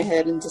nod my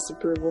head in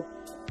disapproval.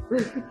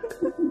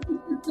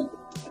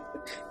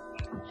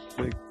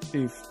 Like,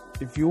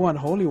 if you want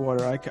holy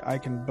water, I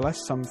can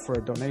bless some for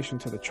a donation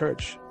to the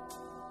church.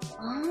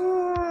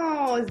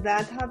 Oh, is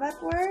that how that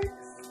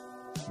works?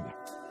 Yeah.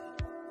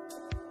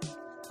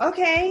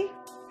 Okay.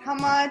 How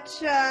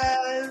much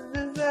is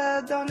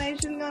the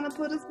donation gonna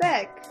put us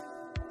back?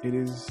 It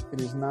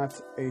is not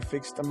a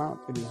fixed amount.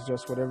 It is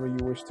just whatever you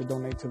wish to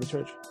donate to the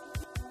church.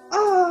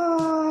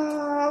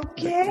 Oh,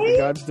 okay. The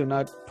gods do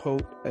not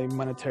put a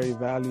monetary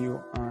value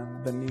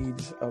on the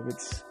needs of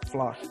its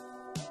flock.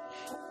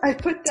 I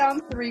put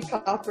down 3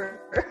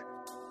 copper.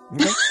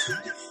 Okay.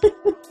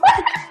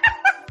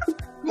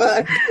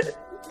 But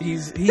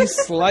He's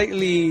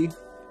slightly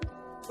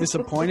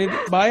disappointed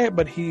by it,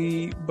 but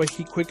he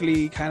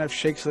quickly kind of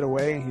shakes it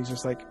away, and he's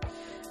just like,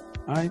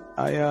 "All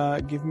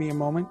right, give me a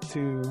moment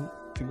to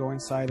go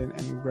inside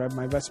and grab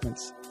my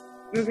vestments."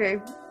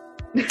 okay.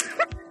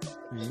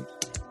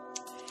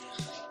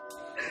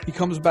 He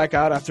comes back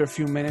out after a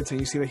few minutes, and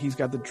you see that he's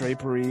got the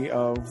drapery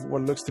of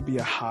what looks to be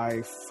a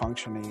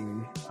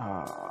high-functioning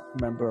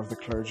member of the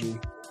clergy.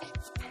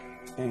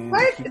 And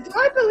What? Do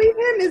I believe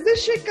him? Is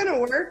this shit gonna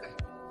work?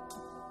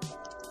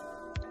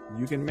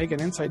 you can make an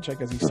insight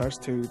check as he starts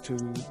to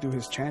do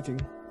his chanting.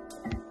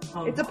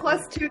 Oh, It's a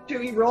 +2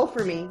 to roll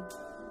for me.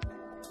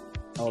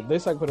 Oh,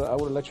 this I would have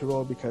let you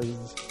roll because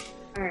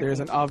All right. there's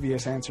an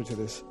obvious answer to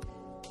this.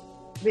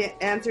 The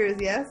answer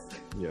is yes.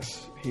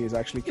 Yes, he is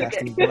actually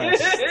casting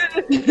bless.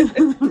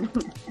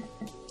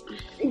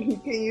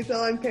 Can you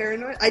tell I'm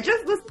paranoid? I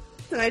just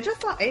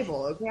saw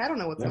Abel. Okay, I don't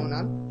know what's going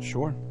on.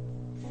 Sure.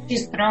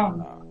 She's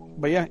thrown.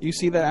 But yeah, you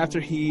see that after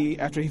he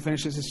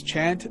finishes his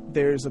chant,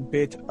 there's a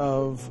bit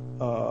of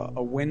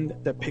a wind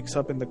that picks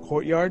up in the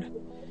courtyard.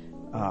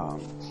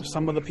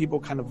 Some of the people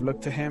kind of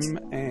look to him,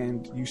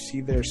 and you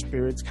see their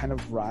spirits kind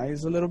of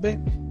rise a little bit.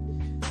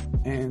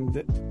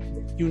 And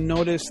you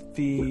notice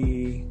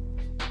the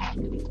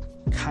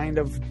kind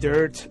of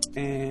dirt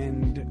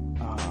and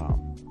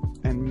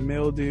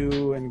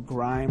mildew and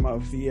grime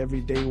of the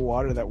everyday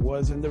water that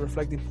was in the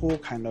reflecting pool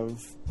kind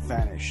of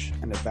vanish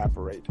and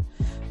evaporate.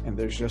 And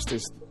there's just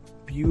this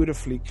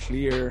beautifully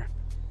clear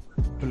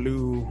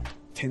blue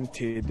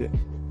tinted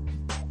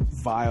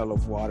vial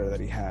of water that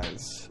he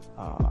has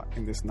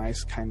in this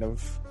nice kind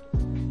of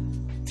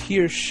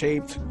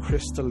tear-shaped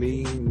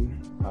crystalline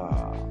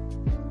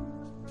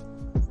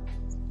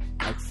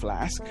like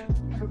flask,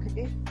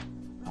 Okay.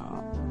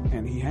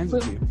 and he hands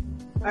it to you.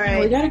 All right.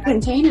 We got a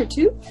container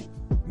too.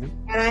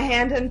 And I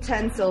hand him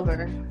 10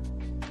 silver.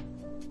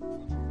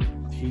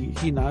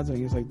 He nods and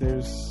he's like,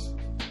 "There's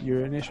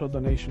your initial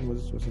donation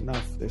was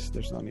enough.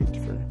 There's no need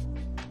for."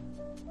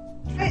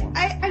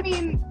 I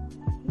mean,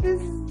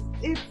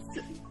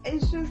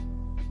 it's just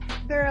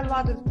there are a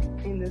lot of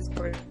in this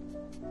court.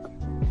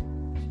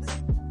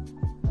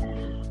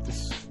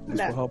 This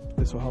will help.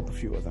 This will help a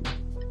few of them.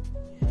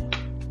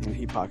 And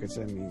he pockets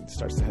it and he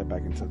starts to head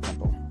back into the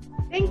temple.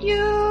 Thank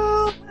you.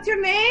 What's your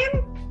name?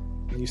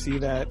 And you see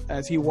that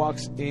as he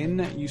walks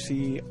in, you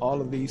see all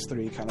of these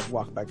three kind of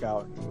walk back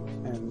out.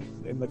 And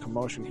in the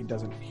commotion, he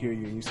doesn't hear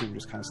you. You see him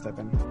just kind of step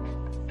in.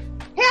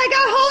 Hey, I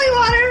got holy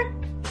water.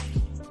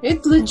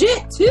 It's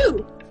legit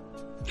too.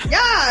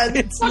 Yeah,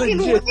 It's fucking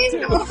legit,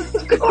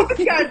 windows,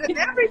 courtyards, and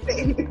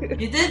everything.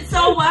 You did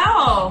so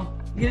well.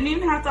 You didn't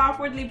even have to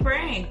awkwardly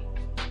pray.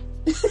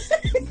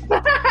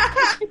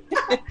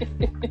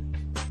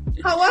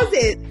 How was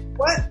it?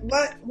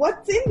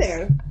 What's in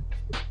there?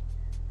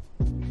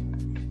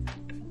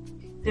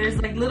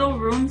 There's like little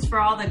rooms for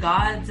all the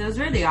gods. It was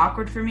really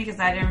awkward for me because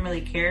I didn't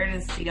really care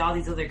to see all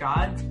these other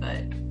gods,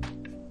 but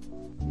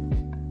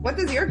What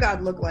does your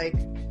god look like?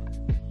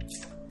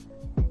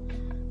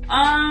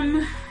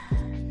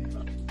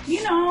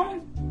 you know,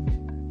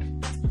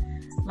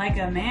 like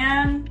a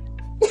man.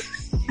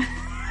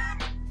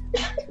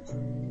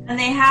 And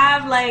they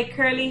have like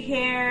curly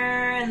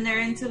hair and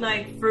they're into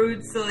like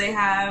fruits, so they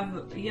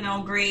have, you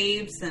know,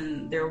 grapes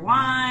and their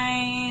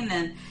wine.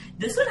 And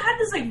this one had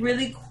this like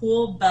really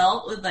cool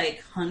belt with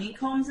like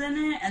honeycombs in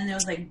it, and it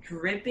was like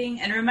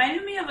dripping, and it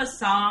reminded me of a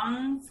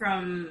song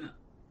from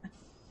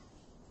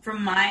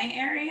my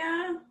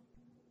area.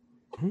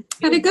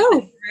 How'd it go?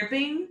 Like,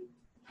 dripping.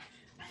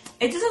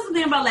 It just has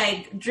something about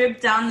like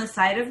drip down the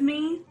side of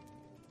me,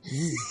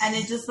 and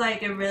it just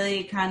like it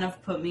really kind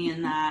of put me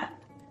in that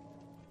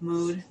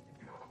mood.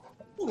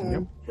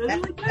 Yep. It was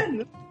really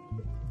good.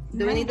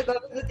 Do we need to go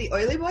visit the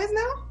oily boys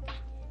now?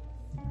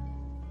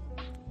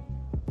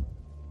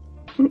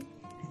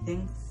 I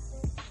think.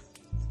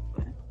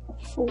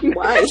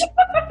 Why?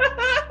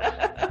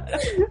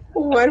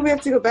 Why do we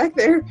have to go back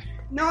there?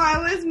 No, I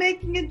was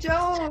making a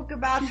joke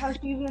about how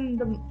she's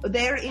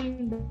they're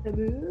in the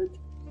mood.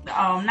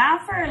 Oh,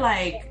 not for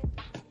like.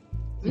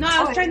 No,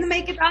 I was trying to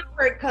make it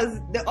awkward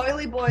because the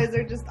oily boys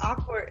are just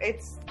awkward.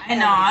 It's. I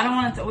know. I don't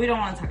want to. We don't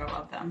want to talk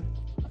about them.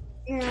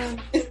 Yeah.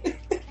 Okay.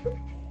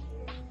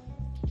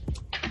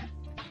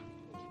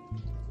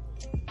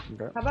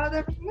 How about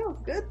everything else?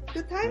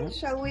 Good time. Yeah.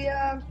 Shall we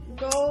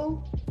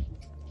go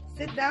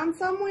sit down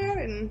somewhere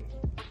and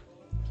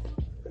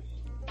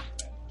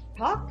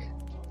talk?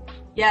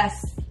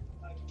 Yes.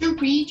 To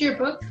read your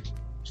book?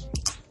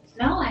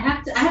 No, I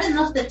haven't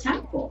left the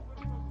temple.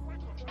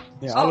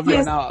 Yeah, all of you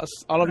yes.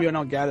 are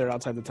now gathered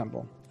outside the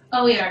temple.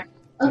 Oh, we are.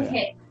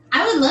 Okay.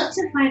 I would love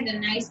to find a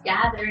nice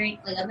gathering,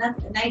 like a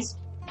nice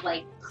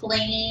like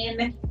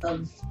plain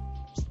of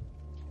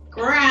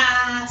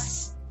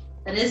grass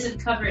that isn't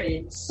covered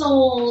in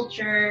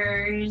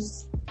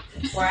soldiers,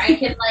 where I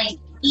can like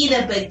eat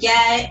a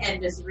baguette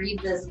and just read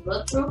this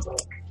book real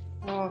quick.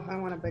 Oh, I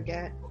want a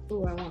baguette.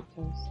 Ooh, I want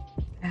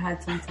those. I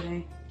had some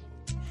today.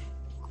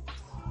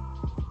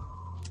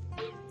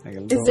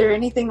 Is there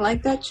anything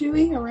like that,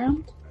 Chewy,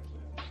 around?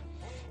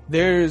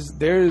 There's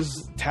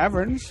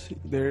taverns.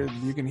 There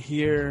you can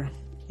hear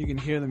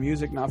the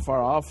music not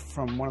far off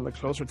from one of the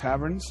closer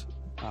taverns.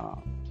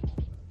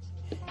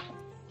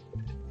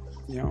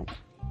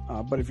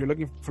 But if you're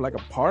looking for like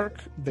a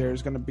park,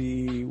 there's going to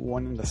be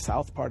one in the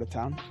south part of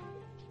town.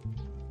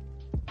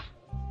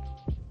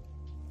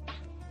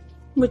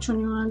 Which one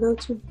you want to go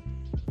to?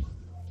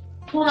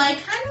 Well, I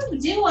kind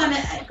of do want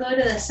to go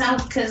to the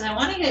south because I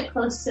want to get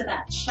close to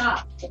that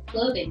shop, the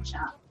clothing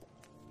shop.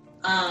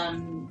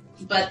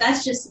 But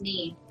that's just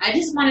me. I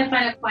just want to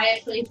find a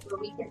quiet place where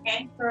we can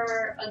hang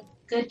for a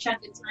good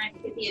chunk of time.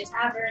 It could be a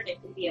tavern,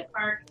 it could be a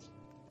park,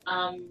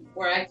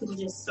 where I can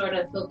just sort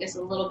of focus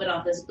a little bit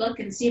on this book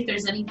and see if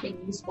there's anything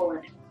useful in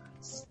it for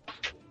us.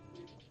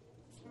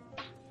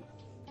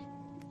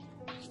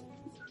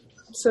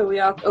 So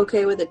we all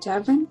okay with the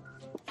tavern?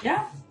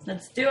 Yeah,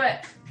 let's do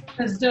it.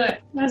 Let's do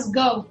it. Let's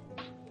go.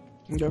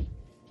 Okay.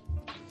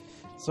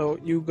 So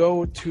you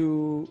go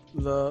to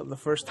the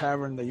first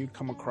tavern that you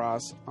come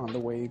across on the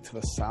way to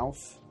the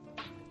south,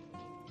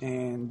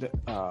 and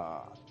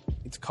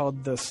it's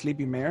called the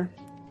Sleepy Mare.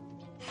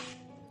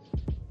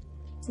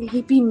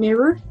 Sleepy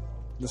Mirror?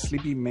 The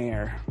Sleepy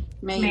Mare,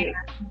 Mayor.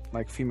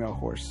 like female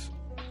horse.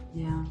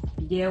 Yeah.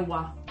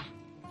 Yewa.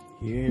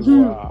 Yeah.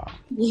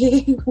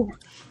 Yeah.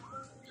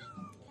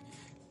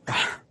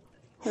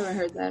 Haven't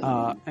heard that.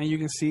 And you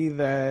can see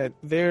that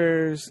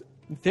there's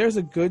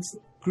a good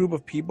group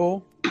of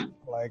people,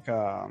 like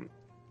about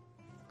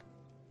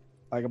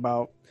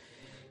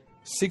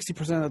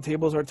 60% of the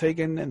tables are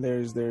taken, and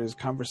there's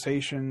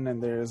conversation,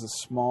 and there's a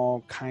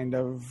small kind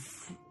of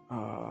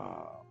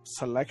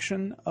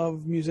selection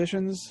of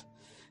musicians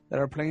that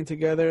are playing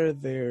together.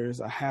 There's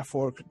a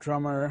half-orc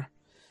drummer.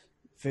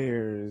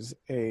 There's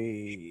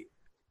a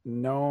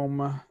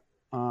gnome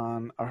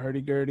on a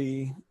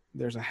hurdy-gurdy.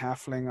 There's a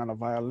halfling on a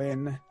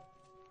violin.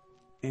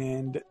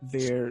 And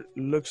there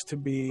looks to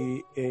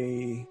be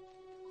a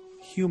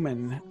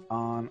human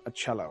on a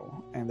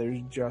cello. And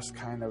they're just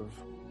kind of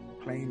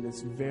playing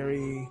this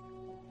very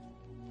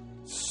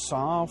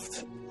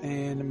soft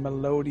and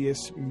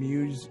melodious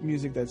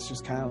music that's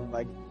just kind of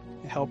like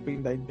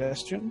helping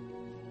digestion.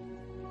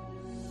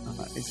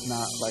 It's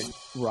not like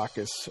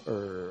raucous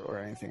or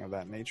anything of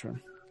that nature.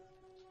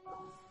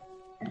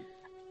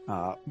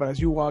 But as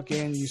you walk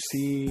in, you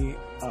see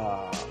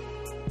a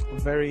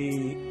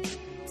very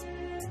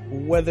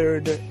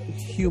weathered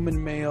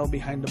human male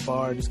behind the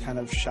bar, just kind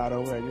of shot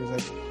over it. He's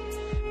like,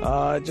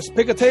 just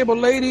pick a table,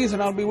 ladies,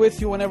 and I'll be with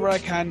you whenever I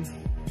can.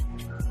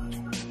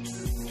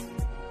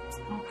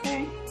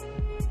 Okay.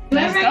 Do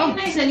I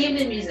recognize any of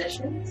the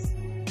musicians?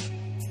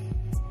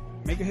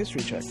 Make a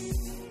history check.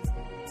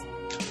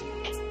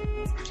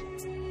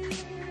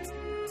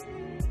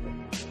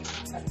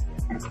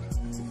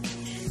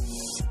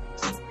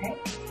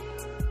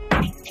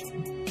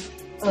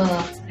 I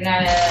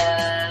got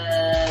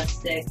a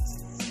 6.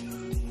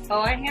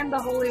 Oh, I hand the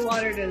holy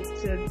water to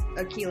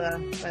Aquila,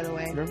 by the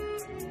way.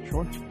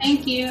 Sure.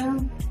 Thank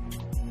you.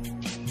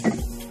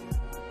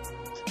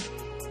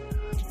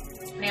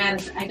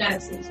 I got a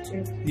 6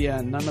 too.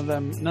 Yeah, none of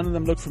them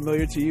look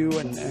familiar to you,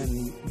 and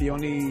the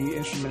only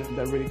instrument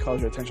that really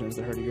calls your attention is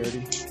the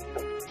hurdy-gurdy.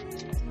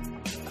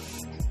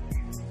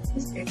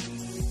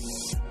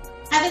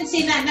 Haven't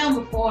seen that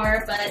gnome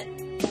before, but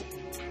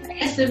I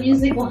guess the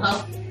music will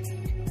help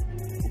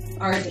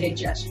our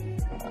digestion.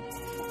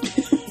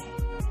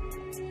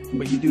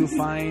 But you do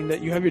find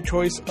that you have your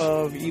choice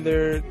of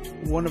either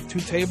one of two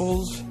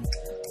tables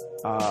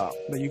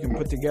that you can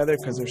put together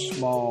because they're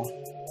small,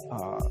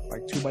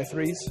 like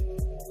 2x3s,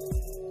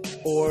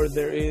 or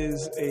there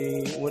is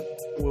what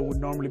would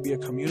normally be a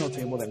communal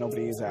table that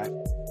nobody is at,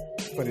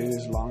 but it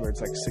is longer.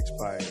 It's like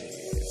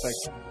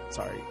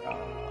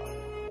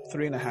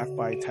 3.5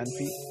 by 10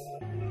 feet.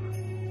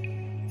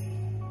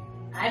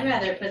 I'd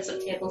rather put some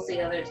tables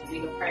together to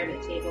make a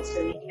private table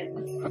so we can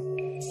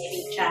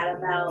maybe chat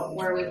about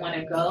where we want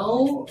to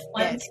go.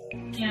 Once,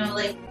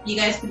 like you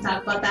guys can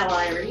talk about that while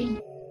I read.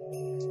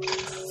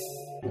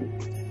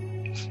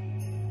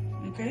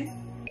 Okay.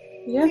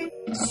 Yeah.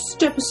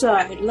 Step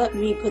aside. Let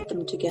me put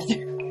them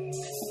together.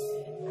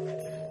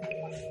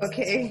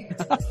 Okay.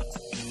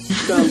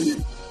 Go.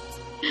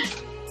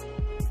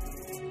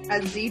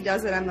 As Z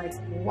does it, I'm like,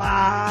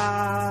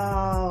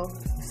 wow.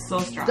 So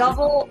strong.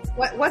 Double.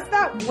 What's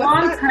that? What's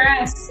Long that?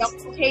 press.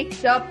 Double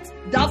caked up.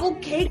 Double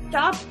caked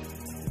up.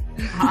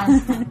 On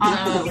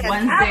a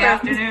Wednesday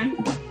afternoon.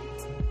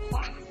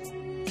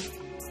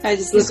 I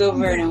just look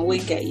over and I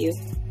wink at you.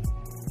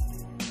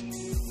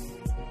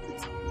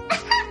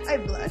 I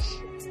blush.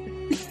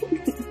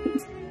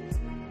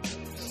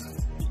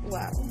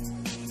 Wow.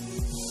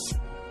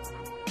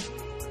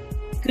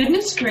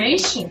 Goodness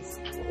gracious.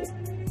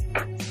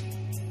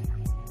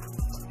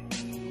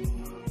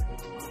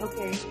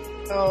 Okay.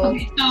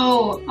 Okay,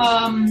 so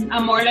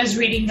Amorla's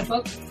reading the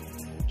book.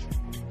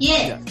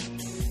 Yeah.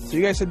 So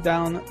you guys sit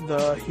down.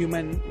 The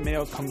human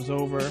male comes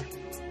over,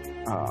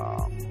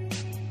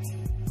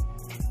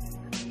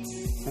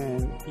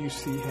 and you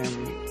see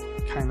him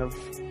kind of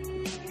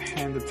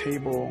hand the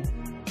table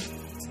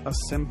a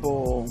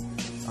simple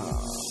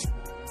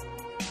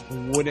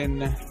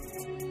wooden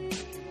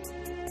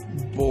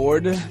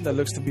board that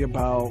looks to be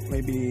about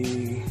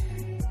maybe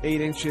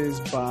 8 inches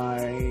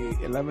by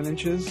 11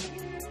 inches.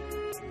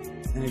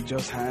 And it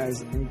just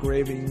has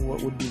engraving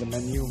what would be the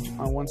menu.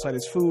 On one side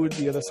is food,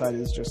 the other side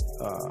is just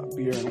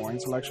beer and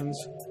wine selections.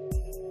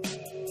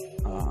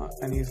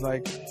 and he's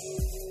like,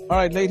 "All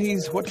right,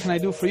 ladies, what can I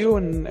do for you?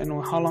 And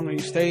how long are you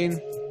staying?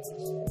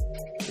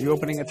 Are you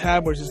opening a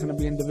tab, or is this going to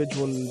be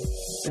individual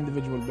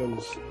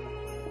bills?"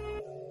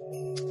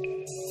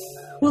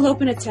 We'll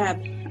open a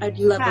tab. I'd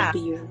love it to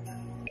you.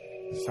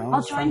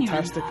 Sounds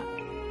fantastic.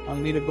 I'll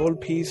need a gold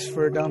piece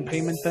for a down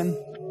payment then.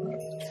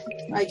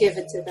 I give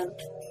it to them.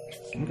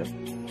 Okay.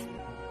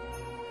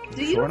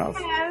 Do you have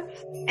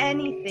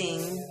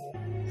anything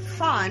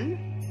fun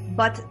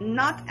but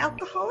not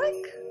alcoholic?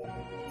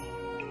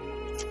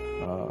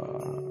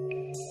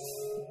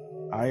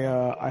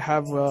 I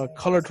have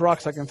colored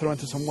rocks I can throw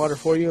into some water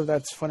for you if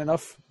that's fun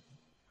enough.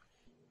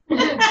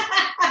 Can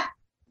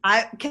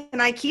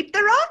I keep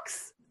the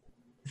rocks?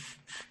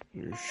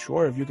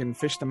 Sure, if you can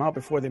fish them out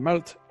before they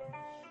melt.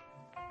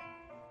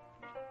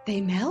 They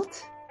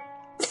melt?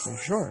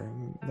 Sure,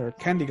 they're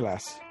candy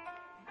glass.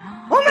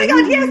 Oh my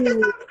god, yes, that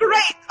sounds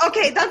great!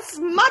 Okay, that's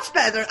much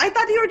better. I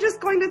thought you were just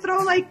going to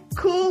throw, like,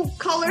 cool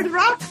colored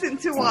rocks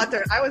into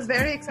water. I was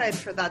very excited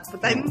for that,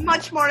 but I'm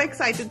much more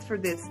excited for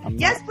this.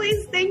 Yes,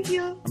 please, thank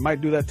you. I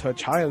might do that to a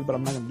child, but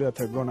I'm not going to do that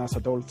to a grown-ass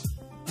adult.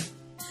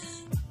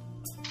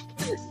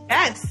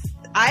 Yes,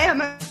 I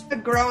am a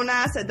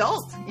grown-ass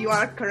adult. You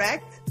are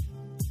correct.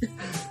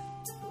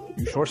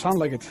 You sure sound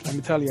like it, let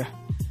me tell you.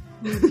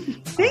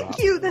 Thank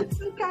you, that's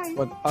so kind.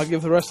 But I'll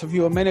give the rest of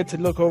you a minute to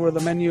look over the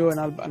menu, and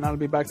I'll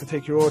be back to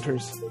take your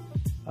orders.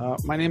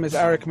 My name is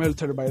Eric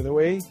Milter, by the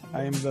way.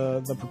 I am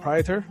the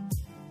proprietor.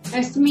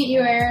 Nice to meet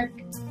you,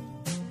 Eric.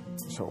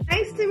 So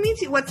Nice to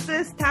meet you. What's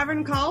this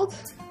tavern called?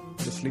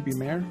 the Sleepy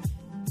Mare.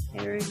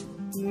 Eric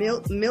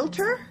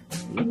Milter?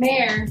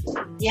 Mayor.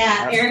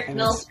 Yeah, Eric And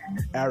Milton.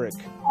 it's Eric.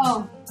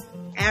 Oh,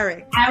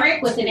 Eric.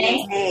 Eric with an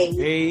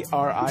A.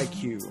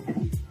 A-R-I-Q.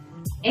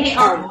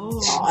 A-R.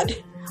 God.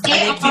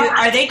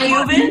 Are they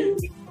Cuban?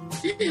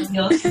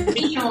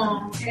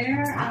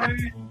 Where are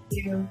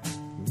you?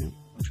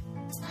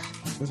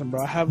 Listen,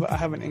 bro, I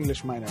have an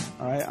English minor,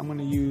 all right? I'm going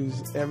to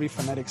use every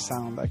phonetic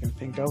sound I can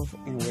think of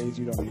in ways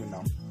you don't even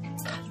know.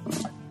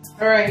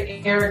 All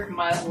right, Eric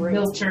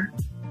Milter.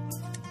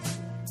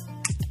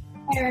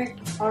 Eric.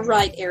 All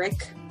right,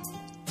 Eric.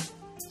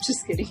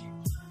 Just kidding.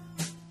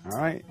 All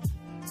right.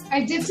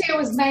 I did say it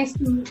was nice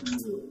to meet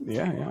you.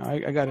 Yeah,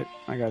 I got it.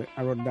 I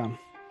wrote it down.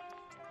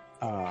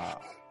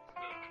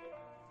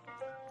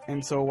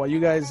 And so while you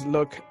guys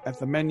look at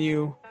the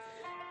menu,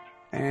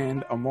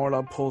 and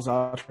Amorla pulls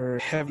out her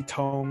heavy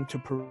tome to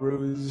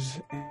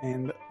peruse,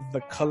 and the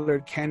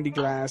colored candy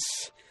glass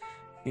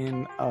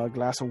in a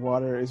glass of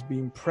water is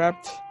being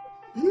prepped,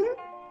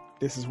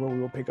 this is where we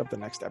will pick up the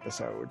next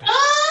episode.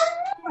 Oh.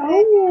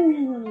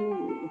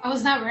 I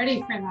was not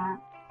ready for that.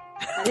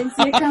 I didn't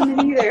see it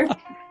coming either.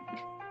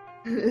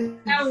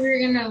 Now we were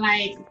gonna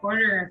like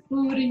order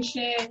food and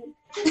shit.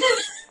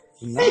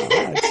 No,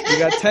 you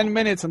got 10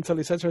 minutes until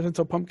he sets her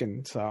into a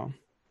pumpkin, so.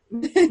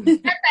 Not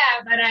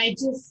that, but I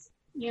just,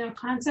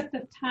 concept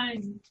of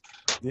time.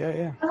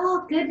 Yeah.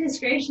 Oh, goodness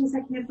gracious,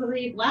 I can't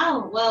believe.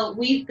 Wow. Well,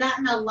 we've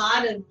gotten a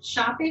lot of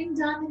shopping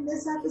done in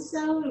this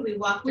episode. We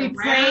walked around.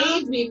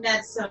 prayed. We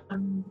met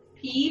some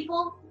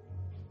people.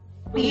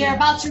 We are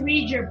about to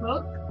read your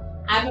book.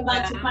 I'm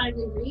about to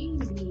finally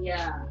read.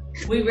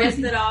 We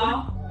risked it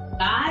all.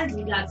 God,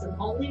 we got some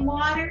holy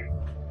water.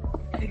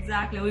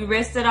 Exactly. We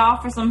risked it all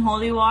for some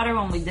holy water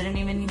when we didn't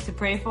even need to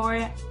pray for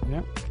it.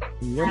 Yep.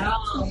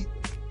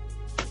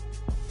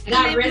 I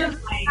got rid of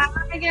my...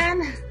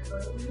 Again?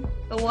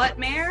 The what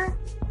mare?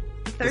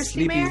 The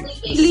thirsty sleepy, mare?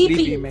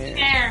 Sleepy Mare.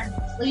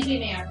 There. Sleepy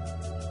Mare.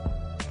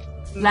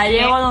 La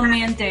yegua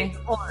durmiente.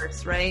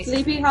 Horse, right?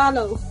 Sleepy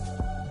Hollow.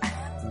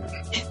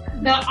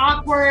 The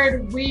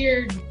awkward,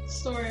 weird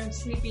story of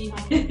Sleepy.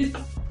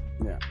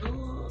 Yeah.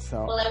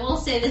 So. Well, I will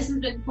say this has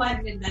been quite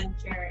an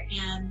adventure,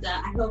 and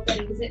I hope that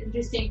it was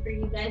interesting for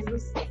you guys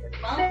listening as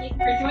well. Thank you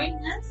for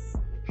joining us,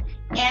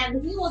 and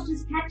we will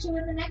just catch you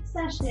in the next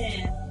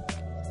session.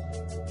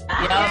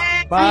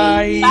 Bye.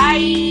 Bye.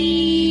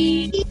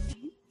 Bye.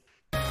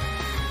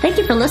 Thank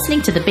you for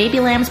listening to the Baby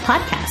Lambs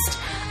podcast.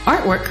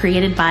 Artwork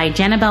created by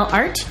Janabelle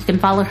Art. You can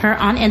follow her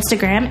on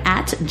Instagram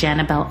at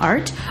Janabelle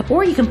Art,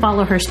 or you can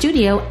follow her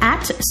studio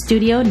at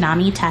Studio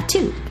Nami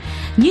Tattoo.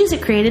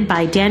 Music created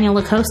by Daniel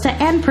Acosta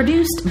and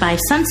produced by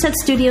Sunset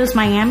Studios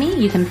Miami.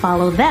 You can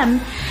follow them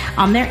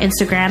on their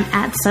Instagram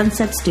at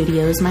Sunset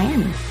Studios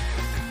Miami.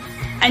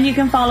 And you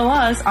can follow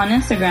us on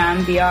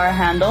Instagram via our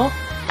handle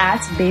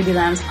at Baby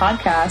Lambs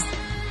Podcast.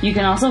 You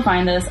can also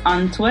find us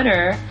on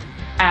Twitter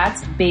at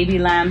Baby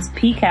Lambs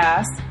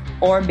PCast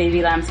or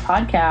Baby Lambs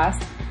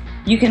Podcast.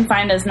 You can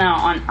find us now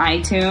on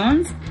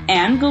iTunes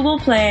and Google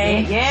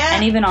Play,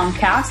 and even on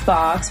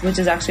CastBox, which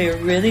is actually a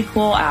really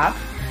cool app.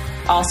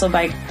 Also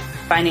by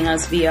finding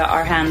us via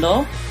our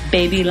handle,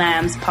 Baby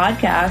Lambs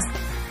Podcast,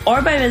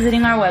 or by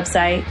visiting our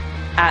website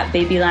at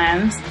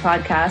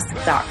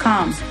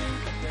babylambspodcast.com.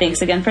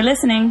 Thanks again for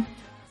listening.